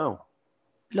sorry. No.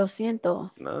 Lo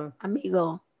siento, No.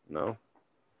 amigo. No.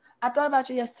 I thought about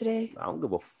you yesterday. I don't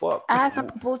give a fuck. I had some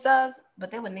pupusas,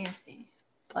 but they were nasty.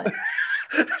 But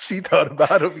She thought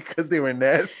about it because they were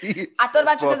nasty. I thought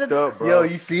about you because Fucked up, bro. Yo,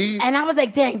 you see? and I was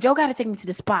like, dang, Joe got to take me to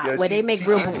the spot Yo, where she- they make she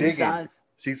real keep digging. pupusas.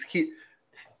 She's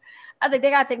I was like,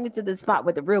 they got to take me to the spot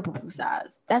with the real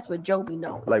pupusas. That's what Joe be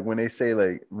knowing. like when they say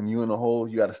like when you in a hole,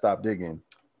 you got to stop digging.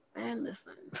 Man,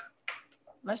 listen.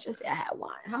 Let's just say I had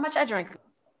wine. How much I drank?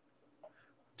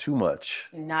 Too much.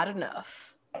 Not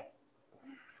enough.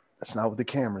 That's not what the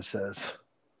camera says.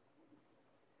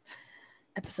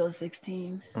 Episode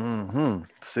 16. Mm-hmm.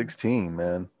 16,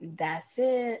 man. That's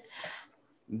it.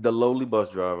 The lowly bus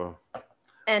driver.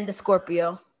 And the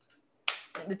Scorpio.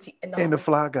 And And the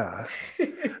fly guy.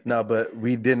 No, but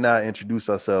we did not introduce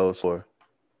ourselves, or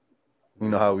you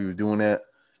know how we were doing that.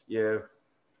 Yeah.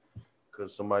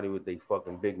 Because somebody with their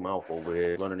fucking big mouth over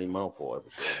here running their mouth all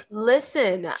episode.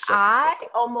 Listen, I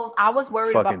was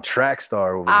worried Fucking about track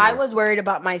star over I here. was worried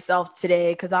about myself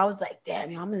today because I was like, damn,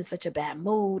 yo, I'm in such a bad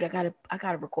mood. I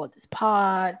gotta record this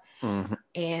pod. Mhm.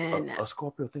 And A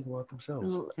Scorpio think about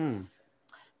themselves.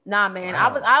 nah, man,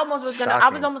 Wow. I almost was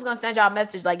Shocking. almost gonna send y'all a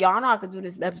message like, yo, I don't know how I could do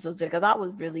this episode today because I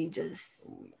was really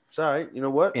just It's all right. You know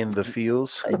what? In the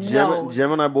fields. no.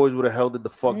 Gemini boys would have held it the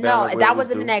fuck down. No, like that what we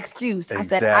wasn't do. an excuse. I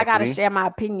said I gotta Exactly. share my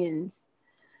opinions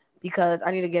because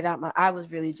I need to get out my. I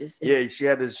was really just Yeah, she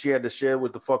had to share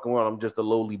with the fucking world. I'm just a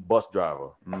lowly bus driver.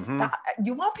 Mhm. Stop.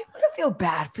 You want people to feel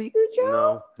bad for you, Joe?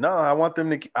 No. No, I want them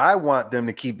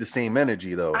to keep the same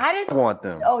energy though. I didn't want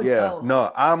them. Oh Yeah. no.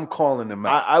 No, I'm calling them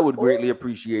out. I would greatly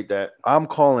appreciate that. I'm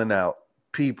calling out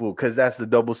people because that's the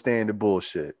double standard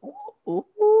bullshit. Ooh.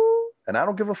 And I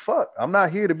don't give a fuck. I'm not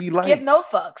here to be liked. Give no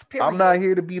fucks. Period. I'm not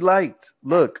here to be liked.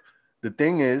 Look, the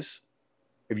thing is,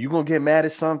 if you're gonna get mad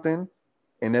at something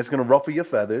and that's gonna ruffle your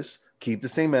feathers, keep the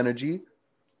same energy.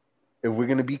 If we're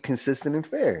gonna be consistent and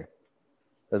fair,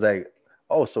 it's like,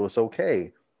 oh, so it's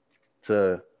okay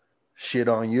to shit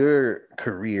on your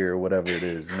career or whatever it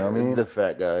is. You know what I mean? The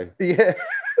fat guy. Yeah.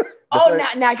 Oh,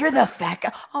 That's now you're the fat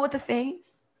guy. Oh, with the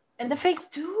face and the face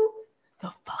too. The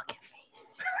fucking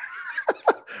face.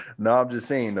 No, I'm just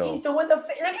saying though. He's the one. The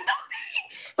face. Look at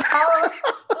the face. Oh,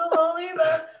 the lonely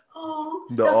bus. Oh,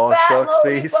 The all fat shucks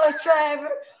lonely face. bus driver.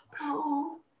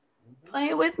 Oh,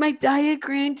 playing with my diet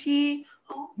green tea.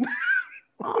 Oh,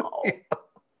 oh.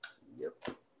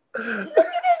 Look at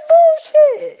this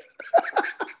bullshit. Look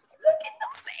at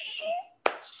the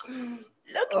face.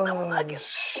 Look at the Oh fucking face.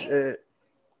 shit.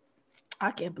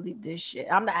 I can't believe this shit.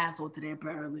 I'm the asshole today,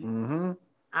 apparently. Mm-hmm.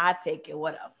 I take it,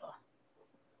 whatever.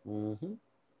 Mm-hmm.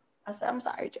 I said, I'm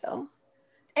sorry, Joe.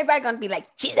 Everybody gonna be like,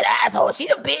 she's an asshole. She's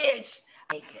a bitch.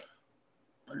 I take it.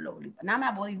 Lowly. But now I'm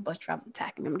gonna have all these bus drivers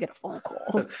attacking me. I'm gonna get a phone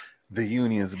call. The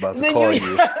union's about to The call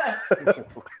union- you.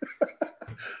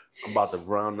 I'm about to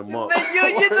round them up. The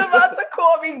union's about to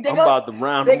call me. I'm about to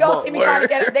round They them gonna up. see me trying to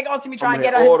get. They gonna see me trying to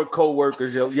get all on. the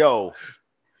co-workers, yo,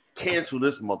 cancel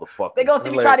this motherfucker. They gonna see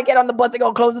me Like- trying to get on the bus. They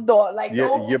gonna close the door. Like,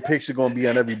 no. Your picture gonna be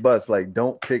on every bus. Like,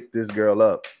 don't pick this girl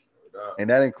up. And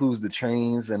that includes the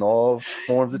trains and all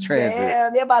forms of transit.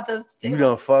 Damn, they're about to. You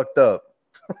done fucked up.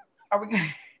 Are we?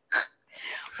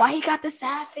 Why he got the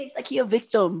sad face like he a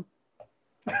victim?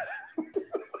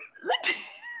 Look.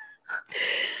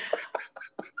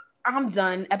 I'm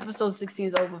done. Episode 16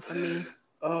 is over for me.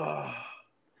 Oh.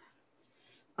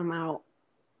 I'm out.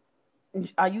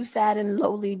 Are you sad and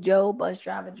lowly, Joe, bus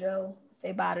driver Joe?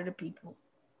 Say bye to the people.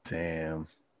 Damn.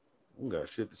 I got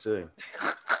shit to say.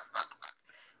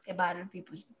 Say bye to the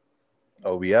people.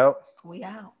 Oh, we out? We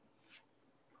out.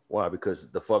 Why? Because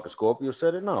the fucking Scorpio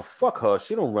said it? No, fuck her.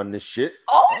 She don't run this shit.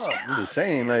 Oh, Oh, I'm just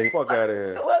saying, like, Fuck out of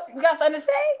here. what? You got something to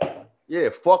say? Yeah,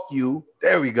 fuck you.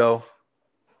 there we go.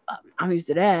 I'm used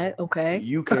to that. Okay.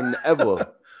 You can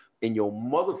never in your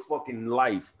motherfucking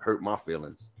life hurt my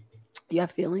feelings. You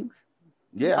have feelings?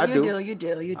 Yeah, Oh, I you do. You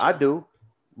do. I do.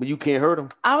 But you can't hurt them.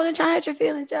 I wasn't trying to hurt your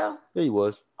feelings, Joe. Yeah, you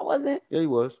was. I wasn't. Yeah, you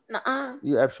was. Nuh-uh.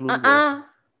 You absolutely was.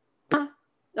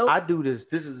 Nope. I do this.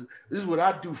 This is what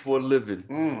I do for a living.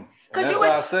 Because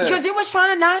you was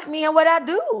trying to knock me on what I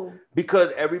do.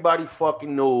 Because everybody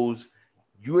fucking knows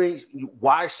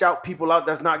why shout people out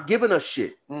that's not giving us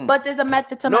shit. But there's a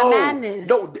method to my madness.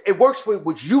 No, it works for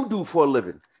what you do for a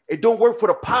living. It don't work for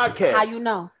the podcast. How you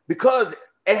know? Because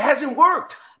it hasn't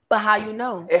worked. But how you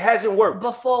know? It hasn't worked.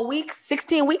 But 4 weeks,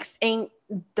 16 weeks ain't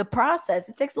the process.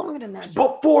 It takes longer than that.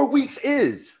 But 4 weeks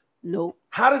is. Nope.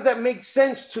 How does that make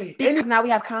sense to you? Because now we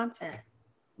have content.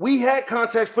 We had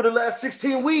context for the last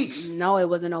 16 weeks. No, it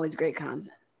wasn't always great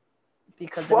content.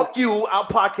 Because fuck you, our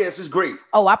podcast is great.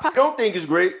 Oh, our podcast don't think it's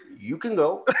great. You can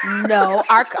go. No,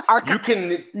 our you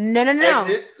can no.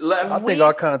 Exit left. I think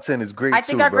our content is great. I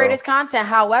think our greatest content.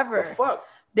 However, fuck.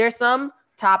 There's some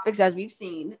topics, as we've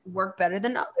seen, work better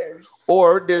than others.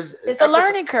 Or it's a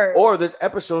learning curve. Or there's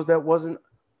episodes that wasn't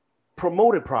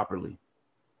promoted properly.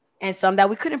 And some that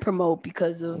we couldn't promote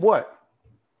because of what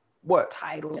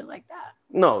title and like that.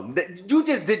 No, you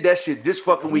just did that shit this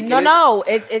fucking weekend. No,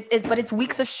 but it's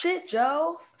weeks of shit,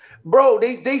 Joe. Bro,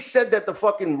 they said that the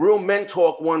fucking Real Men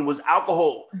Talk one was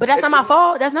alcohol. But that's not my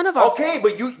fault. That's none of our fault. Okay,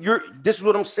 but you're this is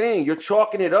what I'm saying. You're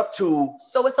chalking it up to.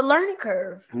 So it's a learning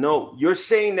curve. No, you're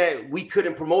saying that we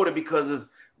couldn't promote it because of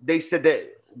they said that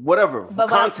whatever. But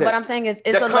content. what I'm saying is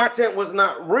the content was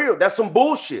not real. That's some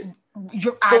bullshit.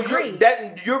 I agree.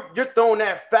 You're throwing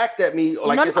that fact at me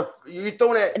like you're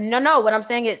throwing that. No. What I'm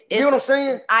saying is, you know what I'm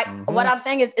saying? What I'm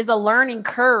saying is a learning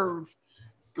curve.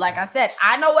 Like I said,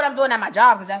 I know what I'm doing at my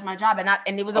job because that's my job,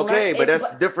 and it was okay, but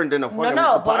that's different than a fucking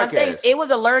But what I'm saying, it was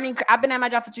a learning. I've been at my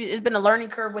job for 2 years. It's been a learning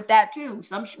curve with that too.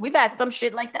 We've had some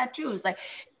shit like that too. It's like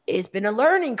it's been a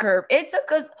learning curve. It's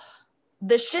because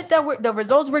the shit that the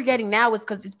results we're getting now is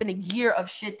because it's been a year of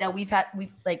shit that we've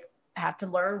have to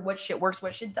learn what shit works,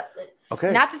 what shit doesn't.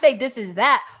 Okay. Not to say this is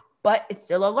that, but it's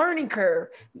still a learning curve.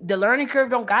 The learning curve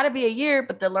don't gotta be a year,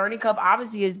 but the learning curve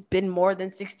obviously has been more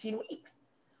than 16 weeks.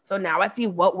 So now I see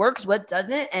what works, what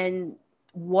doesn't, and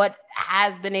what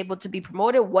has been able to be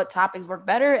promoted, what topics work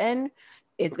better, and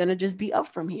it's gonna just be up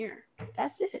from here.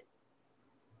 That's it.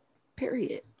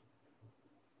 Period.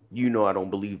 You know I don't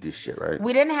believe this shit, right?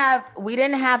 We didn't have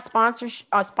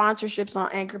sponsorships on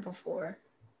Anchor before.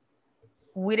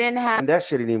 We didn't have, and that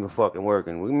shit ain't even fucking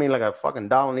working. We made like a fucking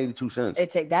 $1.82. It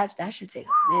take that should take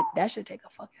a minute. That should take a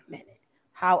fucking minute.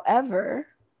 However,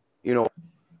 you know,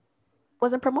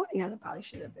 wasn't promoting as it probably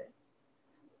should have been.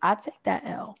 I take that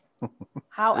L.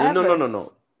 However,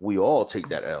 no. We all take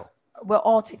that L. We'll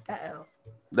all take that L.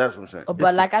 That's what I'm saying.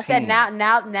 But like I said,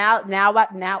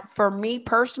 now, for me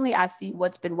personally, I see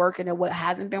what's been working and what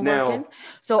hasn't been working.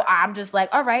 So I'm just like,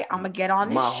 all right, I'm gonna get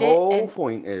on this shit. My whole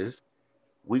point is,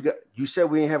 you said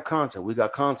we didn't have content. We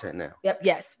got content now. Yep.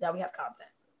 Yes. Now we have content.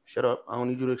 Shut up. I don't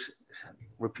need you to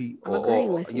repeat. I'm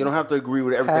agreeing with you. You don't have to agree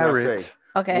with everything I say.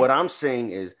 Okay. What I'm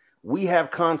saying is we have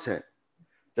content.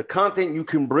 The content you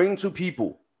can bring to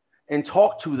people and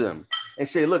talk to them and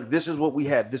say, look, this is what we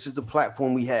have. This is the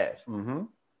platform we have. Mm-hmm.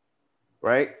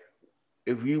 Right?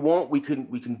 If you want, we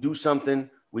can do something.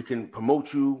 We can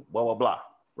promote you, blah, blah, blah.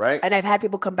 Right? And I've had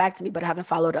people come back to me, but I haven't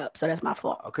followed up. So that's my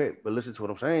fault. Okay. But listen to what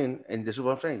I'm saying. And this is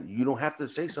what I'm saying. You don't have to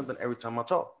say something every time I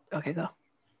talk. Okay, go.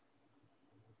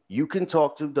 You can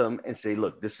talk to them and say,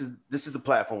 look, this is the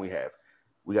platform we have.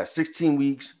 We got 16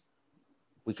 weeks.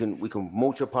 We can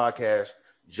promote your podcast.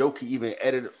 Joe can even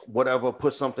edit whatever,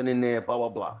 put something in there, blah, blah,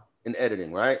 blah, in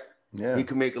editing, right? Yeah. He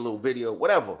can make a little video,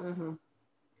 whatever. Mm-hmm.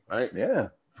 Right? Yeah.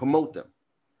 Promote them.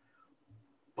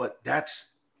 But that's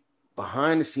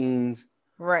behind the scenes.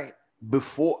 Right. But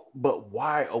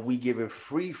why are we giving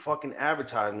free fucking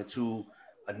advertisement to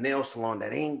a nail salon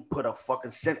that ain't put a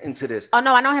fucking cent into this? Oh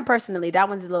no, I know him personally. That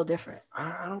one's a little different.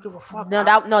 I don't give a fuck.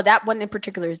 No, that one in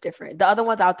particular is different. The other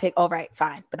ones I'll take. All right,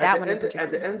 fine. But that one in particular.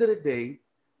 At the end of the day,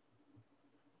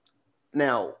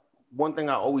 now, one thing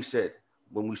I always said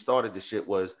when we started this shit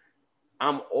was,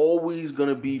 I'm always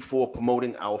gonna be for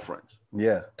promoting our friends.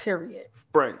 Yeah. Period.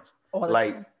 Friends. All the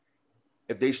like, time.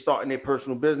 if they start in their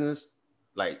personal business,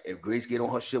 like if Grace get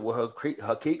on her shit with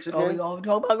her cakes again. Oh, we gonna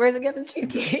talk about Grace again and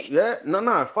cheesecake. Yeah,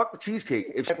 no, fuck the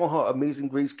cheesecake. If she's on her amazing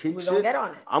Grace cake we shit, gonna get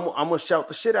on it. I'm gonna shout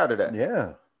the shit out of that.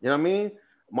 Yeah. You know what I mean?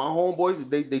 My homeboys,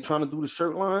 they trying to do the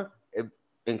shirt line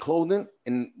and clothing,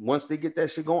 and once they get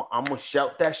that shit going, I'm gonna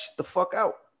shout that shit the fuck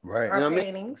out. Right. You know what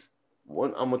I mean?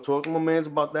 I'm gonna talk to my mans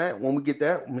about that. When we get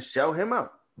that, I'm gonna shout him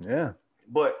out. Yeah.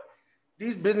 But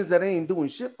these business that ain't doing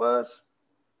shit for us,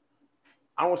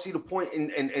 I don't see the point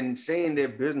in saying their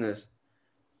business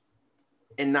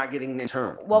and not getting in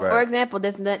turn. Well, for example,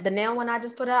 the nail one I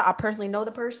just put out, I personally know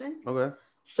the person. Okay.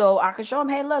 So I could show them,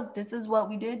 hey, look, this is what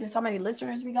we did. This is how many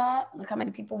listeners we got. Look how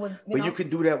many people was, But you could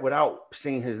do that without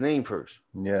saying his name first.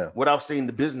 Yeah. Without saying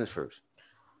the business first.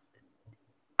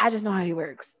 I just know how he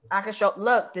works. I could show,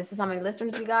 look, this is how many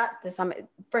listeners we got. This how many,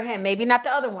 for him, maybe not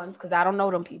the other ones, because I don't know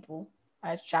them people.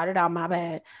 I shouted out, my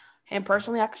bad. Him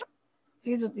personally, I could show,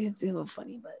 he's a little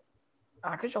funny, but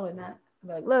I could show him that. Be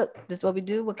like, look, this is what we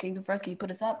do. What can you do first? Can you put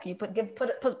us up? Can you put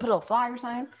a flyer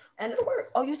sign? And it'll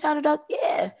work. Oh, you shouted us?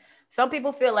 Yeah. Some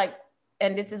people feel like,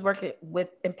 and this is working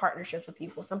in partnerships with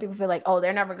people. Some people feel like, oh,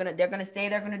 they're gonna say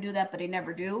they're gonna do that, but they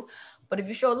never do. But if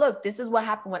you show, look, this is what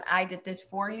happened when I did this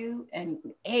for you, and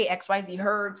hey, XYZ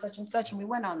heard such and such, and we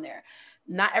went on there.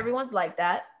 Not everyone's like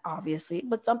that, obviously,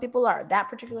 but some people are. That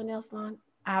particular nail salon,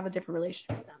 I have a different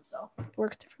relationship with them, so it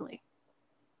works differently.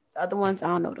 The other ones, I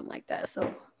don't know them like that,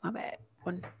 so my bad.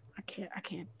 I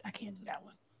can't do that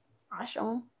one. I show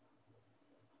them.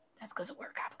 That's because of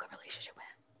work. I have a good relationship with him.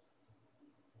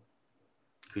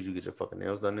 Because you get your fucking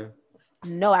nails done there?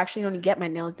 No, I actually only get my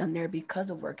nails done there because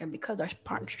of work and because our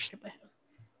partnership with him.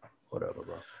 Whatever,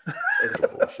 bro. It's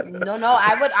bullshit. No,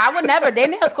 I would never. Their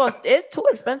nails cost, it's too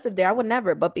expensive there. I would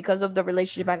never, but because of the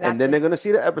relationship I got. And then they're gonna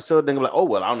see the episode, they're gonna be like, oh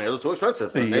well, our nails are too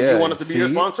expensive. And Yeah, you want us to be your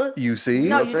sponsor? You see?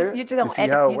 No, You know what you're just gonna see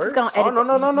edit. how it You're just gonna works? edit.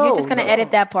 No. You're just gonna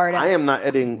edit that part out. I am not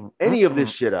editing any of this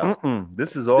shit out.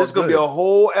 This is all This is gonna be a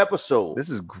whole episode. This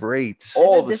is great.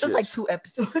 all This the is like shits. 2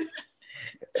 episodes.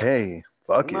 Hey,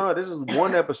 fuck it. No, this is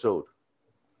one episode.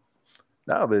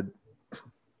 Nah, but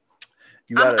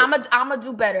you gotta, I'm gonna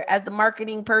do better as the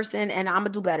marketing person, and I'm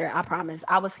gonna do better. I promise.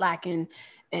 I was slacking,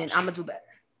 and I'm gonna do better.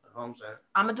 I'm saying.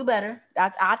 I'm gonna do better.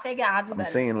 I'll take it. I'll do I'm better.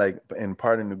 saying, like, in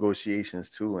part of negotiations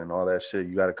too, and all that shit,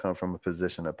 you got to come from a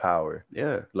position of power.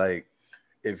 Yeah. Like,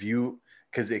 if you,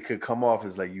 because it could come off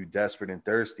as like you desperate and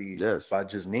thirsty by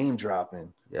just name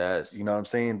dropping. Yes. You know what I'm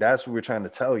saying? That's what we're trying to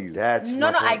tell you. That's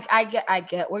no. my point. I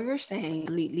get what you're saying.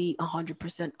 Completely,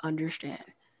 100% understand.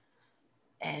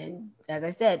 And as I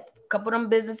said, a couple of them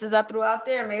businesses I threw out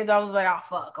there, maybe I was like, oh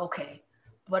fuck, okay.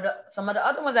 But some of the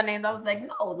other ones I named, I was like,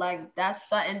 no, like that's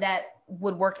something that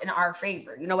would work in our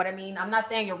favor. You know what I mean? I'm not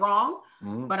saying you're wrong,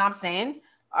 but I'm saying,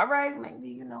 all right,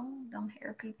 maybe, them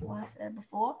hair people I said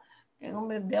before,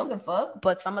 they'll give a fuck.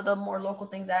 But some of the more local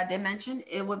things that I did mention,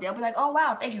 they'll be like, oh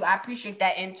wow, thank you. I appreciate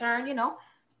that. In turn,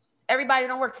 everybody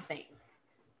don't work the same.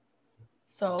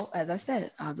 So as I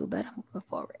said, I'll do better moving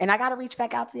forward. And I gotta reach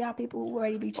back out to y'all people who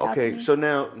already reached out to me. Okay, so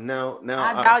now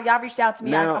y'all reached out to me.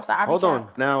 Now, I'm sorry. hold on.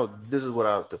 Now this is what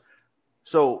I'll do.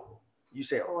 So you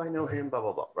say, oh, I know him, blah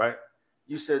blah blah, right?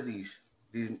 You said these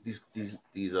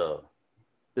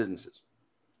businesses.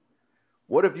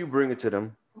 What if you bring it to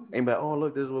them and be like, oh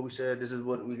look, this is what we said, this is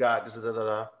what we got, this is da da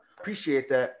da. Appreciate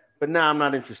that, but now I'm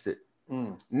not interested.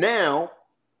 Now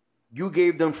you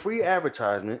gave them free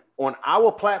advertisement on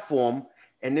our platform,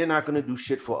 and they're not gonna do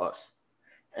shit for us.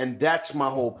 And that's my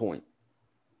whole point.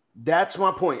 That's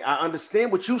my point. I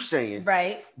understand what you're saying,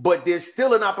 right? But there's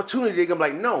still an opportunity. They're gonna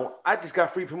be like, no, I just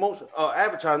got free promotion,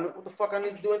 advertisement. What the fuck I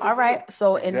need to do? All right.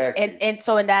 So Exactly. and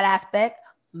so in that aspect,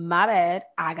 my bad.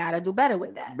 I gotta do better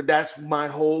with that. But that's my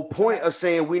whole point of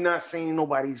saying we're not saying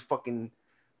nobody's fucking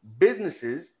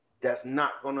businesses. That's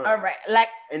not gonna. All right. Like,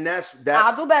 and that's that.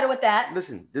 I'll do better with that.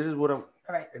 Listen, this is what I'm.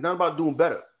 All right. It's not about doing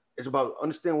better. It's about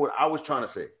understanding what I was trying to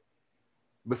say.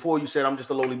 Before you said I'm just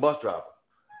a lowly bus driver.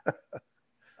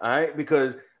 All right,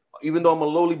 because even though I'm a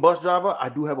lowly bus driver, I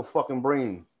do have a fucking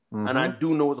brain, and I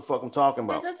do know what the fuck I'm talking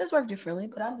about. Businesses work differently,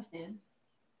 but I understand.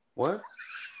 What?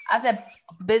 I said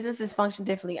businesses function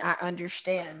differently. I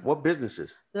understand. What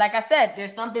businesses? Like I said,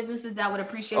 there's some businesses that would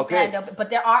appreciate that, but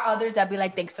there are others that be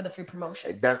like, thanks for the free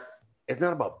promotion. That it's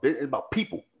not about business. It's about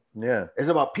people. Yeah, it's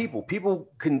about people. People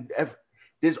can.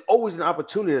 There's always an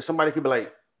opportunity that somebody could be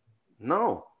like,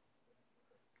 no.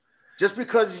 Just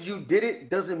because you did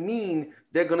it doesn't mean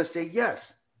they're gonna say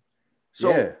yes.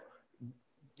 So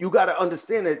you got to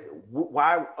understand that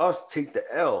why us take the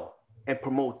L and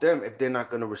promote them if they're not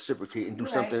gonna reciprocate and do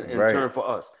something in return for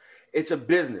us. It's a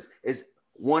business. It's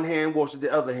one hand washes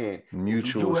the other hand.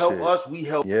 Mutual. You help us, we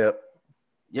help. Yep.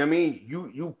 You know what I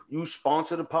mean? You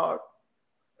sponsor the pod,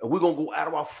 and we're gonna go out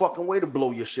of our fucking way to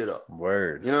blow your shit up.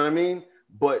 Word. You know what I mean?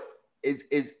 But it's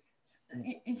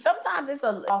sometimes it's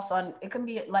also it can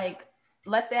be like,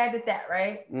 let's say I did that,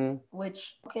 right?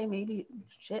 Which, okay, maybe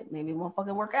it won't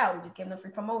fucking work out. We just give them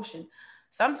free promotion.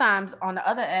 Sometimes on the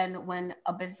other end, when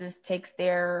a business takes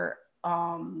their,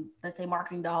 let's say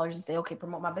marketing dollars and say, okay,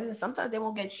 promote my business, sometimes they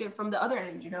won't get shit from the other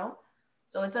end,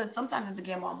 So sometimes it's a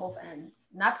gamble on both ends.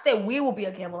 Not to say we will be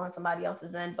a gamble on somebody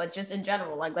else's end, but just in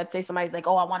general, like let's say somebody's like,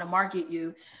 oh, I want to market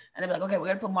you. And they're like, okay, we're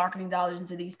going to put marketing dollars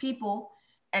into these people.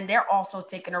 and they're also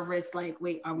taking a risk. Like,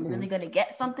 wait, are we really gonna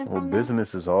get something Well, from this?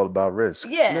 business is all about risk.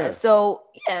 Yeah. So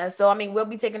I mean, we'll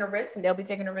be taking a risk, and they'll be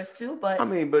taking a risk too. But I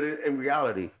mean, but in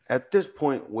reality, at this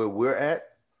point where we're at,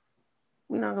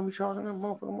 we're not gonna be charging that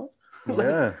motherfucker much.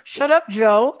 Yeah. shut up,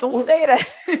 Joe. Don't say that.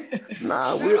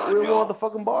 Nah, Shut we're up, more Joe. the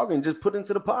fucking bargain. Just put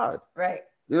into the pod. Right.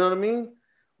 You know what I mean?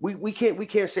 We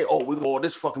can't say, oh, we're all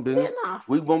this fucking business. Yeah, nah.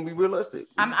 We won't be realistic.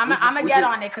 I'm gonna get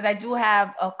on it because I do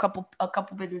have a couple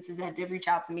businesses that did reach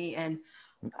out to me, and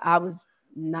I was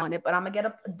not on it. But I'm gonna get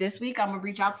up this week. I'm gonna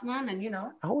reach out to them, and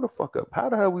Hold the fuck up. How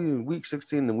the hell we in week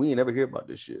 16 and we ain't never hear about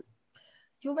this shit?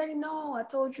 you already know. I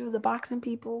told you the boxing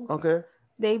people. Okay.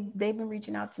 They've been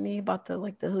reaching out to me about the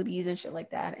hoodies and shit like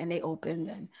that, and they opened,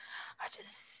 and I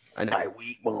just. And that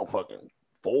week motherfucking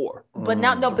 4. But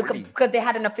now no, 3. because they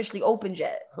hadn't officially opened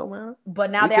yet. Oh man. But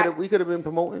now We could have been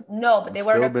promoting. no, but they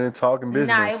Still weren't. been talking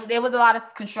business. Nah, there was a lot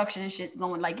of construction and shit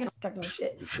going, like technical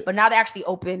shit. But now they actually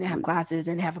open and have classes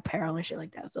and have apparel and shit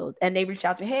like that. So and they reached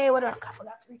out to me, hey, what? I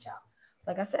forgot to reach out.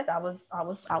 Like I said, I was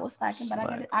slacking, but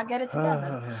I get it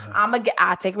together.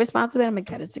 I take responsibility. I'm gonna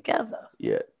get it together.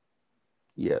 Yeah.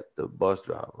 The bus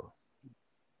driver.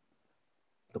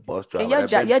 Can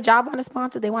your job want to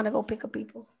sponsor? They want to go pick up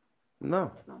people.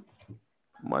 No.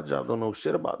 My job don't know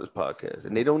shit about this podcast,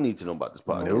 and they don't need to know about this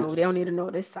podcast. No, they don't need to know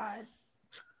this side.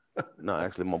 No,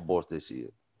 actually, my boss did see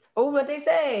it. Oh, what they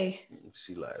say?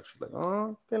 She laughed. She's like,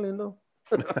 "Oh, qué lindo."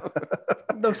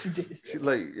 No, she did. She's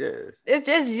like, "Yeah." It's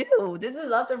just you. This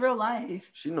is us in real life.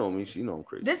 She know me. She know I'm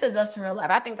crazy. This is us in real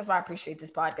life. I think that's why I appreciate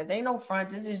this podcast. There ain't no front.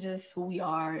 This is just who we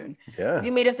are. And Yeah.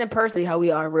 you meet us in person, how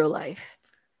we are in real life.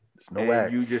 It's no and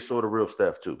wax. you just saw the real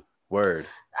Steph too. Word.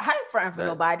 I ain't fronting for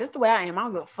nobody. This is the way I am. I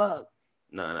don't give a fuck.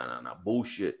 No.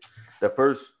 Bullshit. The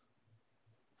first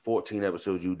 14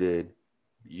 episodes you did,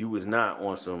 you was not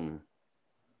on some,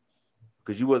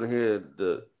 because you wasn't here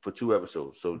for 2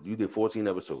 episodes. So you did 14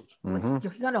 episodes. Mm-hmm.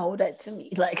 You're gonna hold that to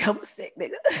me. Like I'm a sick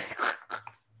nigga.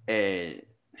 And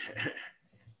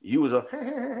you was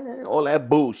all that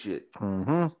bullshit.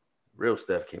 Mm-hmm. Real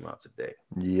Steph came out today.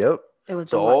 Yep. It was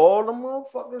So the wine. all the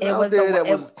motherfuckers It out was there the that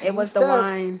it, was it was the Steph,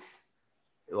 wine.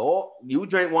 you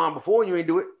drank wine before and you ain't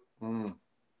do it. Mm.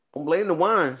 Don't blame the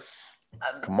wine.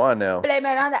 Come on now. Blame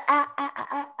it on the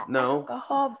No.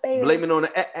 alcohol, baby. Blame it on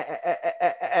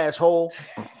the asshole.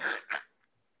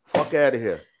 Fuck out of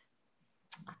here.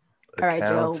 All right,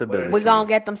 Joe. Accountability. We're gonna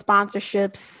get them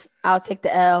sponsorships. I'll take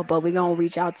the L, but we're gonna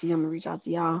reach out to you. I'm gonna reach out to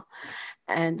y'all.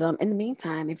 And in the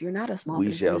meantime, if you're not a small We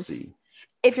business, shall see.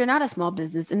 If you're not a small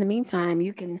business, in the meantime,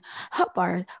 you can help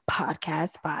our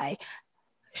podcast by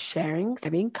sharing,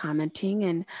 commenting,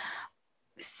 and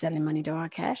sending money to our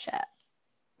Cash App.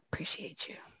 Appreciate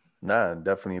you. Nah,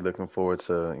 definitely looking forward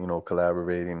to,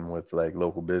 collaborating with like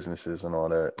local businesses and all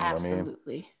that. You know what I mean?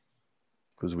 Absolutely.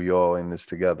 Because we all in this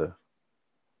together.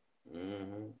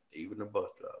 Mm-hmm. Even the bus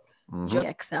driver.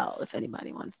 Mhm. XL if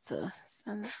anybody wants to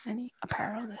send any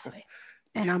apparel this way.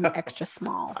 And I'm extra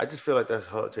small. I just feel like that's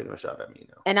her taking a shot at me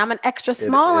now. And I'm an extra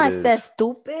small. it I is. said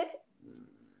stupid.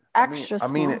 Extra I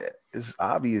mean, small. it's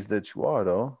obvious that you are,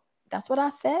 though. That's what I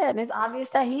said. And it's obvious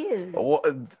that he is.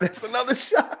 That's another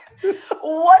shot.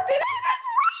 What did I?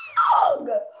 That's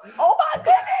wrong. Oh my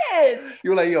goodness.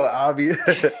 You're like, yo, obvious.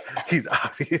 He's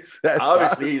obvious. That's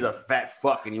Obviously, he's a fat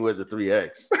fuck and he wears a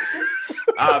 3X.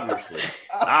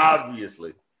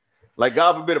 Obviously. Like,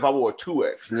 God forbid if I wore a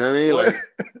 2X. You know what I mean? Like,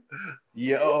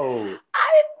 yo,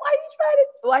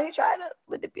 Why you trying to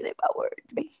manipulate my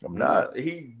words? I'm not.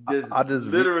 he just, I just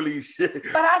literally shit.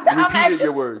 But I said I'm repeated extra.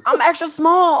 your words. I'm extra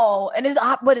small, and it's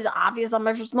obvious I'm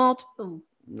extra small too.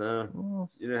 No,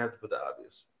 you didn't have to put the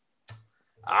obvious.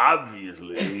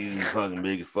 Obviously, he's fucking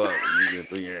big as fuck. You get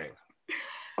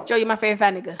 3X. Joe, you my favorite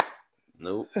fat nigga.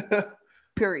 Nope,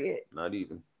 Period. not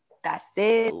even. That's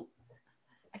it. Nope.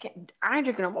 I ain't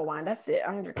drinking no more wine. That's it.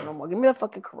 I ain't drinking no more. Give me a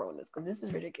fucking Coronas because this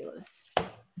is ridiculous.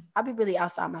 I'll be really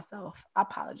outside myself. I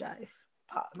apologize.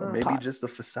 Maybe just the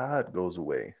facade goes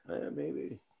away. Yeah,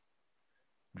 maybe.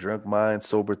 Drunk mind,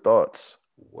 sober thoughts.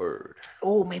 Word.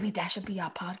 Oh, maybe that should be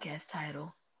our podcast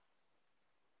title.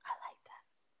 I like that.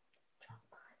 Drunk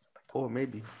mind, sober thoughts. Or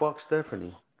maybe fuck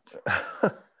Stephanie. Drunk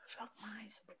mind,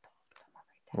 sober thoughts. I'm gonna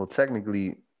write that. Well,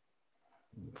 technically,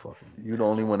 Fucking you're the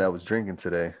only one that was drinking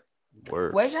today.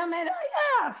 word. Where's your man?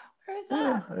 Oh, yeah. Where's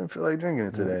that? I didn't feel like drinking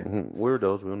it today. Mhm.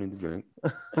 Weirdos. We don't need to drink.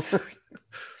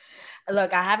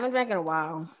 Look, I haven't drank in a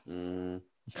while. Mm.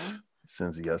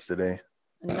 Since yesterday.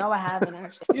 No, I haven't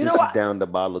actually. You Since know you what? down the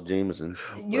bottle of Jameson.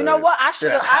 You know what? I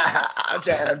should. I'm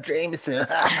trying to Jameson.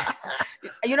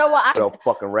 You know what? Yo,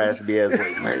 fucking raspy ass.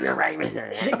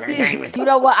 You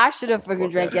know what? I should have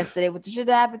freaking drank yesterday. With the shit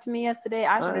that happened to me yesterday,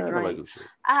 I should have I drank. like good shit.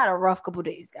 I had a rough couple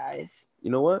days, guys. You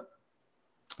know what?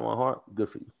 My heart, good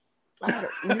for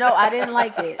you. No, I didn't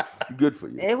like it. Good for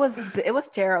you. It was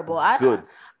terrible. Good.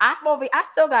 I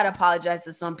still gotta apologize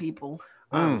to some people.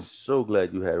 I'm so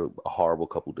glad you had a horrible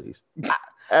couple days.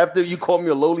 After you called me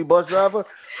a lowly bus driver,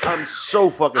 I'm so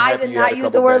fucking I happy. did you had not a use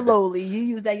couple the word bad days. lowly. You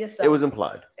used that yourself. It was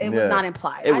implied. It was not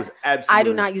implied. It was absolutely. I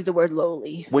do not use the word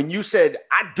lowly. When you said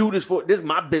I do this for this is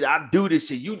my bit, I do this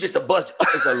shit. You just a bus.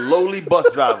 It's a lowly bus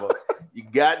driver. You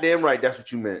goddamn right. That's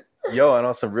what you meant. Yo, and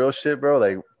on some real shit, bro.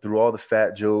 Like through all the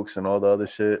fat jokes and all the other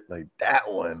shit, like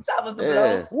that one. That was the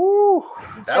Yeah. blow. Woo!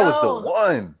 That was Joe. the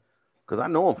one. Cause I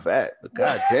know I'm fat, but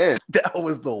goddamn, That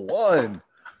was the one.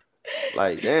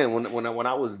 like damn, when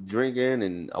I was drinking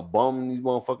and a bum in these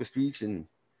motherfucking streets, and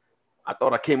I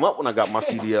thought I came up when I got my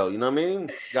CDL. You know what I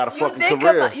mean? Got a fucking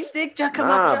career. You did come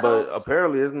Nah, up. but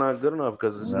apparently it's not good enough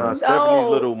because it's No. not Stephanie's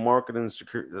little marketing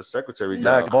secretary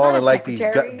Not job. balling like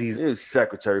secretary. these. You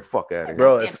secretary, fuck out of here,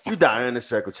 Bro, Goddamn it's- You secretary. Diana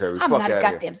secretary, I'm fuck not a out of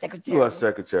goddamn here. secretary. You a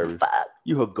secretary. Fuck.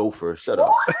 You a gopher. Shut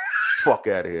up. Fuck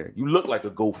out of here. You look like a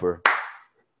gopher.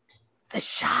 The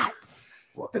shots.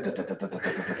 Fuck.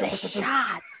 The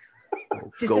shots.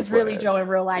 This Go is for really it. Joe in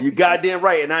real life. You goddamn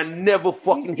right, and I never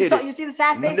fucking hit it. You see the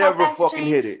sad face? Never how fast it fucking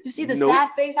changed? hit it. You see the Nope. sad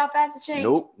face? How fast it changed?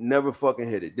 Nope, never fucking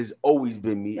hit it. There's always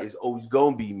been me. It's always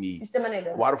gonna be me. You still my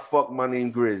nigga. Why the fuck my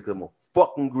name Grizz? Because I'm a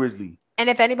fucking grizzly. And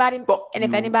if anybody Fuck and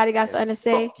if you, anybody got and something to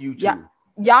say, fuck you too. yeah,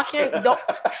 y'all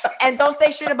can't don't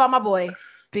say shit about my boy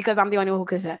because I'm the only one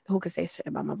who could say shit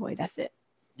about my boy. That's it.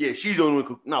 Yeah, she's the only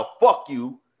one. Now fuck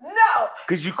you, No,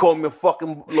 because you called me a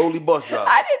fucking lowly bus driver.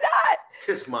 I did not.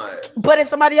 Kiss my ass. But if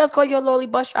somebody else call you a lowly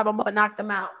bus driver, I'm gonna knock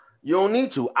them out. You don't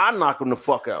need to. I knock them the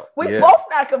fuck out. We Yeah. both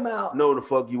knock them out. No, the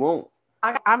fuck you won't.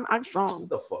 I'm strong. Get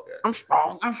the fuck out. I'm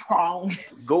strong. I'm strong.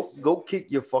 Go kick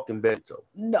your fucking bed, Joe.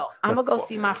 No, I'm gonna go Fuck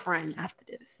see yeah. my friend after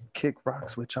this. Kick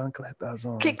rocks with chancletas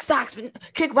on.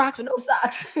 Kick rocks with no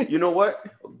socks. You know what?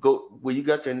 Go where you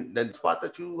got that spot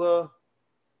that you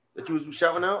was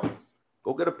shouting out.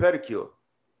 Go get a pedicure,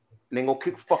 and then go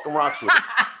kick fucking rocks with it.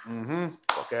 Mm-hmm.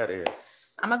 Fuck out of here.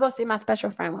 I'm gonna go see my special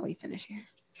friend when we finish here.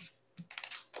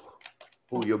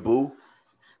 Who your boo?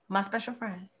 My special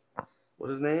friend.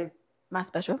 What's his name? My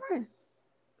special friend.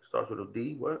 Starts with a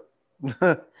D. What?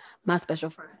 My special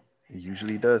friend. It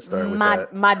usually does start with my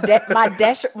that.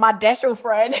 my Desho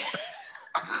friend.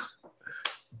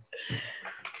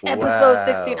 Episode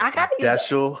 16. I gotta use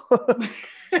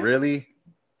Deshel. Really?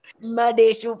 my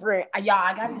Desho friend. Y'all,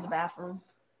 I gotta use the bathroom.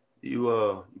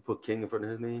 You put King in front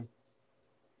of his name?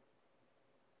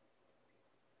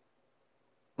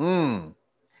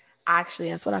 Actually,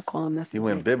 that's what I call him. That's You his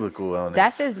went nickname. biblical on it.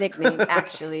 That's his nickname.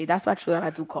 Actually, that's actually what I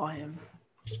do call him.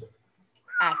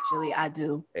 Actually, I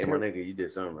do. Hey, my nigga, you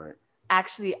did something right.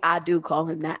 Actually, I do call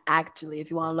him that. Actually, if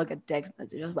you want to look at text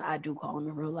messages, but I do call him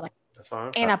in real life. That's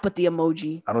fine. And I put the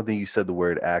emoji I don't think you said the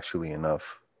word actually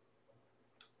enough.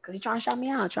 because he's trying to shout me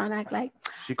out, trying to act like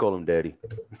She called him daddy.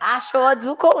 I sure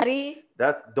do, Cody.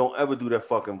 That don't ever do that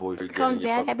fucking voice. Comes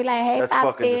in, I be like, hey, That's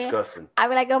fucking papi. disgusting. I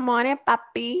be like, good morning,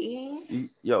 papi.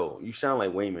 You sound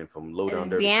like Wayman from Low Down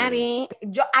Dirty. Sand. Zanny.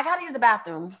 I gotta use the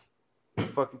bathroom What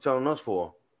the fuck you telling us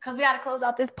for? because we gotta close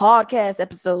out this podcast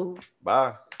episode.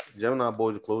 Bye. Gemini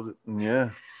boys will close it. Yeah.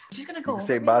 Just gonna You go. can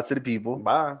say bye to the people.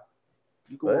 Bye.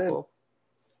 You can Go walk ahead. off.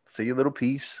 Say your little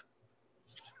piece.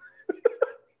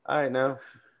 All right, now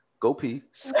go pee.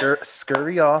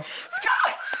 Scurry off.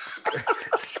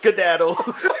 Skedaddle.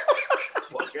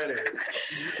 Fuck out of here.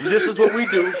 This is what we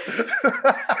do.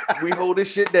 We hold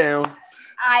this shit down.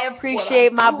 I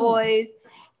appreciate my boys.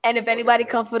 And if anybody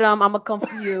come for them, I'm gonna come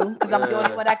for you because I'm the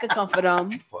only one that could come for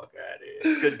them. Fuck out of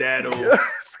here. Skedaddle.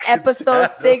 Episode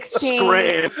 16.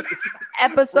 Scram.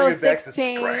 Episode Bring it back to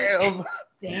 16. scram.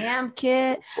 Damn,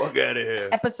 kid. Fuck out of here.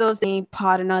 Episode 16,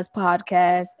 Pardon Us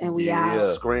podcast, and we Yeah.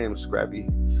 out. Scram, Scrappy.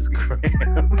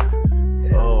 Scram.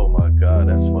 Oh my God,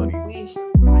 that's funny. We ain't shit.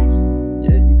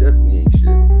 Yeah, you definitely ain't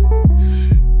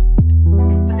shit.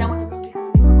 But then when the girls be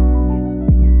coming to my phone, at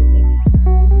the end, they be like,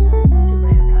 you really need to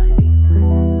reevaluate your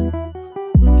friends.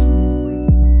 I'm like,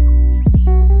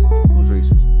 Who's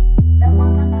racist? that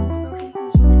one time that one girl came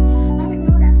and she was like, I was like,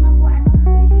 no, that's my boy. I know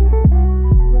him for years.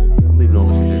 I'm like, I'm leaving all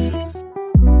this shit in too.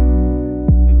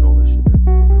 I'm leaving all this shit in.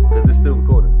 Because it's still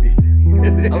recording. I'm leaving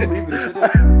this shit in.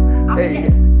 Hey,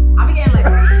 I be getting like,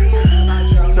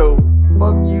 so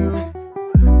fuck you.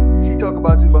 She talk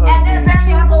about you behind and then the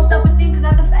apparently I have low self-esteem because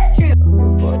I defend you. scenes.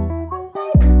 What the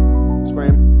fuck?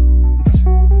 Scram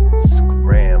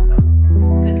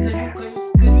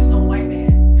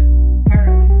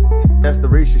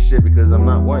racist shit because I'm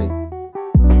not white.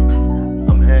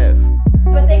 I'm half.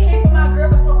 But they came from our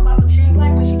girl was talking about some she ain't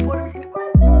black, but she Puerto Rican and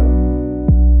black too.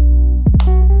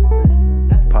 Listen,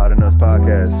 that's Pod and Us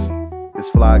podcast. This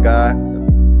fly guy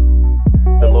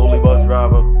The lowly bus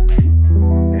driver.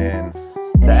 and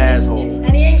The asshole.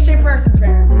 And he ain't shit person,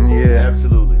 apparently. yeah,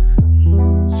 Absolutely.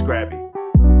 Scrappy.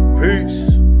 peace.